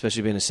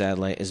 especially being a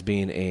satellite, as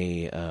being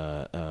a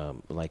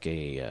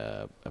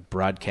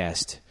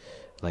broadcast,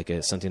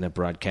 something that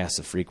broadcasts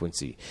a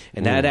frequency,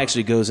 and that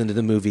actually goes into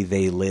the movie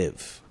They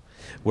Live,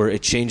 where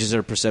it changes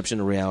our perception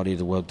of reality.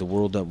 The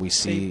world that we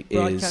see they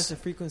broadcast a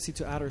frequency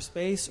to outer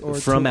space or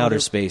from outer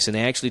space, and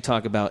they actually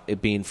talk about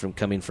it being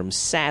coming from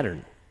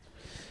Saturn.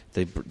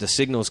 The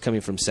signal is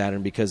coming from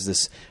Saturn because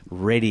this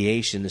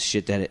radiation, this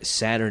shit that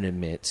Saturn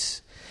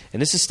emits,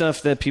 and this is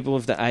stuff that people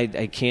have.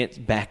 I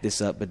can't back this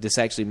up, but this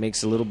actually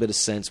makes a little bit of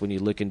sense when you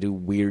look into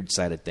weird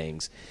side of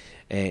things,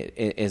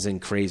 as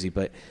in crazy.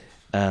 But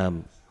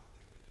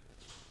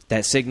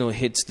that signal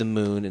hits the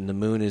moon, and the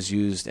moon is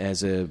used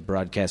as a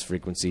broadcast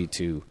frequency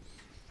to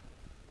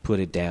put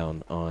it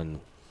down on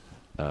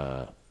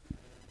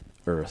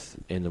Earth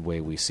in the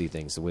way we see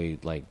things, the way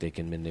like they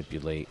can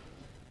manipulate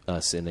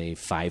us in a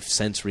 5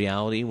 sense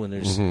reality when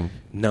there's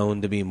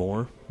known to be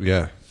more.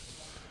 Yeah.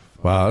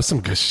 Wow, that's some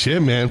good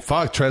shit, man.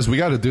 Fuck, Trez, we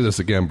got to do this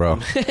again, bro.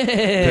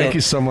 Thank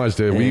you so much,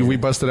 dude. We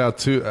busted out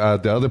the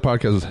other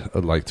podcast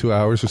was like 2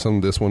 hours or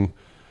something. This one,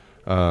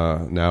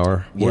 an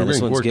hour. Yeah, this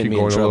one's getting me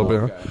in trouble. A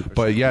little bit.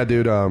 But yeah,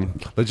 dude,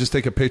 let's just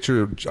take a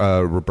picture.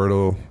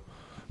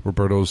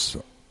 Roberto's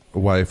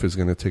wife is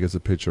going to take us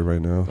a picture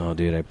right now. Oh,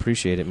 dude, I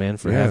appreciate it, man,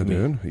 for having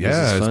dude. me.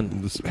 Yeah,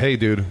 this is fun. Hey,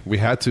 dude, we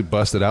had to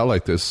bust it out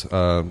like this,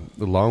 the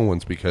long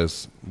ones,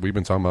 because we've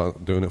been talking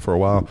about doing it for a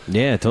while.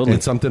 Yeah, totally.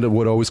 It's something that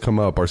would always come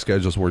up. Our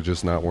schedules were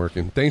just not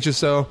working. Thanks,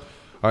 Giselle.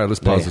 All right,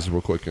 let's pause this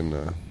real quick.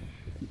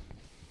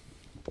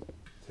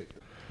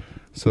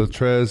 So,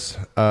 Trez,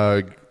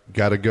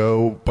 got to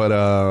go,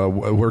 but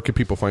where can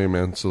people find you,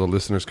 man, so the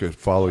listeners could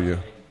follow you?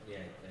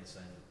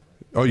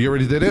 Oh, you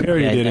already did it? I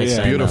already did it,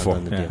 yeah. Beautiful.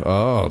 Yeah.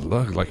 Oh,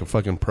 look, like a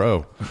fucking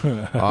pro.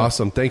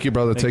 Awesome. Thank you,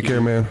 brother. Take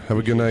care, man. Have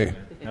a good night.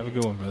 Have a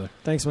good one, brother.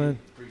 Thanks, man.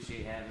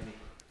 Appreciate having me.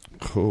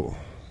 Cool.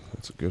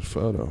 That's a good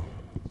photo.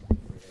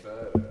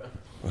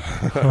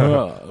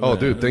 Oh,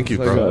 dude, thank you,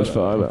 bro.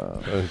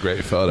 A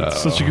great photo.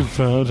 Such a good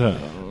photo.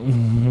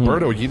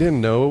 Berto, you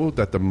didn't know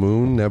that the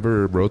moon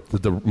never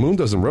the moon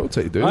doesn't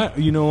rotate, dude.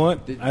 You know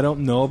what? I don't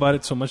know about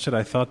it so much that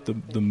I thought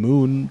the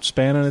moon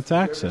span on its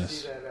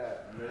axis.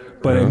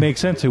 But it makes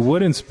sense. It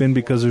wouldn't spin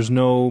because there's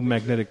no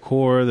magnetic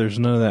core. There's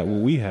none of that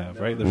what we have,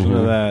 right? There's none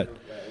of that.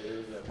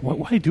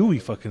 Why do we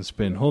fucking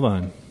spin? Hold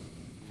on.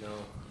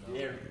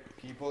 Here,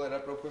 can you pull that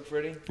up real quick,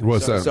 Freddie?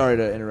 What's that? Sorry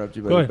to interrupt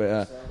you, buddy,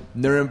 but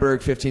Nuremberg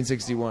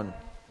 1561.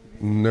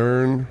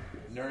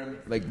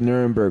 Like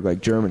Nuremberg,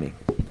 like Germany.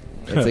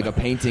 It's like a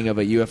painting of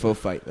a UFO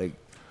fight. Like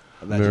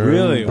allegedly.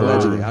 Really?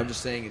 Allegedly. I'm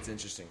just saying it's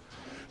interesting.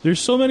 There's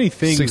so many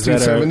things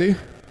 1670?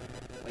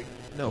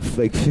 No,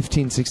 like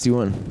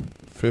 1561.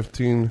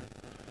 1561.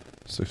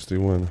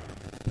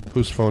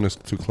 Whose phone is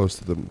too close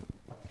to the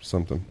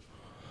something?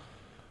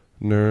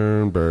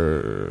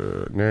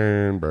 Nuremberg.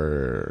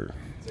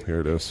 Here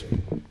it is.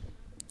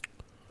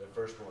 The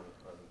first one.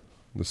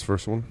 This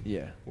first one?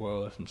 Yeah.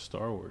 Well, that's some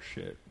Star Wars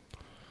shit.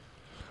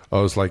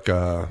 Oh, it's like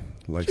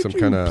some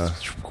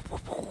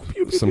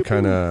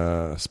kind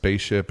of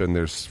spaceship, and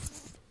there's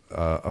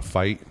a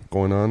fight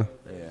going on.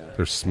 Yeah.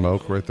 There's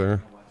smoke right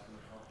there.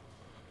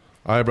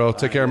 All right, bro.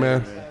 Take care,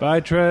 man.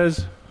 Bye,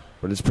 Trez.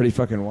 But it's pretty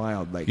fucking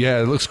wild. Like,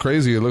 yeah, it looks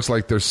crazy. It looks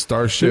like there's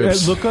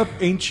starships. Look up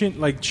ancient,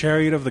 like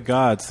Chariot of the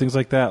Gods, things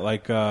like that.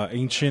 Like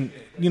ancient.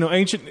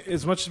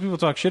 As much as people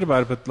talk shit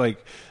about it, but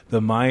like the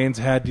Mayans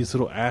had these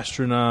little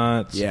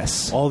astronauts.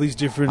 Yes. All these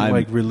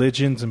different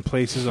religions and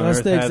places on Earth.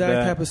 That's the had exact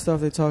that. type of stuff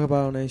they talk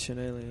about on Ancient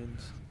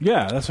Aliens.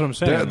 Yeah, that's what I'm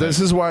saying.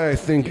 This is why I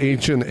think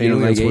Ancient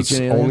Aliens was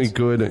only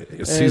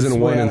good season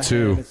 1 and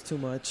 2. It's too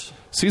much.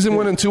 Season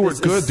 1 and 2 were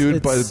good,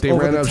 dude, but they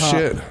ran out of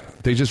shit.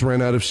 They just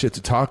ran out of shit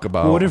to talk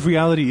about. Well, what if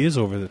reality is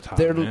over the top,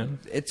 man?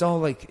 It's all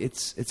like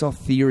it's all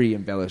theory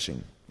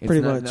embellishing. It's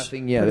Pretty not much.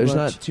 Nothing. Yeah, Pretty there's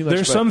much. not too much.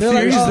 There's some They're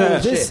theories like,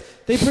 that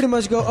they pretty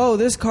much go,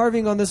 this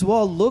carving on this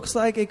wall looks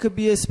like it could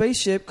be a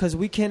spaceship because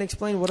we can't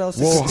explain what else.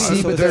 Well, it could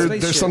be, so it's a there's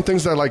spaceship. some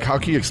things that like, how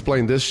can you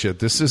explain this shit?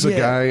 This is a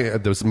guy,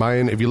 this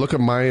Mayan. If you look at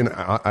Mayan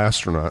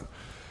astronaut,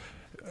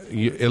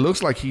 it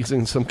looks like he's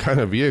in some kind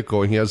of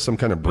vehicle and he has some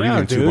kind of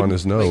breathing tube on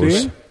his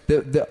nose. See?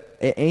 The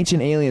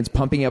Ancient Aliens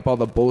pumping up all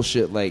the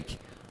bullshit like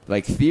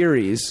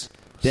theories.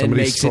 Then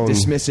makes it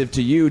dismissive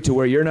to you to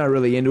where you're not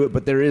really into it,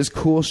 but there is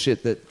cool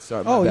shit that.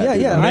 Sorry about that,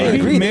 dude. I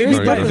agree. Maybe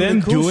by definitely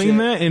them cool doing shit.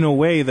 that, in a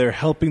way, they're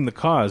helping the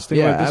cause.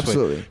 Think about it this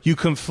absolutely. way. You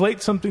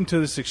conflate something to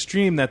this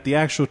extreme that the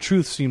actual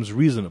truth seems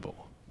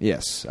reasonable.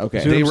 Yes.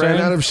 Okay. See what They I'm ran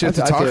saying? out of shit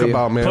to talk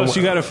about, man. Plus,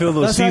 you got to fill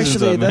those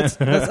seasons up, man.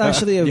 That's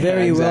actually a Yeah,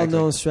 very exactly.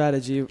 well-known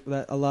strategy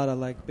that a lot of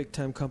like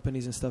big-time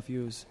companies and stuff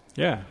use.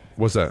 Yeah.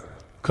 What's that?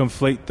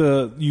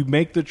 You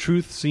make the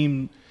truth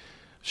seem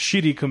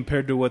shitty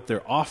compared to what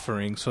they're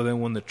offering, so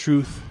then when the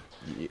truth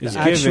is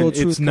Actual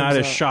given, truth it's not comes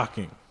as out.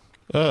 shocking.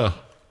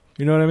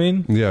 You know what I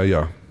mean?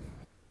 Yeah.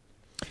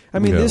 I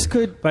mean, this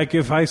could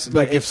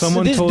if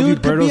someone this told you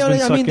dude could Berto's be on been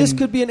it. I sucking mean, this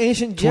could be an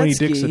ancient 20 jet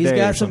ski. dicks a He's day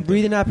got or some something.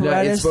 breathing No, it's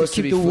apparatus to supposed to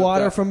keep be the flipped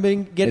water up. from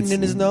getting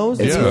in his nose.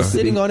 it's And he's supposed to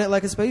sitting be- on it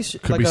like a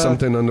spaceship. Could like be a,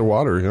 something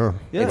underwater, yeah.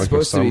 Yeah. It's Like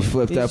supposed to be some-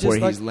 flipped He's up just where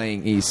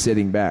like- he's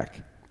sitting back.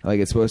 Like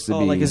it's supposed to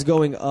be. like it's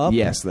going up.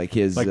 Yes, like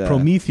his Like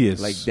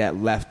Prometheus. Like that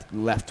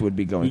left would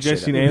be going. You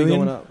guys straight seen up. It'd be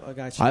Alien? going up. I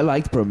got you. I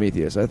liked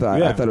Prometheus. I thought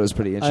Yeah. it was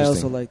pretty I interesting.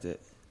 also liked it.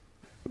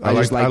 I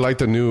like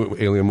the new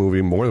Alien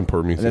movie more than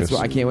Prometheus. That's why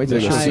I can't wait to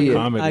That go show's see a it.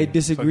 comedy. I Fuck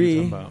disagree,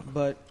 you talking about?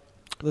 but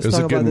let's It's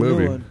a talk good about the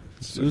movie. new one.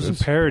 It was a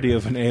parody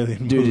of an alien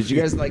movie. Dude, did you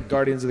guys like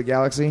Guardians of the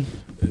Galaxy?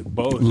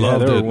 Both.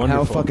 Loved Yeah, they were it. wonderful.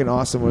 How fucking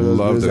awesome was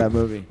Loved it. that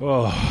movie?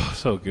 Oh,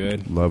 so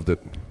good. Loved it.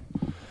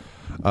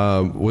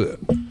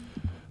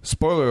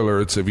 Spoiler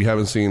alerts if you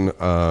haven't seen.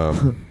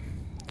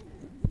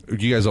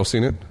 You guys all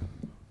seen it?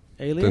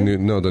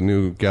 Alien? The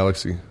new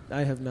Galaxy.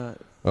 I have not.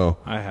 Oh,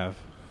 I have.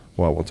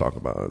 well, we'll talk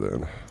about it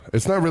then.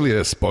 It's not really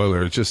a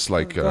spoiler. It's just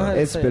like Go ahead.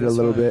 It's been a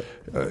little bit.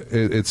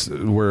 it's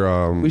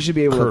where We should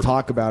be able Kurt- to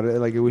talk about it.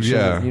 Like we should.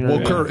 Yeah, You know well,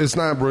 what I mean? Kurt, it's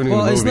not ruining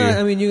Well, the it's movie. not.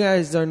 I mean, you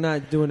guys are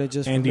not doing it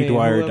just Andy for me.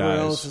 Dwyer Whoever dies.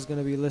 else is going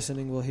to be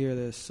listening will hear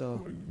this.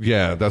 So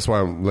Yeah, that's why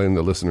I'm letting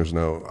the listeners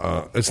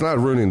know. It's not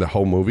ruining the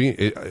whole movie.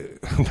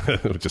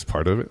 Just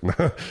part of it.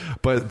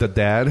 But the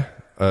dad,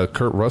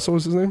 Kurt Russell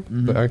is his name,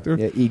 the actor.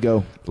 Yeah,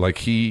 ego. Like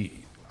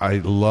I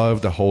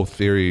love the whole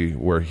theory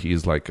where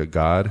he's like a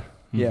god.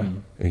 Yeah.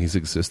 And he's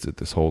existed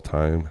this whole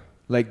time.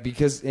 Like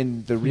because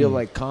in the real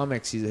like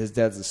comics, his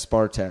dad's a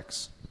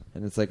Spartax,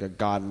 and it's like a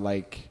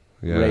godlike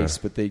race,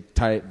 but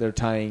they're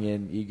tying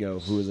in ego,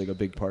 who is like a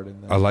big part in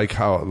that. I like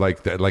how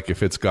like that. Like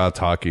if it's God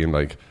talking,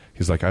 like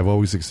he's like, I've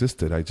always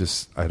existed.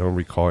 I don't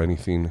recall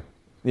anything.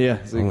 Yeah,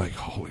 I'm like,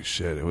 holy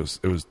shit! It was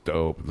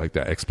dope. Like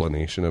that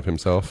explanation of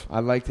himself.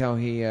 I liked how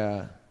he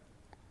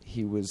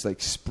was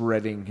like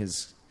spreading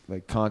his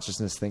like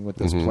consciousness thing with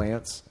those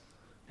plants,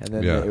 and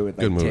then it would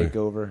good like movie. take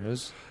over. It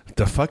was,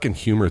 The fucking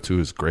humor too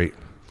is great.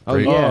 oh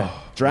Great. yeah,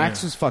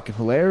 Drax was fucking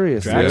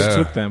hilarious. Drax Yeah.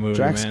 took that movie,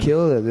 Drax man.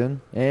 killed it, dude.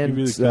 And He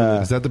really killed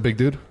it. Is that the big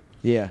dude?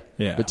 yeah,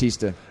 Yeah.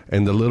 Batista.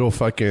 And the little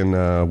fucking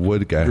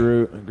wood guy.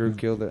 Groot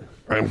killed it.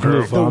 I'm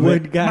Groot. the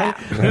wood guy,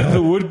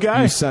 The wood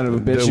guy? You son of a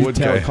bitch! The You wood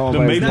tell guy. call The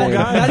by his maple name.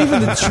 guy? not even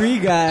the tree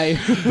guy.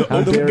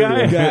 How The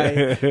dare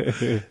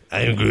guy? you.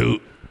 I'm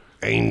Groot.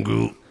 I'm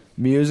Groot.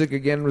 Music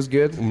again was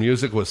good.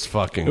 Music was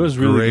fucking. It was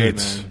really great.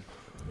 good, man.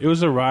 It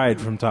was a ride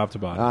from top to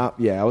bottom.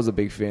 Yeah, I was a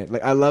big fan.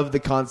 Like I love the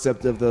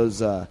concept of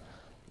those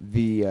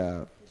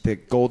the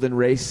golden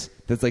race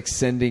that's like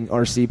sending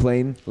RC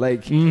plane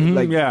like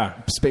yeah.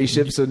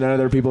 spaceships so none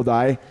other people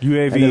die.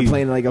 UAV. And they're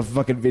playing like a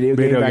fucking video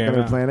game back on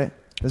their yeah. planet.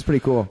 That's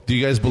pretty cool. Do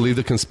you guys believe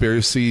the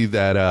conspiracy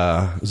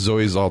that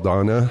Zoe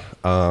Saldana,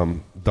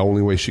 the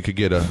only way she could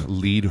get a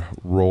lead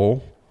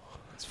role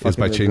is fucking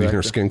by the changing her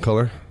director. skin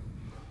color?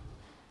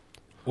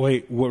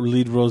 Wait, what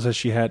lead roles has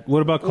she had?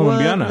 What about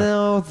Colombiana?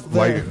 Well,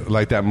 no,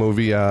 Like that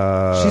movie.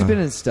 she's been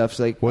in stuff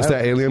like What's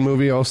that alien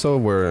movie also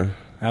where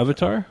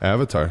Avatar?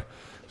 Avatar?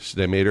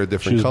 They made her a She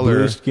different was color,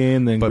 blue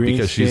skin, then but green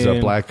because she's a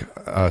skin. black,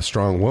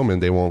 strong woman,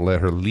 they won't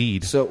let her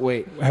lead. So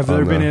wait, Have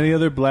there Oh, been no. any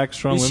other black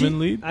strong Is she- women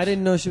lead? I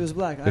didn't know she was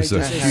black. I It's a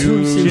just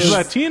assumed she She's was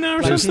Latina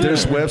or something?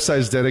 There's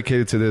websites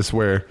dedicated to this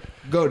where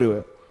go to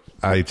it.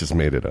 I just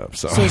made it up.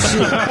 So, So she,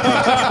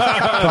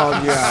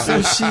 Called you out.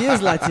 So she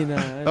is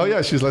Latina. Oh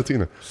yeah, she's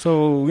Latina.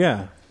 So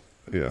yeah,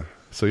 Yeah.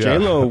 So yeah. J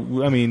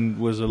Lo. I mean,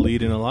 was a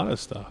lead in a lot of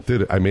stuff.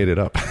 Dude, I made it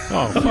up.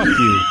 Oh fuck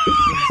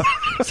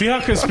you! See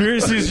how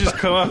conspiracies just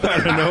come up out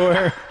of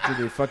nowhere? Dude,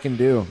 they fucking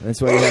do.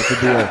 That's why you have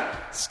to be a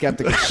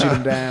skeptic and shoot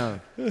them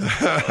down.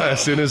 As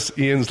soon as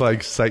Ian's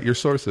like, cite your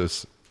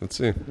sources. Let's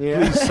see.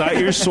 Please cite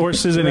your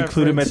sources and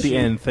include them at the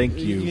end. Thank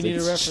You you. need a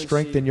reference.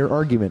 Strengthen your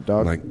argument,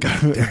 dog. Like,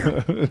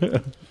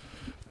 goddamn.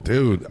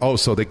 Dude. Oh,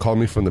 so they called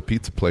me from the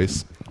pizza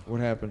place. What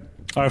happened?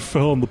 I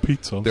fell on the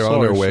pizza. They're Sorry,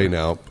 on their way sir.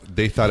 now.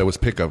 They thought it was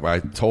pickup. I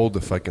told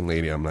the fucking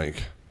lady, I'm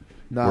like,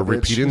 Nah, we're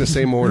bitch. repeating the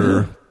same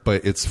order,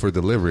 but it's for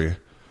delivery.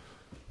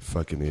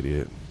 Fucking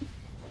idiot.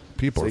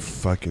 People are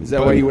fucking. Is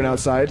that why you went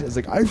outside? It's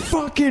like, I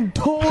fucking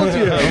told you.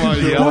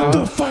 What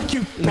the fuck,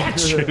 you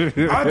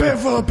bitch? I paid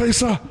for the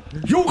pizza.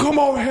 You come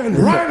over here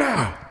right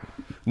now.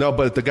 No,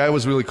 but the guy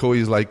was really cool.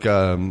 He's like,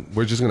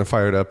 we're just going to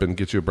fire it up and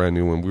get you a brand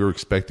new one. We were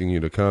expecting you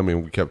to come,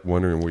 and we kept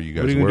wondering where you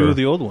guys What are you were. gonna do with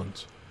the old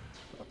ones?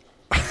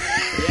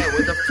 Yeah,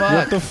 what the fuck?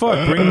 What the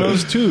fuck? Bring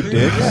those too,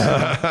 dick.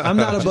 I'm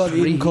not above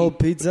eating cold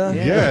pizza.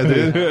 Yeah,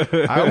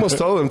 dude. I almost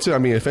told him, too. I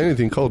mean, if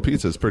anything, cold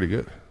pizza is pretty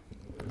good.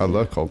 I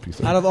love cold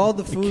pizza. Out of all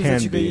the foods can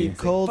that you could be. eat,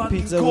 cold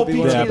pizza cold would be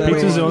one pizza. of the Yeah, better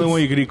pizza's the ones. only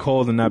one you could eat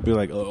cold and not be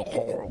like,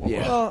 oh.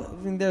 Yeah. Well,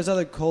 I mean, there's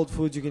other cold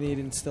foods you can eat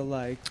and still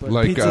like. But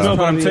Like, pizza's no, No,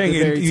 but I'm probably saying at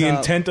the very the top,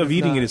 intent of if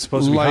eating not. it is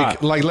supposed to be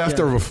hot. Like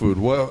leftover food.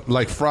 Well,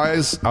 like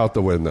fries out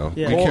the window.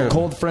 Yeah. You Cold, can't-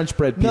 cold French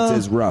bread pizza No.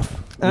 is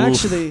rough.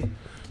 Actually,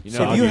 You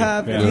if you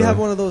have Yeah. if you have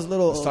one of those Let's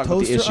little talk about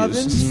the toaster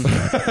issues.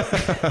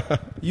 ovens,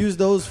 use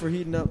those for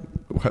heating up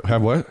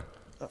Have what?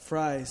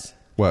 fries.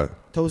 What?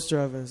 Toaster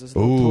ovens. Those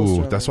little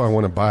toaster Ooh, that's ovens. what I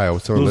want to buy. I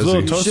was telling Those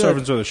little Lizzie. toaster should.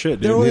 ovens are the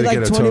shit, They're dude. only need to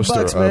like get a $20,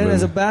 toaster man. oven.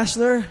 As a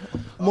bachelor,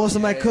 most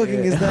of my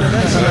cooking is done in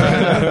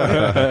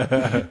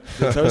that shit.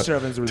 The toaster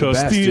ovens were the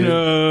best, dude.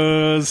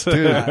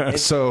 Tostinos. Dude,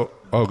 so,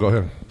 go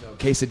ahead.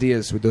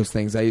 Quesadillas with those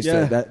things. I used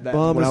Yeah, to that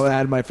bomb when is- I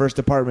had my first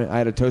apartment. I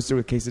had a toaster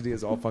with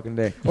quesadillas all fucking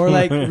day. Or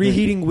like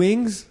reheating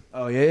wings.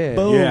 Oh yeah,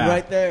 Boom, Yeah.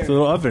 right there. It's a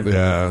little oven.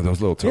 Yeah,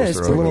 those little Yeah, toaster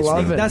it's a ovens. little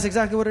man. oven. That's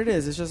exactly what it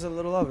is. It's just a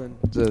little oven.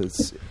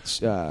 It's,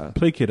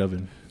 Play kit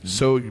oven.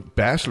 So,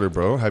 Bachelor,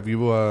 bro, have you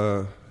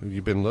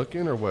been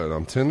looking or what?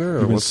 On Tinder or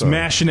You've been what's up?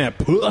 smashing that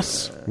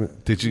puss.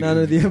 Did you? None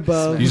of the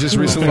above. You just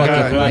recently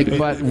got like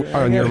butt.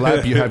 on your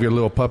lap. You have your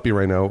little puppy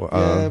right now.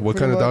 Yeah, What pretty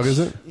kind of dog much. is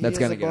it? He That's is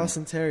gonna a get him.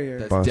 Boston Terrier.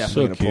 That's Boss.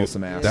 definitely So gonna pull cute.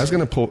 some ass. That's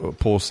gonna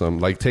pull some.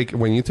 Like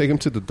when you take him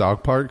to the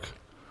dog park.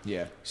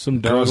 yeah.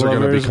 Some dog Girls are gonna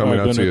be lovers coming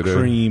are up to gonna you, dude.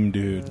 cream,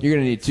 dude. You're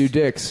gonna need 2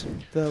 dicks.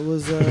 That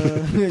was.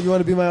 You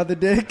want to be my other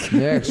dick?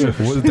 Yeah, sure.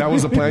 That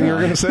was the plan you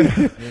were gonna say.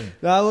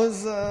 That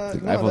was.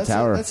 Eiffel that's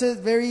Tower. that's a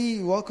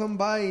very welcome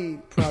buy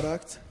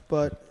product,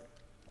 but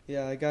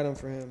yeah, I got him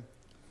for him.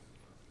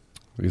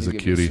 He's a gonna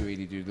be cutie.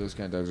 sweetie, dude. Those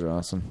kind of dogs are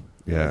awesome.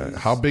 Yeah.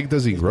 How big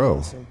does he grow?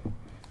 Awesome.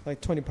 Like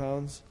 20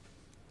 pounds.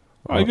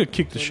 Oh, you could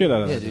kick the shit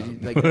out of Yeah, them.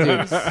 dude. Like, dude,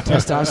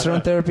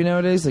 testosterone therapy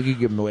nowadays, like you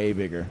get them way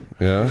bigger.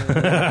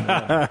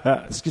 Yeah.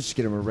 Let's just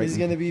get him a He's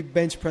regular. gonna be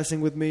bench pressing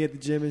with me at the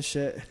gym and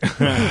shit.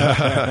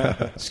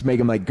 Just make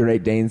him like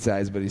Great Dane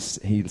size, but he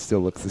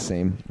still looks the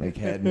same, like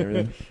head and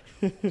everything.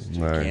 Nice.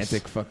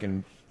 Gigantic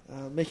fucking.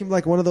 Make him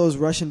like one of those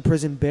Russian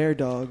prison bear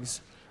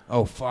dogs.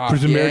 Oh fuck!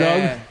 Prison bear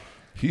dog?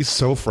 He's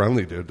so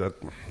friendly, dude. That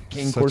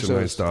King such Corsos. a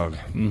nice dog.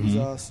 He's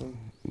awesome.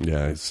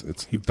 Yeah, it's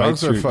bites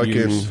dogs are your fucking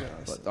ears.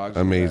 But dogs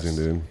are amazing,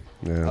 the best.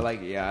 dude. Yeah. I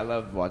like. Yeah, I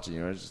love watching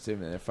yours too,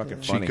 man. They're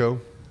fucking funny. Chico.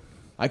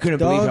 I couldn't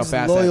believe how Dog's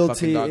fast that fucking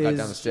loyalty dog got is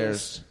down the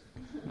stairs.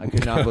 I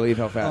could not believe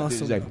how fast.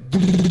 Dude, Awesome.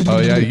 he's like, Oh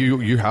yeah,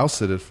 you house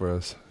sitted for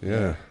us.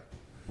 Yeah.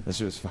 that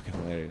shit was fucking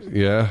hilarious.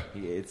 Yeah.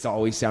 It's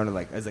always sounded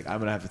like I was like, I'm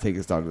gonna have to take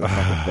this dog to the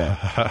fucking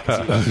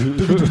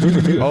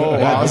vet. Oh,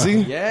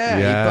 Ozzy. Yeah,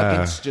 Yeah. He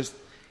fucking just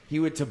he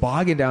would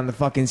toboggan down the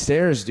fucking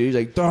stairs, dude. He's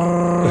like,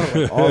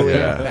 like all the way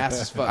Yeah.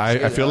 fast as fuck.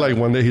 I feel like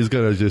one day he's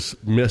gonna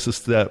just miss a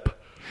step.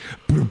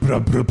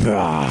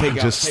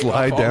 Just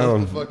slide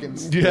down.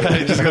 Yeah,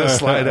 he's just gonna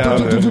slide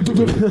down.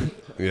 man.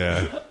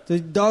 Yeah. The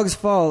dogs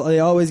fall. They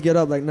always get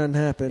up like nothing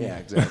happened. Yeah,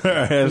 exactly.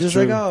 They're That's just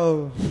true. like,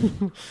 oh,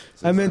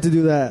 I meant to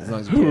do that. As long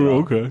as you get it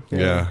off. Okay.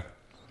 Yeah.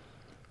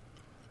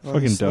 Oh,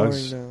 Fucking he's snoring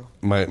dogs. now.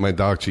 My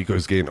dog Chico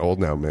is getting old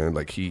now, man.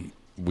 Like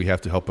we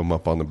have to help him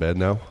up on the bed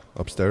now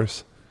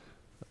upstairs.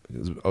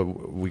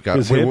 We got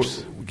His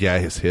hips? Yeah,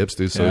 his hips,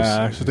 dude. So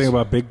Yeah, actually, think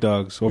about big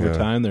dogs. Over Yeah.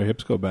 time, their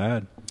hips go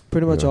bad.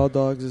 Pretty much Yeah. all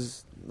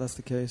dogs that's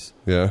the case.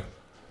 Yeah.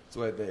 That's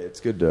why it's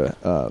good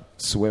to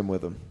swim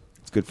with them.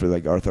 It's good for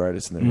like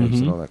arthritis in their hips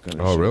and all that kind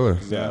of Oh, shit. really?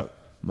 Yeah.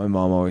 My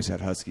mom always had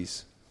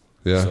huskies.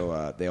 Yeah.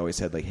 So they always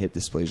had like hip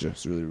dysplasia.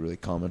 It's really, really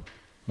common.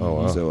 Oh,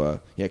 wow. So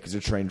yeah, because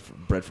they're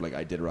bred for like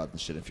Iditarod and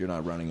shit. If you're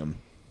not running them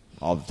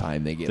all the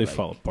time, they get They like,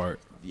 fall apart.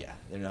 Yeah,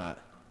 they're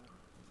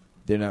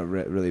not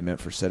really meant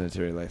for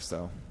sedentary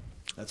lifestyle.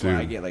 That's why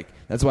I Dude. get like.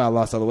 That's why I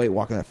lost all the weight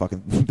walking that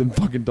fucking them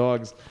fucking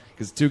dogs.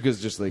 Because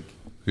Tuca's just like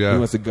Yeah. he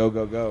wants to go,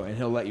 and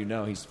he'll let you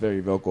know. He's very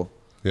vocal.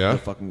 Yeah?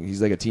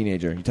 He's like a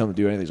teenager. You tell him to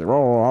do anything, he's like,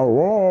 roar,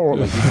 roar, roar,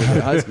 like he's like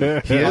a husky.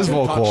 He is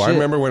Talk vocal. I shit.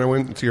 remember when I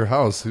went to your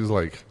house, he was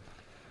like,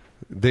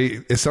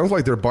 it sounds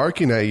like they're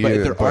barking at you.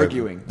 But they're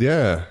arguing.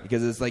 Yeah.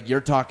 Because it's like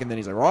you're talking, then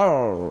he's like,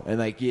 "Rawr," and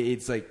like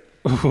it's like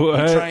What?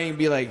 you try and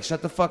be like,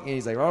 "Shut the fuck," and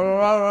he's like, "Rawr,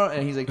 rawr, rawr,"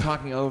 and he's like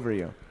talking over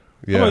you.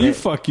 Yeah. How about you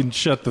fucking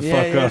shut the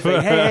fuck up? It's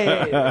like,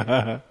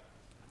 hey.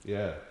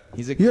 Yeah.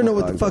 He's a You don't know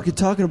cool what the dog. fuck you're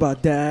talking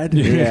about, Dad.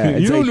 Yeah, You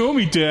it's don't like- know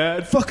me,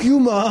 Dad. Fuck you,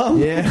 Mom.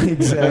 Yeah,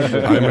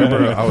 exactly. I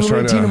remember I was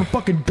trying I'm to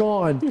fucking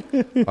gone.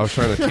 I was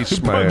trying to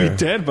teach Probably my be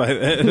dead by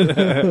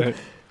then.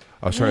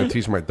 I was trying to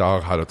teach my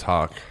dog how to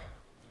talk.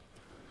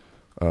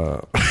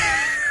 I'm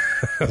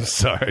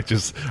sorry,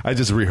 I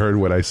just reheard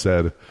what I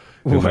said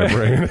in my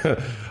brain.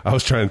 I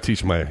was trying to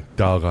teach my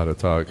dog how to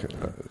talk.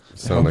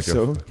 Sound like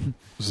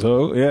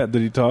So, yeah,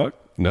 did he talk?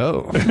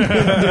 No. I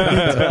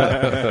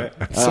was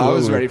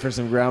Absolutely. ready for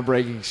some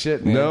groundbreaking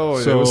shit, man. No,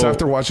 it So- was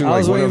after watching I like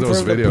was one waiting of for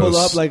those him to videos. pull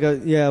up like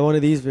one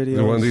of these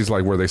videos. One of these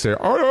like where they say,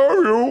 "I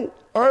love you,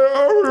 I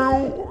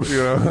love you."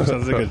 You know,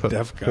 Sounds like a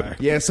deaf guy.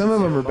 Yeah, some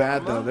of them are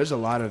bad though. There's a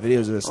lot of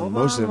videos of this, and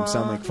most of them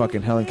sound like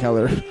fucking Helen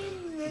Keller,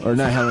 or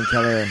not Helen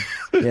Keller.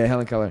 Yeah,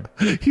 Helen Keller.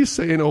 He's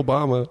saying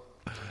Obama.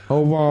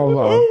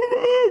 Obama.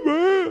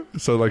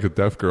 Sound like a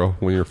deaf girl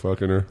when you're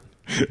fucking her.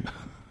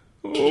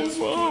 You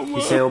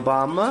say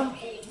Obama?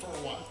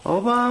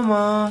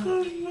 Obama.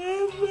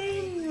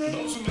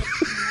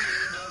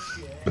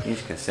 You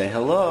just gotta say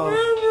hello.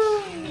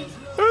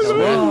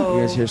 You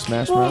guys hear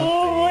Smash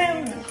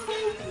Mouth?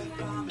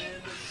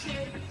 You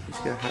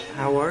just gotta,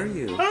 how are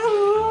you?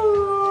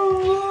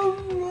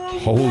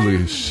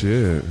 Holy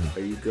shit!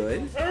 Are you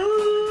good?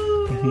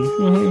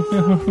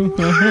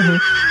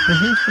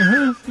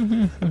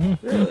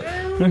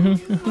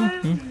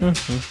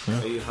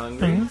 Are you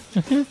hungry?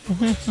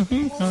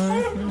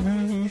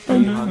 Are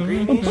you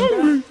hungry?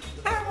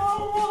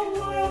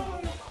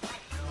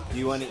 Do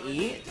you want to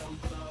eat?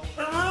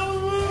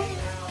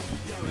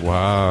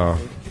 Wow.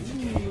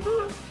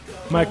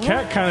 My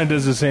cat kind of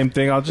does the same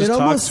thing. I'll just It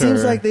talk almost to her.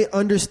 seems like they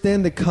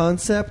understand the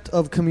concept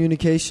of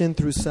communication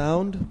through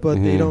sound,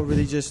 but they don't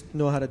really just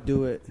know how to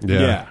do it.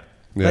 Yeah.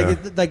 Yeah.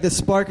 Like the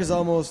spark is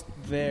almost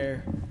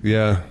there.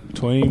 Yeah.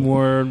 20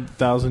 more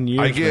thousand years.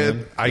 I get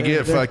man.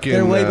 They're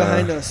fucking. way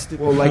behind us.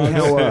 Stupid. Well, like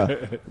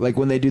how, like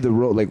when they do the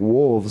like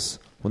wolves,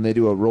 when they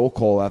do a roll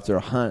call after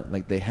a hunt,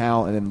 like they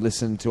howl and then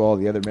listen to all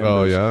the other members.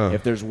 Oh, yeah.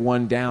 If there's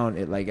one down,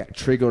 it like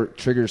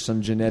triggers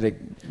some genetic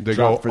They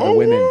drop go, for the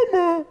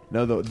women.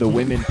 No, the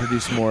women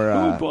produce more.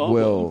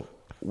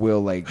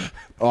 Will like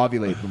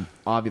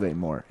ovulate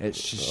more.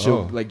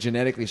 She'll like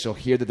genetically she'll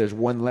hear that there's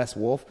one less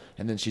wolf,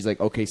 and then she's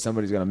like, okay,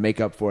 somebody's gonna make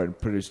up for it and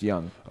produce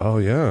young. Oh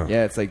yeah.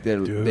 Yeah, it's like they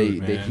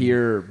man.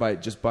 hear by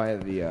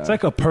the. It's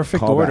like a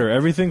perfect callback. order.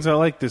 Everything's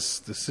like the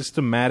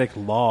systematic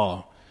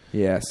law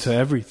Yes. to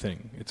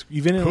everything. It's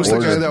even in Who's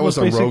like, the guy that was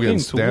on most basic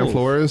Rogan's? thing to Dan wolves.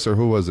 Flores, or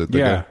who was it? The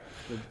Yeah. guy?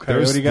 The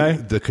There's coyote guy?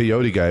 The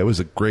coyote guy. It was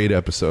a great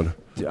episode.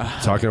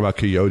 Talking about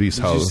coyotes.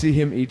 Did How you see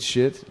him eat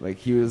shit? Like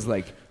he was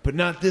like, but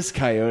not this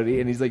coyote,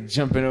 and he's like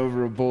jumping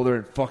over a boulder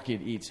and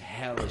fucking eats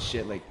hella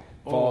shit. Like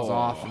falls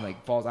off and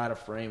like falls out of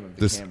frame of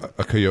the this camera.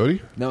 a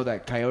coyote? No,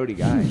 that coyote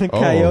guy. The Oh,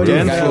 coyote. really?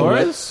 Dan guy.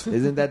 Flores?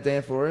 Isn't that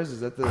Dan Flores? Is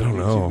that the I don't YouTube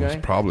know. guy?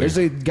 It's probably. There's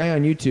a guy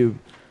on YouTube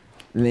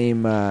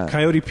named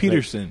Coyote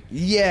Peterson.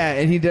 yeah,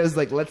 and he does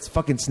like lets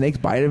fucking snakes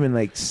bite him and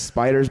like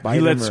spiders bite He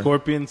him. lets or-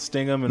 scorpions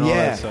sting him and all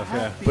that stuff.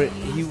 Yeah. But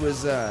he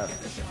was there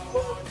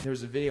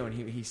was a video and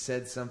he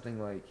said something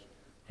like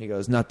he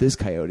goes, not this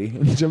coyote,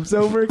 and he jumps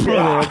over again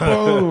and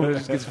boom,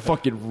 just gets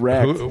fucking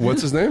wrecked. Who,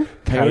 what's his name?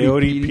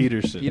 Coyote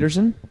Peterson.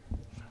 Peterson?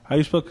 How do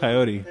you spell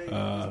coyote?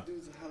 How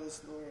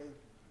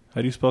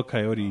do you spell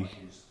coyote,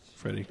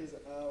 Freddie?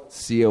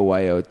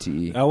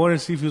 COYOTE. I wanted to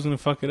see if he was going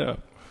to fuck it up.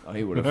 Oh,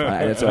 he would have.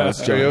 That's what I was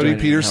trying Coyote to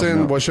Peterson. help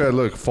him out. What should I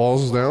look?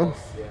 Falls down.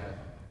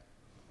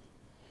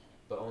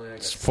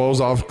 Falls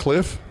off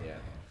cliff.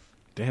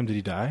 Damn, did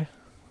he die?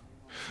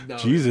 No,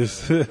 Jesus,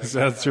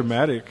 sounds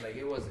dramatic. Like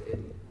it was.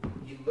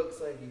 He looks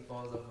like he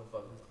falls off a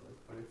fucking cliff,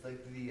 but it's like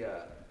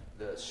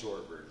the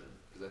short version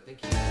because I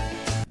think he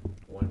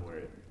one where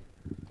it.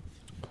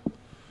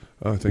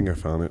 Oh, I think I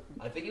found it.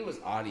 I think it was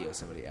audio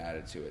somebody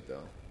added to it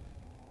though.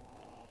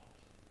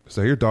 Is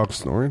that your dog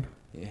snoring?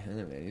 Yeah,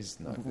 man, he's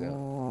knocked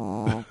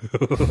out.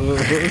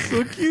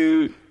 So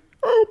cute.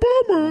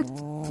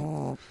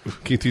 Obama.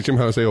 Can you teach him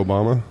how to say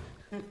Obama?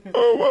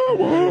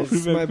 Obama.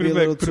 This might Put be it a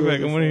little back. Put it too back.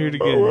 I early want to hear it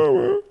again.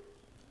 Obama.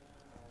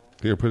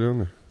 Here, put it on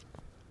there.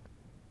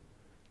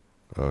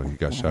 Oh, he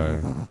got shy.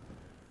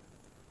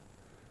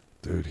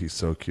 Dude, he's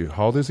so cute.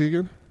 How old is he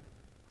again?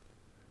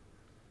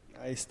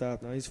 I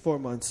stopped now. He's 4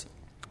 months.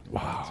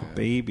 Wow.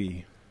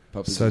 Baby.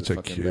 Puppy's Such the a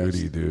fucking cutie,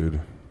 best. dude.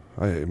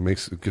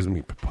 It gives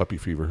me puppy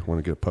fever. Want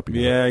to get a puppy?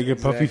 Yeah, you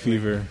get puppy Exactly.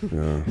 fever.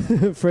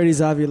 Yeah.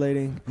 Freddy's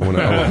ovulating.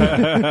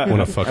 I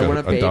want to fuck I want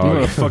a a baby. You dog.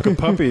 want to fuck a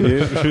puppy,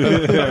 dude?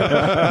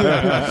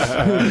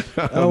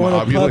 I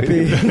want a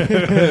puppy.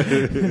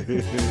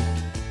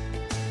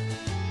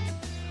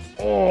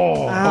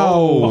 Oh, Ow.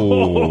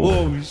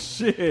 oh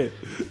shit!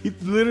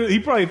 He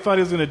probably thought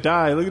he was gonna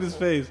die. Look at his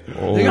face.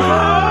 Oh.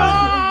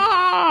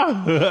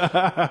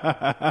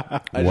 I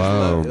just Wow.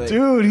 love, like,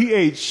 Dude, he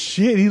ate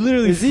shit. He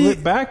literally Is he-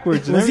 flipped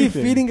backwards. And Was he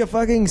everything. feeding a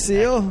fucking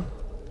seal?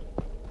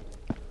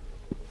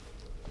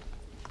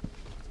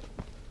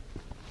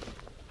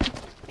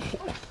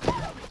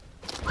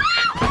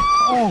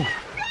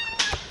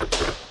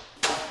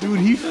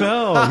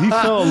 fell. He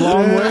fell a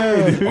long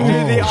way, dude.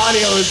 The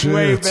audio is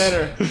way shit.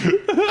 better.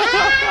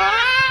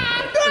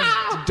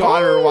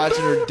 Daughter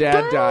watching her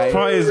dad die.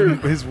 Probably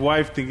his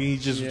wife thinking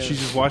she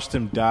just watched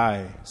him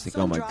die. It's like,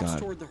 oh my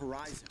god.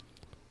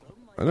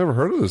 I never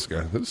heard of this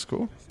guy. This is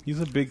cool. He's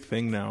a big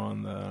thing now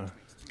on the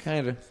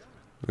Kind of.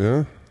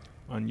 Yeah.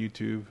 on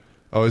YouTube.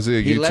 Oh, is he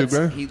a YouTube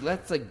guy? He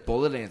lets like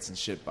bullet ants and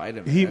shit bite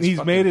him. He's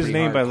That's made his fucking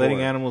name by hardcore.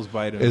 letting animals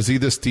bite him. Is he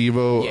the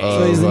Steve-O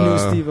So he's the new of...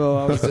 Steve-O.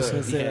 I was just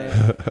going to say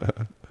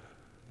that.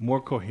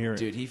 More coherent.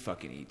 Dude, he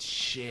fucking eats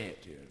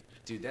shit, dude.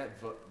 Dude,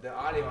 the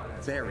audio on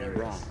that's very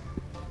wrong.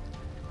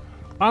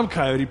 I'm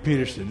Coyote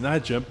Peterson. I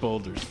jump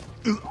boulders.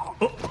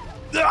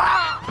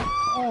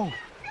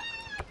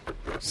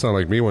 Sound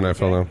like me when I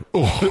fell down.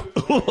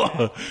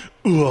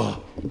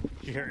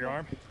 You hurt your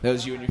arm? That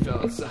was you when you fell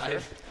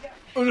outside.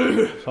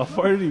 How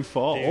far did he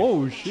fall?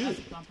 Oh shit!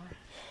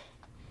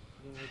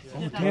 Oh,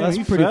 damn, That's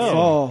he pretty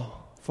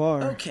fell.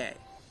 far. Okay,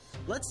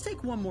 let's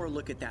take one more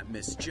look at that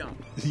missed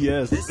jump.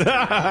 Yes. This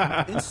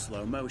time in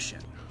slow motion.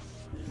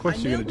 Of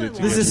course you're gonna do it.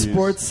 This is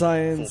sports Full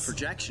science.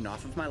 projection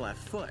off of my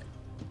left foot.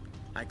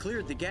 I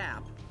cleared the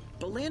gap,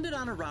 but landed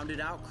on a rounded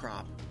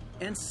outcrop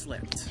and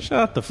slipped.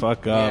 Shut the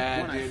fuck up.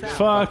 Yeah, dude.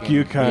 Fuck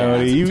you,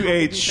 Coyote. Yeah, You it's a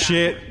ate totally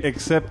shit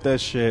except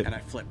that shit. And I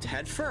flipped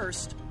head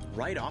first,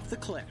 right off the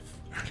cliff.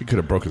 He could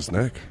have broke his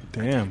neck.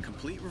 Damn.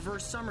 Complete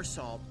reverse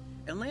somersault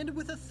and landed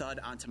with a thud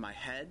onto my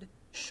head,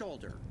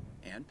 shoulder,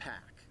 and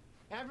pack.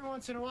 Every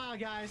once in a while,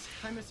 guys,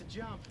 I miss a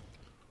jump.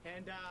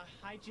 And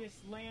I just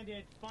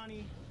landed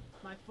funny.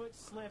 My foot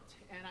slipped,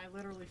 and I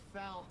literally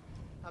fell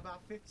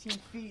about 15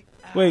 feet.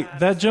 Wait,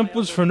 that jump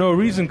was for no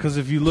reason because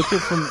if you look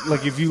at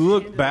if you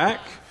look back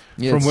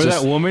Yeah, from it's where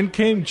just- that woman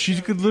came, she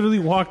could literally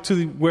walk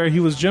to where he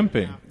was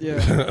jumping.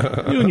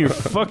 Yeah. You and your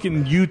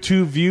fucking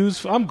YouTube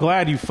views. I'm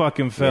glad you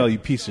fucking fell, you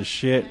piece of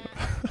shit.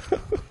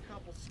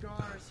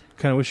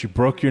 Kind of wish you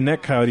broke your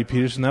neck, Coyote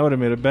Peterson. That would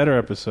have made a better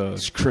episode.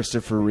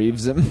 Christopher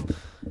Reeves him.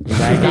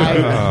 That guy.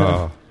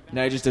 Oh.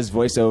 Now he just does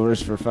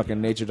voiceovers for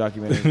fucking nature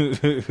documentaries.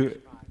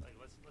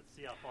 Let's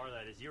see how far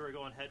that is. You were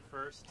going head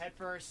first. Head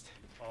first.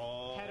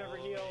 Head over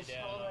heels,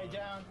 all the way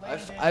down.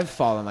 I've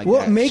fallen like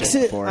What that makes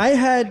shit it? before. I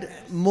had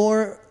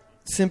more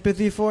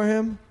sympathy for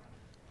him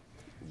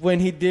when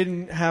he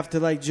didn't have to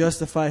like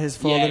justify his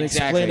fall Yeah, and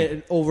explain exactly. it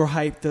and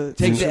overhype the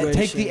Take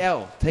situation. the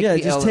L. Take yeah, the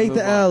just L take and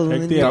the move L. on.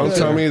 And then Don't you're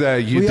tell good. me that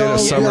you We did all, a we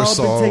all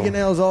somersault. been taking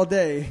L's all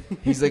day.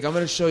 He's like, I'm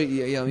going to show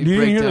you. Yeah, let me You break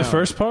didn't hear down. the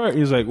first part?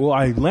 He was like, well,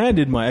 I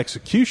landed my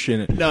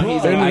execution. No,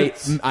 he's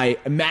like, I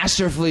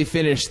masterfully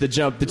finished the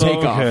jump, the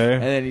takeoff. Okay.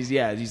 And then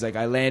he's like,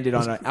 I landed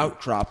on an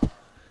outcrop.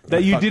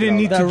 That you Fucked it didn't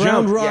all need up. to That jump.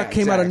 round rock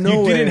came out of exactly.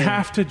 nowhere. You didn't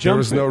have to There jump.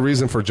 was no it.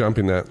 reason for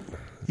jumping that.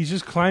 He's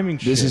just climbing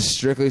shit. This is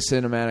strictly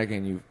cinematic,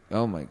 and you,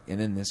 oh my, and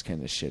then this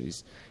kind of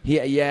shit.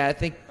 Yeah, I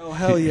think. Oh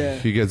hell yeah!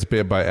 He gets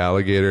bit by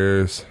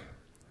alligators.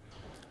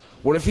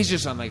 What if he's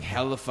just on like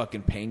hella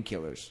fucking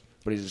painkillers,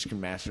 but he just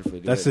can masterfully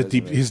do That's it? the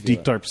deep, doesn't his really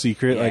deep dark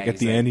secret. Yeah, like at he's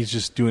the like- end, he's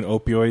just doing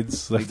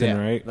opioids left like and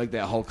that, right. like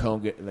that Hulk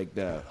Hogan, like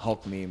the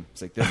Hulk meme.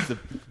 It's like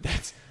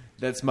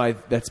that's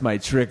my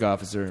trick,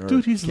 officer. or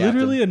Dude, he's captain.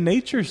 literally a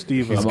nature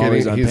Steve. He's I'm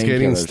always getting on he's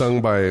getting painkillers.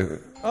 stung by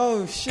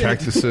Oh shit!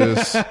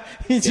 cactuses.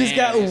 He just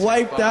got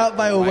wiped out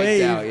by a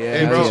wave. out, yeah.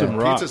 Hey, bro, Some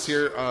rocks. pizza's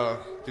here.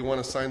 Do you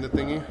want to sign the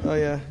thingy? Oh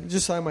yeah,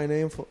 just sign my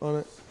name on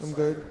it. I'm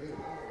good.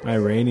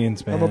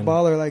 Iranians, man. I'm a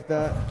baller like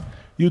that.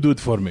 You do it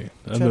for me.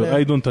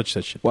 I don't touch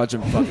that shit. Watch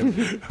him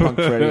fucking punk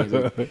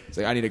Freddy. He's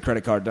like, I need a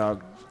credit card,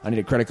 dog. I need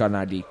a credit card and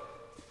ID.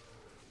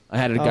 I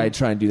had a guy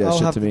try and do that I'll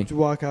shit have to me.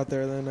 walk out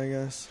there then, I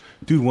guess.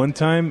 Dude, one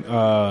time,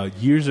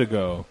 years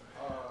ago,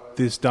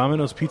 this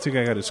Domino's pizza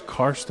guy got his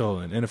car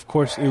stolen. And of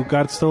course, it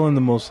got stolen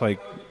the most, like,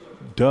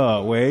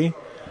 duh way.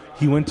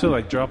 He went to,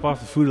 like, drop off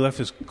the food. He left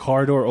his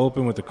car door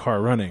open with the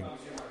car running.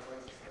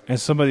 And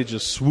somebody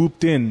just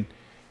swooped in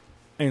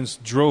and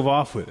drove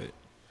off with it.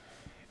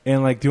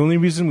 And, like, the only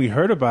reason we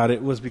heard about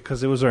it was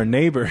because it was our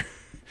neighbor.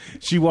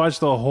 She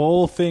watched the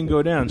whole thing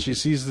go down. She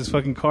sees this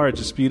fucking car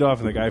just speed off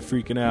and the guy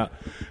freaking out.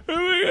 Oh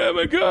my God,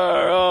 my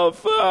car. Oh,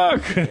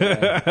 fuck.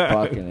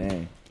 Fucking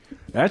A.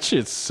 That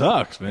shit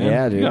sucks, man.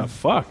 Yeah, dude. You got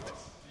fucked.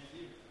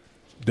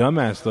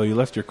 Dumbass, though. You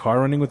left your car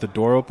running with the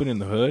door open in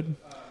the hood?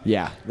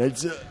 Yeah.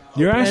 That's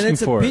You're And asking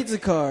it's a for it. pizza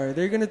car.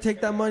 They're gonna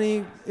take that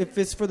money if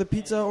it's for the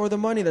pizza or the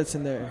money that's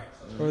in there,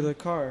 or the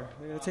car.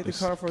 They're gonna take the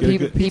car for get a the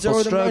good- pizza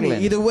people or the money.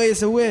 struggling. Either way,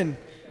 it's a win.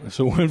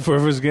 So when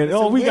forever's getting,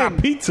 oh, a we got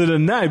win. pizza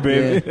tonight,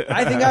 baby.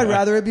 I think I'd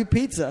rather it be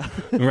pizza.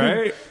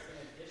 Right?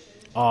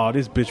 Oh,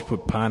 this bitch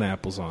put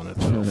pineapples on it.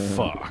 Oh,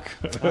 fuck.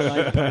 I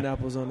like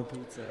pineapples on the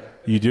pizza.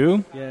 You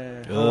do?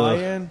 Yeah, Ugh.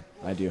 Hawaiian.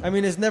 I do. I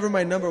mean, it's never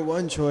my number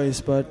one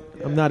choice, but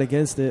I'm not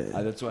against it.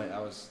 That's why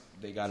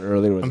they got it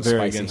earlier. It I'm was a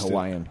very spicy against it.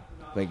 Hawaiian.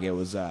 Like it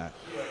was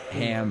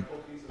ham,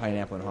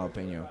 pineapple, and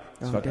jalapeno.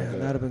 It's Oh fucking damn,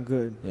 good. that'd have been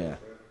good. Yeah.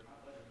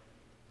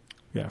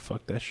 Yeah,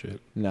 fuck that shit.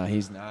 No,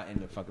 he's not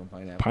into fucking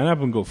pineapple.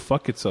 Pineapple can go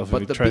fuck itself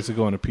if it tries to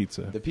go on a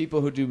pizza. The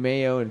people who do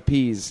mayo and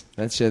peas,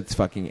 that shit's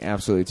fucking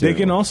absolutely They terrible.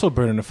 can also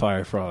burn in the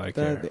fire for all I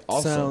care. That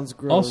Also- sounds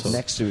gross. Also,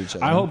 next to each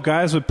other. I hope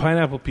guys with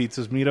pineapple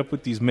pizzas meet up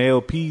with these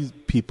mayo pea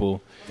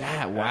people,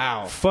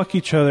 wow. fuck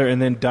each other, and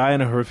then die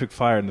in a horrific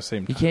fire in the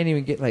same You time. can't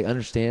even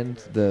understand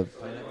the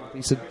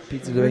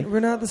pizza doing. We're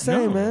not the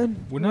same, No,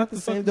 man. we're not the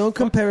same. Don't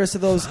compare us to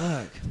those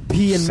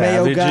pea and Savages.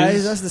 mayo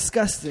guys. That's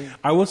disgusting.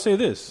 I will say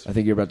this. I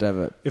think you're about to have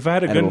a If I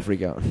had a edible gun,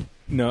 freak out.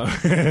 No.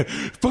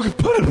 Fucking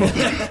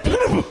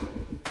pineapple.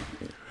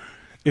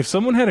 If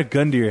someone had a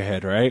gun to your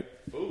head, right?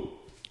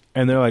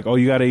 And they're like, oh,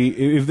 you got to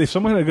eat. If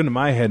someone had a gun to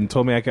my head and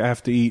told me I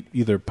have to eat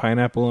either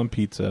pineapple on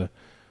pizza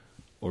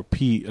or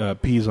peas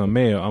on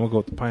mayo, I'm going to go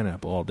with the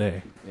pineapple all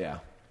day. Yeah.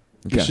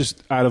 It's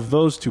just out of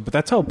those two. But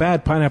that's how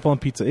bad pineapple on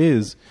pizza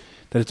is,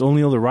 that its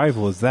only other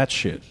rival is that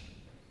shit.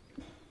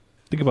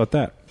 Think about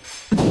that.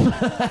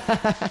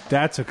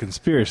 That's a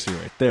conspiracy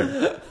right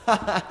there.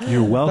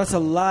 You're welcome. That's a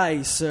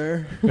lie,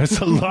 sir. That's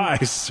a lie,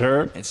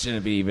 sir. It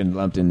shouldn't be even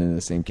lumped into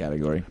the same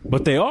category.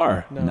 But they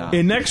are. No.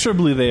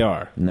 Inexorably, they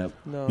are. Nope.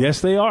 No.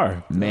 Yes, they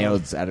are.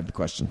 Mayo's out of the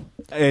question.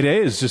 It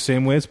is the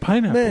same way as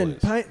pineapple Man,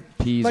 is.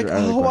 Peas like are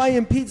out of the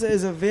Hawaiian pizza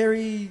is a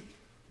very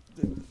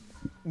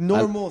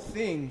normal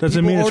thing.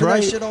 Doesn't People mean it's order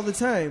right. that shit all the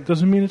time.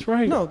 Doesn't mean it's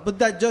right. No, but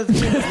that just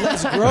means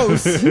it's less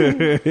gross.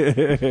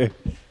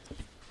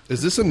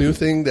 Is this a new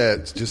thing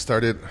that just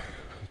started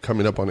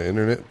coming up on the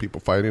internet?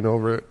 People fighting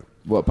over it?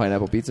 What,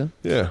 pineapple pizza?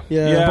 Yeah.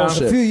 Yeah, a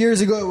few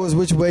years ago it was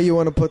which way you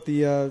want to put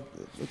the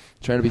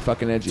trying to be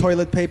fucking edgy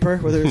toilet paper,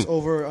 whether it's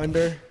over or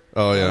under.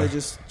 Oh, yeah. They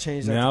just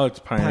changed that. Now to it's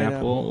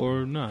pineapple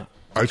or not.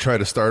 I tried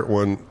to start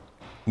one,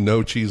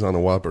 no cheese on a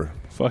Whopper.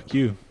 Fuck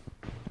you.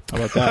 How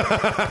about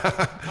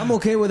that? I'm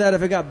okay with that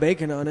if it got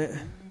bacon on it.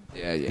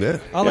 Yeah.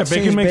 I'll Yeah,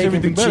 exchange bacon makes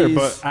everything for better, cheese.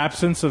 but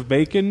absence of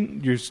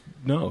bacon, You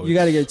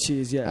got to get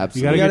cheese. Yeah,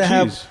 Absolutely. You gotta get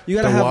have. cheese. You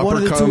got to The have one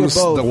of the two or comes,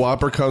 both. The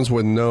Whopper comes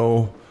with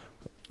no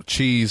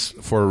cheese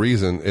for a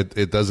reason.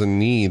 It doesn't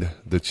need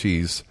the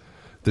cheese.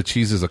 The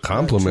cheese is a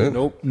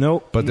compliment.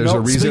 Nope. But there's a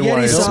reason spaghetti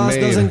why it's sauce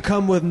made. doesn't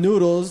come with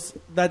noodles.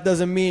 That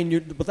doesn't mean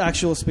you with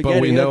actual spaghetti.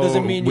 But we know that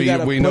doesn't mean you got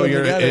to we put know it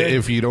you're together.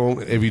 if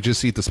you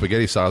just eat the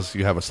spaghetti sauce,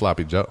 you have a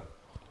sloppy Joe.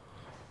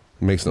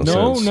 It makes no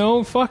sense.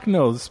 No, fuck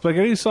no. The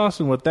spaghetti sauce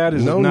and what that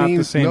is No not need,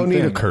 the same no need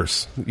thing. to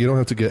curse. You don't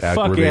have to get Fuck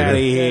aggravated. outta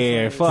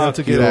here. You don't have Fuck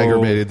to get you.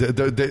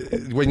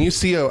 aggravated. When you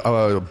see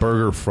a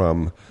burger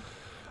from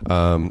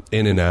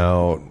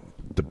In-N-Out,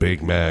 the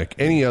Big Mac,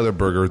 any other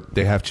burger,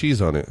 they have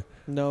cheese on it.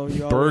 No,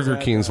 you always Burger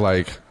add King's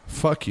like,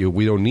 fuck you,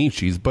 we don't need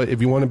cheese. But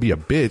if you want to be a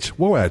bitch,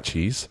 we'll add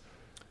cheese.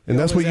 And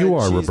that's what you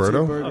are,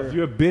 Roberto. If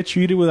you're a bitch,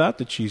 you eat it without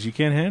the cheese. You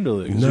can't handle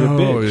it. 'cause you're a No,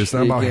 bitch. it's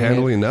not about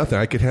handling nothing.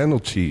 I could handle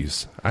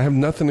cheese. I have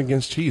nothing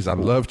against cheese. I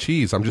love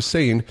cheese. I'm just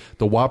saying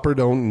the Whopper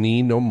don't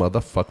need no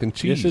motherfucking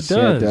cheese. Yes, it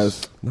does. Yeah, it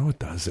does. No, it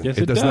doesn't. Yes,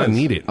 it it does not does.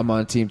 need it. I'm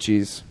on team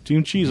cheese.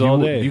 Team cheese all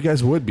day. You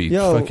guys would be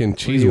Yo, fucking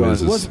cheese you on?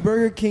 whizzes. What's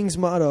Burger King's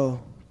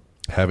motto?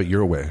 Have it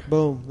your way.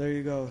 Boom. There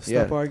you go. Stop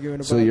Yeah. arguing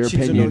about So your cheese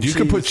or opinion- no You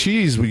can cheese. put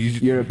cheese. But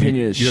Your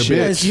opinion is you're a shit.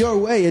 Yeah, bitch. it's your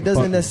way. It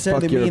doesn't Fuck-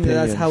 necessarily fuck your mean that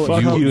that's opinion. how it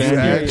Fuck comes. you You and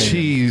add your-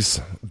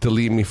 cheese,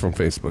 delete me from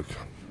Facebook.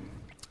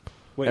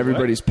 Wait,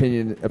 Everybody's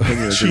opinion what?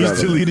 is Cheese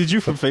irrelevant. deleted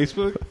you from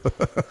Facebook?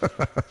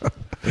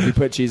 If you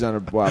put cheese on a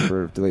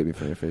Whopper, delete me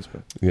from your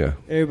Facebook. Yeah.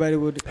 Everybody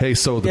would. Hey,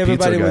 so the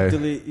everybody pizza would guy.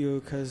 delete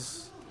you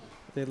because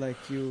they like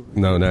you.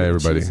 No, not You're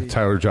everybody. cheesy.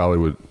 Tyler Jolly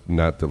would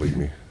not delete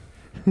me.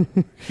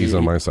 He's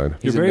on my side. You're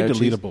He's very a no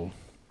cheese. deletable.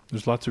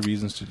 There's lots of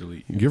reasons to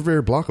delete you. You're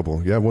very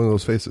blockable. You have one of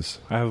those faces.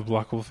 I have a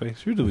blockable face.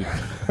 You're deleted.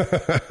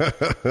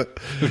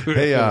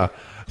 Hey,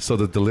 so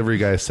the delivery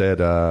guy said,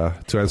 to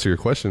answer your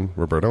question,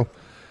 Roberto,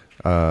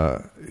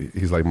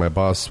 he's like, my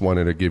boss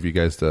wanted to give you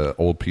guys the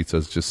old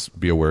pizzas. Just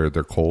be aware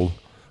they're cold,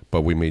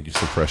 but we made you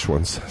some fresh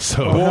ones.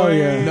 So Oh,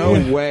 yeah.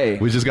 No way.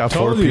 we just got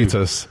Told 4 you.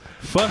 pizzas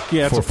Fuck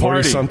yeah, it's for a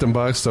party. 40-something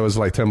bucks. So it's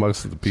like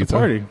 $10 at the pizza. It's a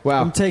party.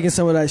 Wow. I'm taking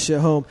some of that shit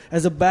home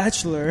as a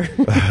bachelor.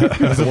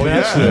 Well,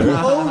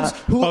 yeah.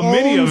 who A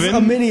mini owns oven.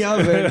 a mini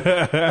oven.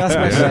 That's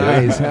my shit.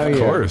 Nice. Hell Of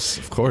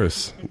yeah.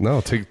 course.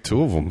 No, take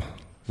 2 of them.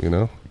 You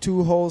know,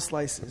 2 whole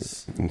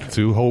slices.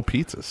 2 whole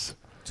pizzas.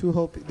 2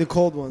 whole, the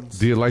cold ones.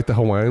 Do you like the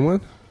Hawaiian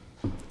one?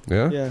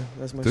 Yeah. Yeah,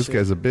 that's my This shit.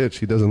 guy's a bitch.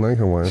 He doesn't like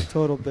Hawaiian.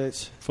 Total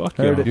bitch. Fuck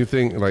Heard yeah. it. You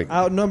think like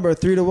Outnumbered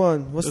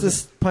 3-1. What's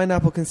this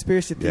pineapple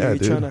conspiracy thing? yeah, you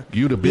trying to? dude.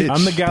 You the bitch.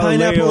 I'm the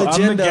Pineapple Galileo. I'm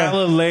the agenda.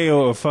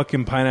 Galileo of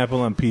fucking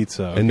pineapple on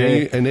pizza.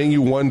 Okay? and then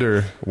you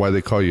wonder why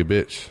they call you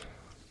bitch.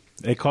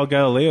 They call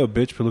Galileo a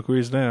bitch, but look where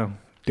he's now.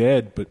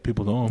 Dead, but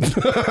people know him.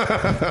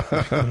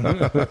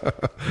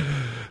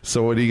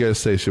 So what do you guys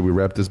say? Should we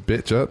wrap this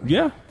bitch up?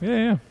 yeah.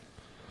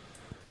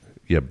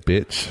 Yeah,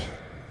 bitch.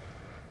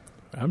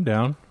 I'm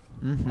down.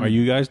 Mm-hmm. Are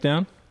you guys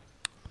down?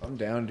 I'm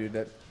down, dude.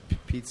 That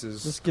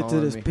pizza's Let's get to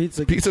calling this me.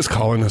 pizza. Pizza's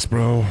calling us,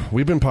 bro.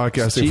 We've been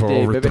podcasting Cheat for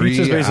day, over baby. 3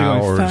 Pizza's basically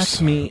going, hours.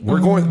 "Fuck me."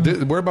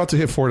 We're about to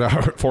hit 4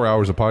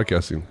 hours of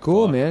podcasting.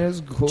 Cool, man.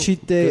 It's cool.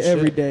 Cheat day Good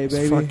every shit. day,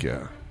 baby. Fuck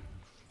yeah,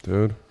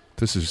 dude.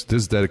 This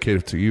is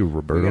dedicated to you,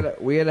 Roberto.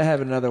 We gotta have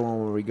another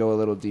one where we go a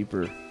little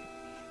deeper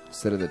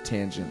instead of the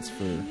tangents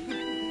for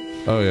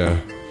Oh yeah.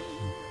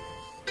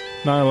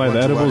 Not gonna lie, the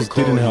edibles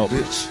didn't help. You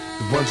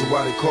wonder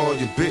why they call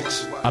you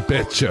bitch. I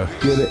betcha.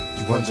 Get it?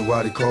 You wonder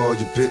why they call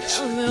you bitch.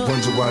 You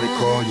wonder why they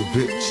call you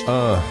bitch.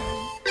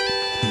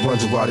 You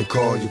wonder why they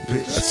call you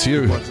bitch. That's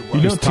you. You know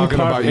He's talking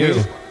Tupac about you.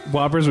 ate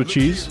Whoppers with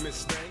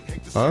cheese?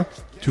 Huh?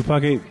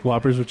 Tupac ate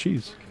Whoppers with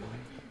cheese.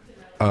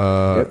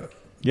 Yeah.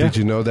 Yeah. Did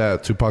you know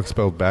that Tupac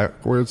spelled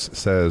backwards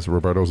says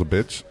Roberto's a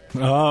bitch?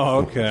 Oh,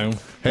 okay.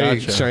 Hey,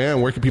 Gotcha. Cheyenne,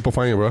 where can people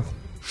find you, bro?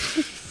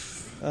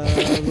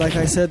 Like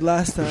I said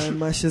last time,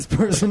 my shit's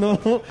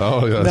personal.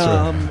 Oh, yeah,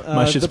 that's right.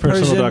 My shit's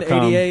personal.com.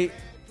 Persian88.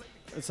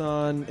 It's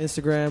on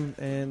Instagram,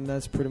 and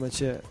that's pretty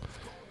much it.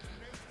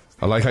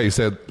 I like how you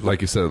said, like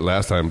you said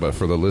last time, but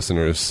for the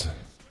listeners,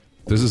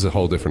 this is a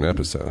whole different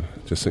episode.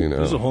 Just so you know,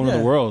 This is a whole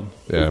other world.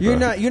 Yeah, You're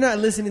bro. not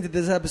listening to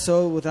this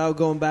episode without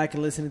going back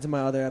and listening to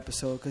my other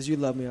episode because you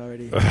love me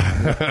already.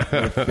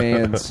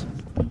 Fans.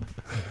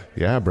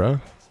 Yeah, bro.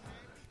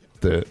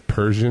 The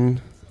Persian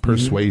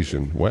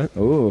persuasion. What?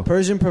 Ooh.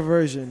 Persian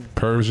perversion.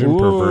 Persian Ooh.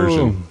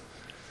 perversion.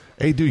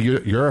 Hey,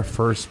 dude, you're our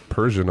first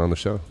Persian on the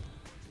show.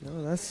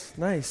 Oh, that's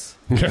nice.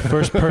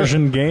 First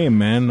Persian game,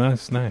 man.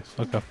 That's nice.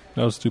 Okay.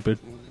 That was stupid.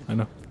 I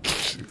know.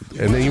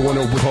 And then you want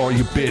to call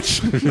you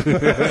bitch.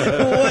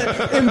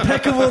 What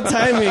impeccable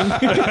timing.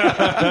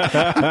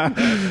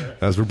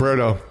 That's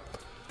Roberto.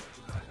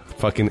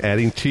 Fucking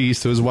adding cheese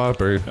to his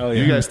Whopper. Oh,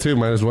 yeah. You guys too,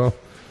 might as well.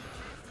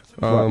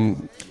 Where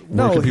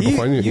No, can people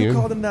find you, you Ian?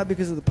 called him that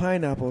because of the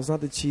pineapples,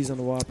 not the cheese on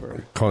the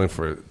Whopper. Calling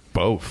for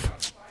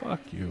both. Fuck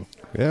you.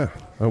 Yeah,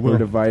 I will. We're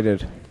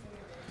divided.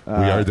 We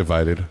are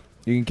divided.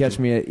 You can catch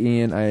me at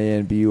Ian,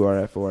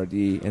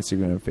 IANBURFORD,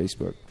 Instagram and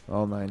Facebook.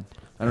 All 9.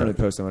 I don't really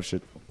post that much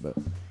shit, but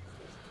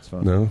it's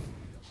fun. No?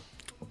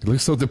 You look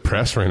so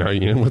depressed right now,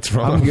 Ian. What's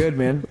wrong? I'm good,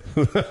 man.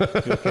 You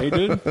okay,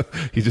 dude?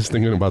 He's just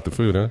thinking about the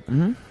food, huh?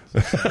 Mm-hmm.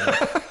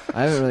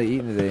 I haven't really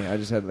eaten today. I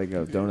just had like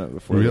a donut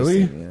before.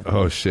 Really? This thing, yeah.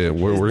 Oh, shit.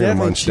 We're going to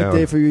Definitely munch cheat down.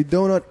 day for you.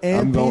 Donut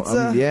and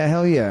pizza. yeah,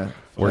 hell yeah.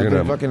 We're I've gonna-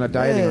 been fucking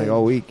dieting like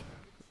all week.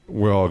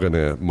 We're all going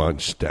to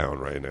munch down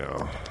right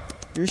now.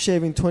 You're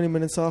shaving 20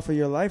 minutes off of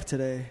your life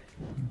today.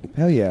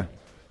 Hell yeah.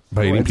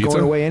 By eating It's pizza?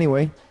 going away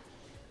anyway.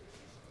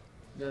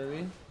 You know what I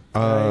mean?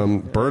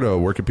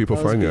 Berto, where can people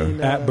find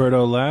you? At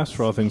Berto Laughs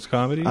for all things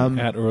comedy.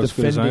 At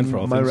Orozco Design for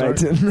all my things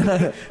right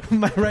art. to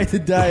my right to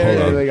die.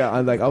 Hold on.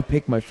 I'm like, I'll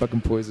pick my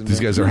fucking poison. These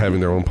man. guys are having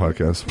their own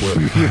podcast.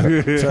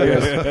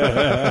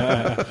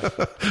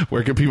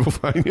 Where can people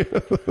find you?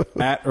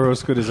 At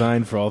Orozco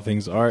Design for all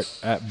things art.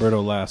 At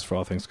Berto Laughs for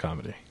all things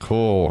comedy.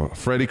 Cool.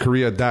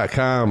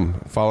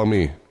 FreddyKorea.com. Follow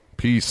me.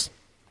 Peace.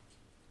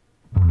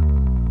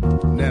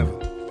 Never.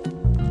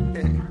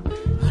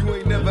 You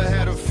ain't never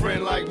had a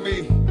friend like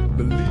me.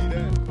 Believe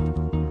that.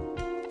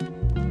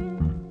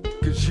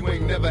 Cause you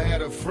ain't never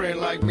had a friend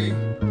like me.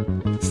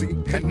 See,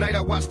 at night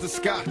I watch the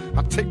sky.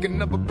 I take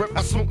another breath.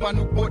 I smoke my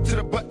new boy to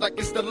the butt like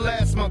it's the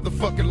last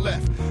motherfucker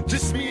left.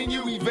 Just me and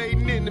you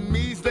evading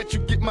enemies. Let you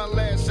get my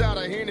last shot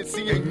of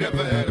Hennessy. Ain't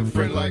never had a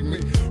friend like me.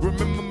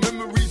 Remember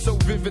memories so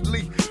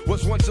vividly.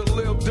 Was once a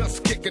little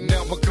dust kicker,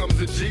 now becomes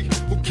a G.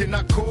 Who can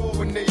I call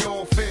when they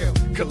all fail?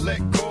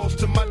 Collect calls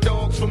to my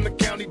dogs from the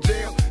county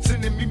jail.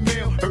 Sending me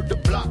mail, heard the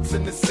blocks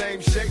in the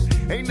same shape.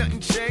 Ain't nothing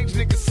changed,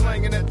 niggas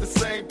slanging at the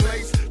same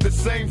place. The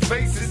same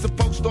faces,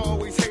 supposed to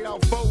always hate our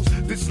foes.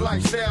 This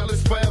lifestyle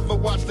is forever,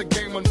 watch the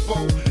game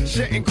unfold.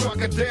 Shedding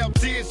crocodile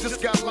tears,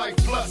 just got life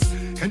plus.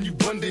 And you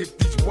wonder if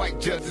these white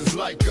judges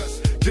like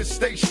us. Just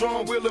stay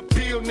strong, we'll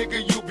appeal,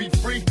 nigga, you'll be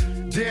free.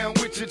 Down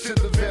with you to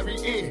the very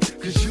end,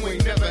 cause you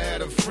ain't never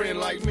had a friend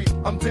like me.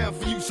 I'm down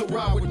for you, so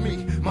ride with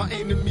me. My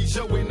enemies,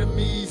 your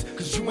enemies,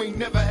 cause you ain't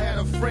never had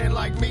a friend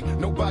like me.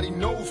 Nobody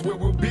knows where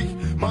we'll be.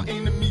 My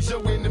enemies,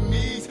 your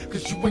enemies,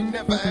 cause you ain't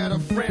never had a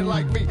friend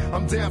like me.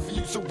 I'm down for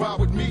you, so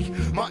ride with me.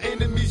 My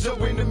enemies, your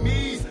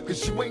enemies,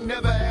 cause you ain't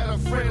never had a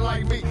friend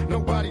like me.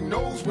 Nobody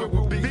knows where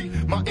we'll be.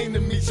 My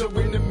enemies, your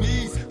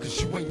enemies,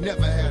 cause you ain't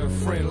never had a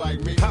friend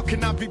like me. How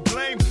can I be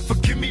blamed?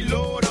 Forgive me,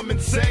 Lord, I'm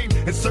insane.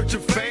 In search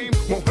of fame,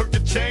 won't hurt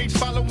to change.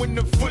 Following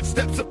the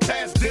footsteps of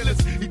past dealers.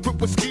 Equipped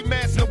with ski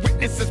masks, no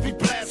witnesses, we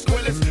blast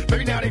squillers.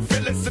 Maybe now they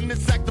feel us in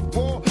this act of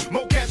war.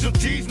 More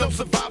casualties, no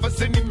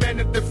survivors. Any man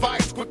that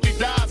defies quickly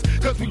dies.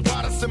 Cause we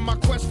ride us in my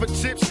quest for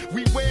chips.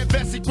 We wear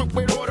vests equipped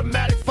with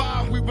automatic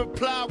fire. We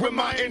reply when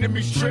my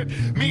enemies trip.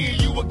 Me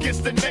and you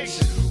against the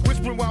nation.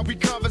 Whispering while we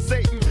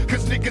conversating.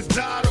 Cause niggas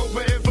died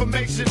over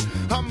information.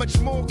 How much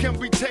more can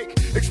we take?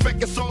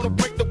 Expect us all to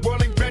break. The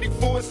world ain't ready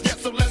for us yet,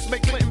 so let's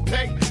make Clinton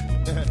pay.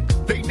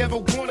 They never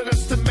wanted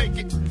us to make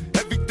it.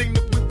 Everything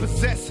that we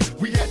possess,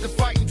 we had to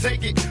fight and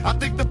take it. I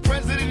think the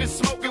president is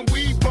smoking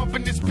weed,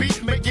 bumping this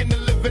beat, making a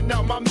living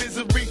out my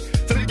misery.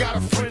 Till they got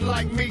a friend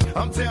like me.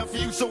 I'm down for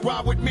you, so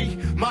ride with me.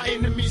 My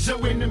enemies,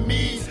 your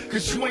enemies,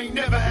 cause you ain't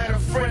never had a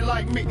friend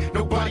like me.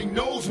 Nobody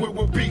knows where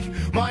we'll be.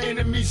 My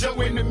enemies,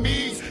 your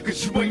enemies,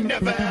 cause you ain't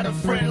never had a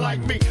friend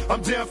like me.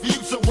 I'm down for you,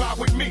 so ride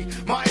with me.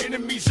 My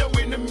enemies, your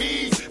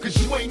enemies, cause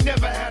you ain't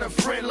never had a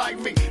friend like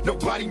me.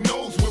 Nobody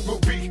knows where we'll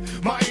be.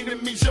 My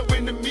enemies, your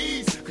enemies.